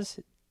literally does,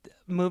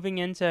 moving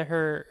into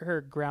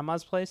her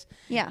grandma's place,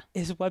 Yeah.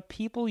 is what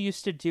people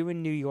used to do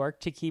in New York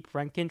to keep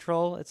rent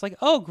control. It's like,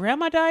 oh,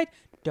 grandma died?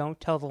 Don't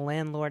tell the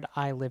landlord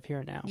I live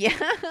here now. Yeah.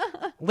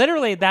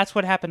 Literally, that's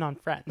what happened on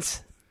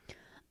Friends.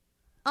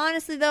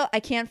 Honestly, though, I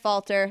can't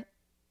fault her.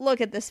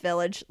 Look at this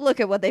village. Look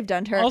at what they've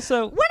done to her.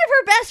 Also, one of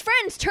her best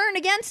friends turned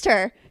against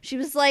her. She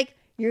was like,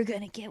 "You're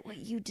going to get what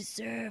you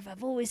deserve.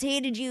 I've always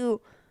hated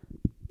you."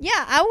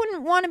 Yeah, I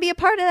wouldn't want to be a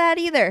part of that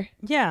either.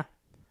 Yeah.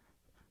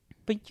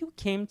 But you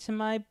came to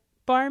my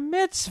bar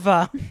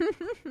mitzvah.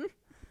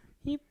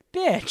 You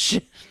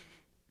bitch.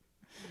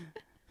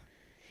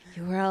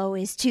 You were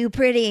always too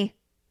pretty.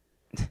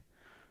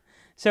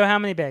 So how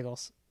many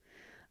bagels?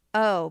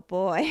 Oh,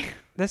 boy.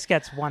 This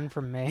gets one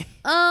from me.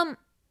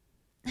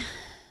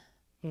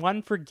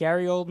 One for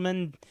Gary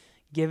Oldman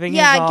giving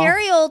his all.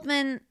 Gary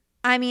Oldman,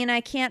 I mean,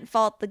 I can't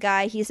fault the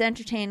guy. He's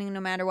entertaining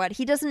no matter what.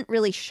 He doesn't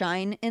really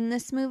shine in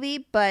this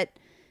movie, but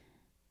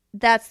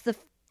that's the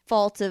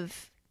fault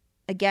of,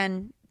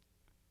 again,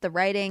 the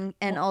writing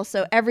and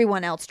also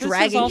everyone else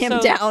dragging him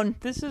down.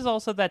 This is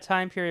also that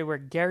time period where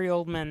Gary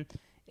Oldman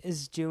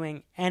is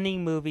doing any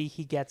movie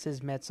he gets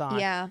his mitts on.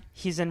 Yeah.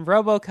 He's in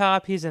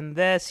RoboCop, he's in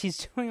this,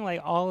 he's doing like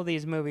all of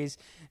these movies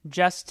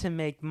just to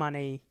make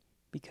money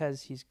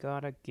because he's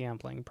got a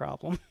gambling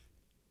problem.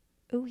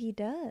 Oh, he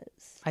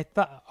does. I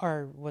thought,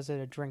 or was it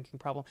a drinking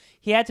problem?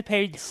 He had to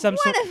pay some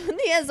One of them,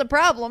 he has a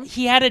problem.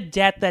 He had a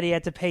debt that he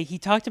had to pay. He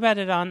talked about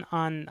it on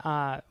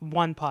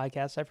one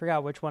podcast. I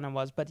forgot which one it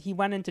was, but he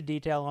went into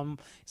detail on.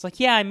 It's like,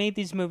 yeah, I made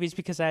these movies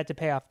because I had to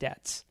pay off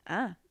debts.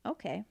 Ah,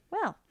 okay.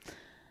 Well,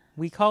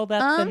 we call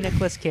that the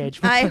Nicolas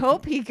Cage movie. I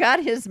hope he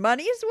got his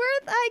money's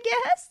worth, I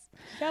guess.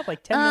 He got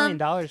like $10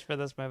 million for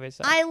this movie.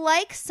 So. I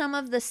like some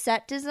of the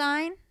set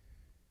design.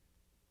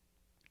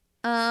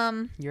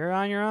 You're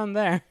on your own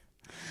there.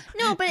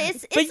 No, but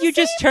it's but you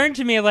just turned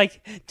to me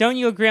like, don't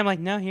you agree? I'm like,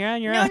 no, you're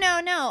on your own.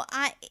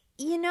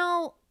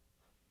 No.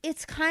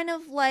 It's kind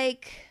of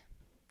like,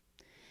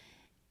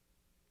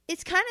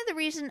 it's kind of the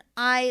reason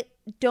I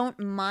don't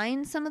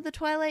mind some of the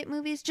Twilight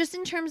movies, just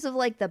in terms of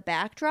like the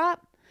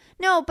backdrop.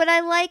 No, but I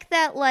like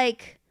that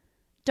like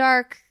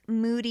dark,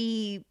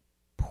 moody,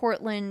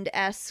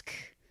 Portland-esque,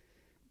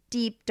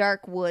 deep,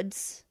 dark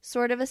woods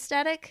sort of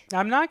aesthetic.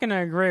 I'm not going to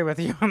agree with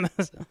you on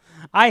this.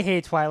 I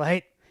hate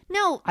Twilight.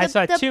 No, I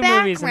saw two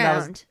movies and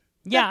that was...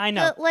 Yeah, I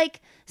know.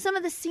 Like, some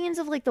of the scenes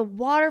of, like, the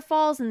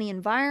waterfalls and the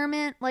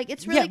environment, like,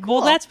 it's really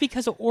cool. Well, that's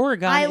because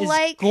Oregon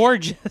is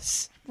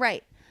gorgeous.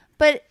 Right.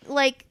 But,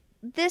 like,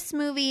 this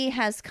movie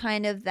has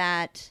kind of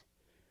that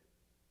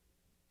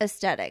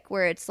aesthetic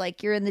where it's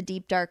like you're in the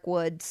deep, dark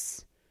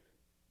woods.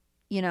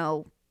 You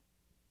know,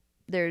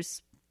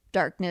 there's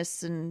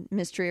darkness and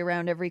mystery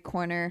around every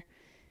corner.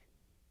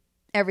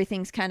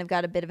 Everything's kind of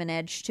got a bit of an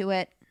edge to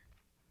it.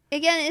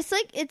 Again, it's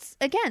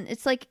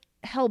like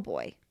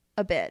Hellboy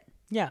a bit.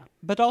 Yeah,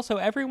 but also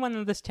everyone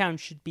in this town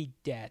should be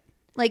dead.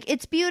 Like,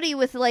 it's beauty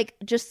with like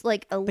just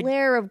like a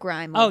layer of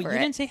grime over it. Oh, you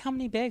didn't say how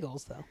many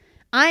bagels though.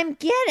 I'm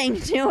getting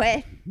to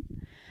it.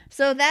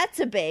 So that's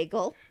a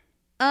bagel.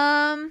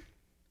 And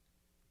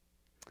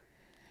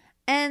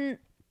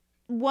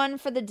one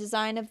for the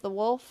design of the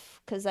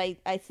wolf, because I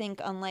think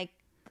unlike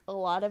a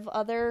lot of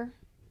other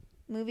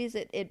movies,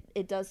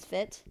 it does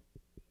fit.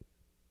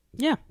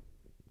 Yeah.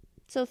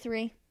 So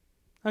 3.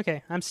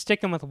 Okay, I'm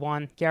sticking with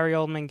 1. Gary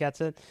Oldman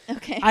gets it.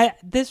 Okay.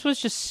 This was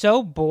just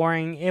so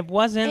boring. It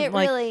wasn't it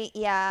like... really,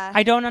 yeah.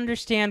 I don't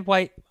understand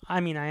why...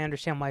 I mean, I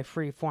understand why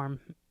Freeform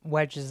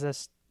wedges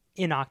this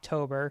in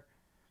October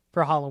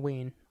for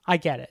Halloween. I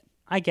get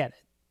it.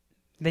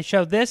 They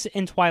show this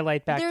in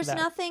Twilight back to that. There's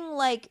nothing,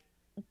 like,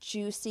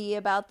 juicy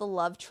about the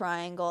love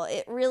triangle.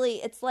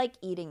 It's like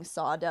eating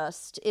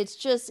sawdust. It's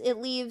just, it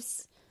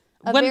leaves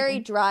a very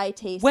dry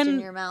taste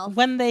in your mouth.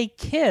 When they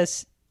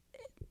kiss...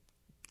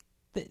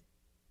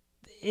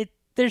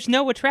 There's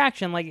no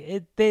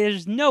attraction.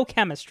 There's no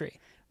chemistry.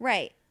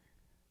 Right.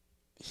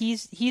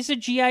 He's a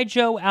G.I.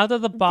 Joe out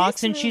of the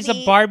box, and she's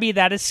a Barbie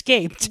that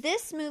escaped.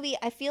 This movie,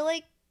 I feel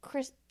like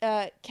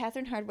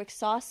Catherine Hardwicke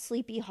saw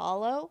Sleepy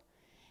Hollow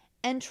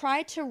and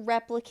tried to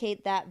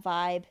replicate that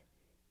vibe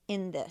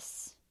in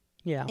this.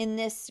 Yeah. In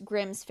this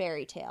Grimm's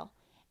fairy tale.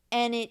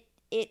 And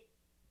it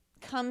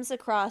comes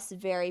across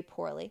very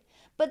poorly.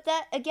 But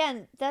that,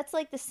 again, that's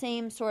like the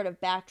same sort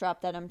of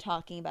backdrop that I'm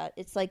talking about.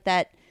 It's like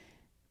that...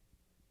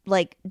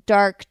 like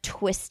dark,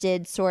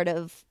 twisted, sort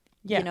of,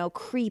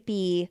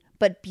 creepy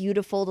but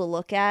beautiful to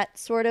look at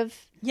sort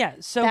of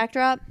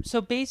backdrop. So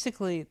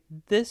basically,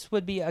 this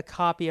would be a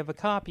copy of a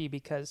copy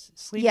because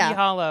Sleepy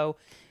Hollow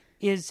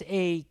is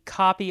a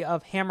copy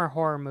of Hammer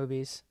horror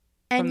movies.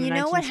 And you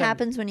know what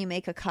happens when you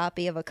make a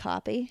copy of a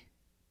copy?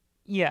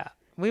 Yeah,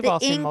 we've all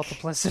seen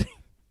Multiplicity.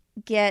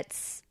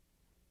 Gets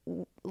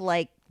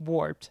like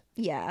warped.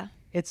 Yeah,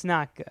 it's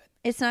not good.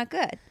 It's not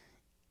good.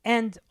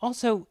 And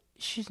also,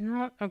 she's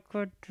not a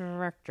good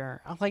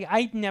director. Like,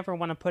 I never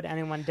want to put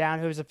anyone down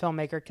who's a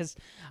filmmaker because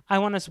I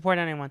want to support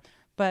anyone.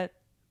 But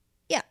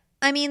yeah,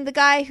 I mean, the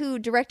guy who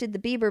directed the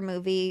Bieber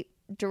movie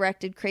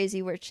directed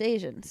Crazy Rich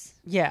Asians.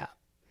 Yeah,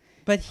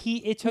 but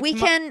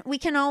we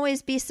can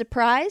always be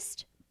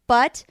surprised,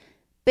 but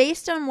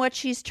based on what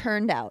she's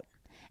turned out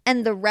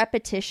and the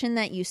repetition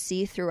that you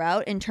see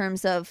throughout in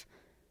terms of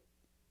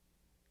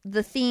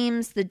the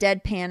themes, the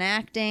deadpan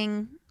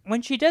acting.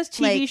 When she does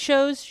TV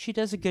shows, she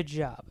does a good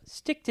job.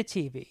 Stick to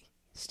TV.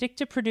 Stick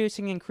to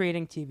producing and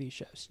creating TV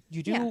shows.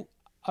 You do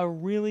a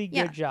really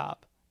good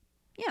job.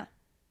 Yeah.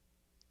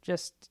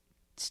 Just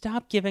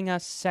stop giving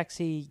us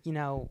sexy,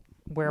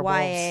 werewolves.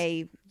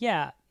 YA.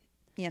 Yeah.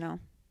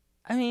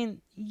 I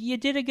mean, you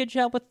did a good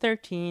job with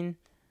 13.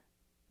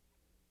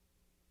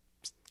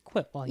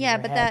 quit while you Yeah,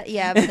 were but ahead. that,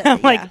 yeah, but that,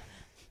 I'm like, yeah.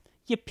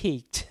 you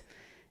peaked.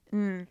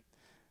 Mm.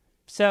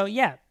 So,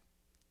 yeah,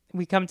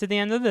 we come to the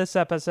end of this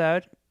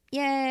episode.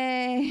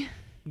 Yay.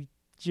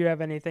 Do you have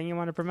anything you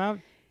want to promote?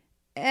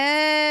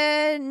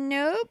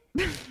 Nope.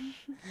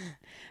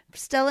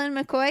 Stella and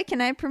McCoy,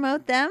 can I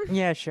promote them?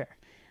 Yeah, sure.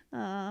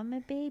 Aw, my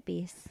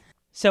babies.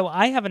 So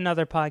I have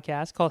another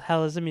podcast called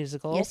Hell is a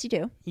Musical. Yes, you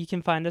do. You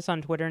can find us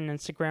on Twitter and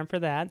Instagram for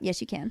that.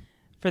 Yes, you can.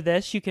 For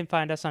this, you can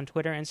find us on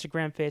Twitter,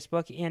 Instagram,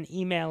 Facebook, and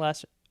email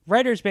us,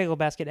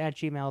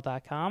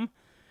 writersbagelbasket@gmail.com.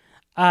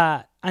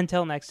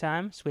 Until next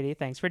time, sweetie,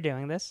 thanks for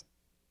doing this.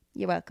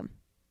 You're welcome.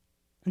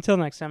 Until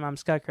next time, I'm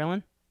Scott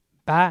Curlin.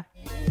 Bye.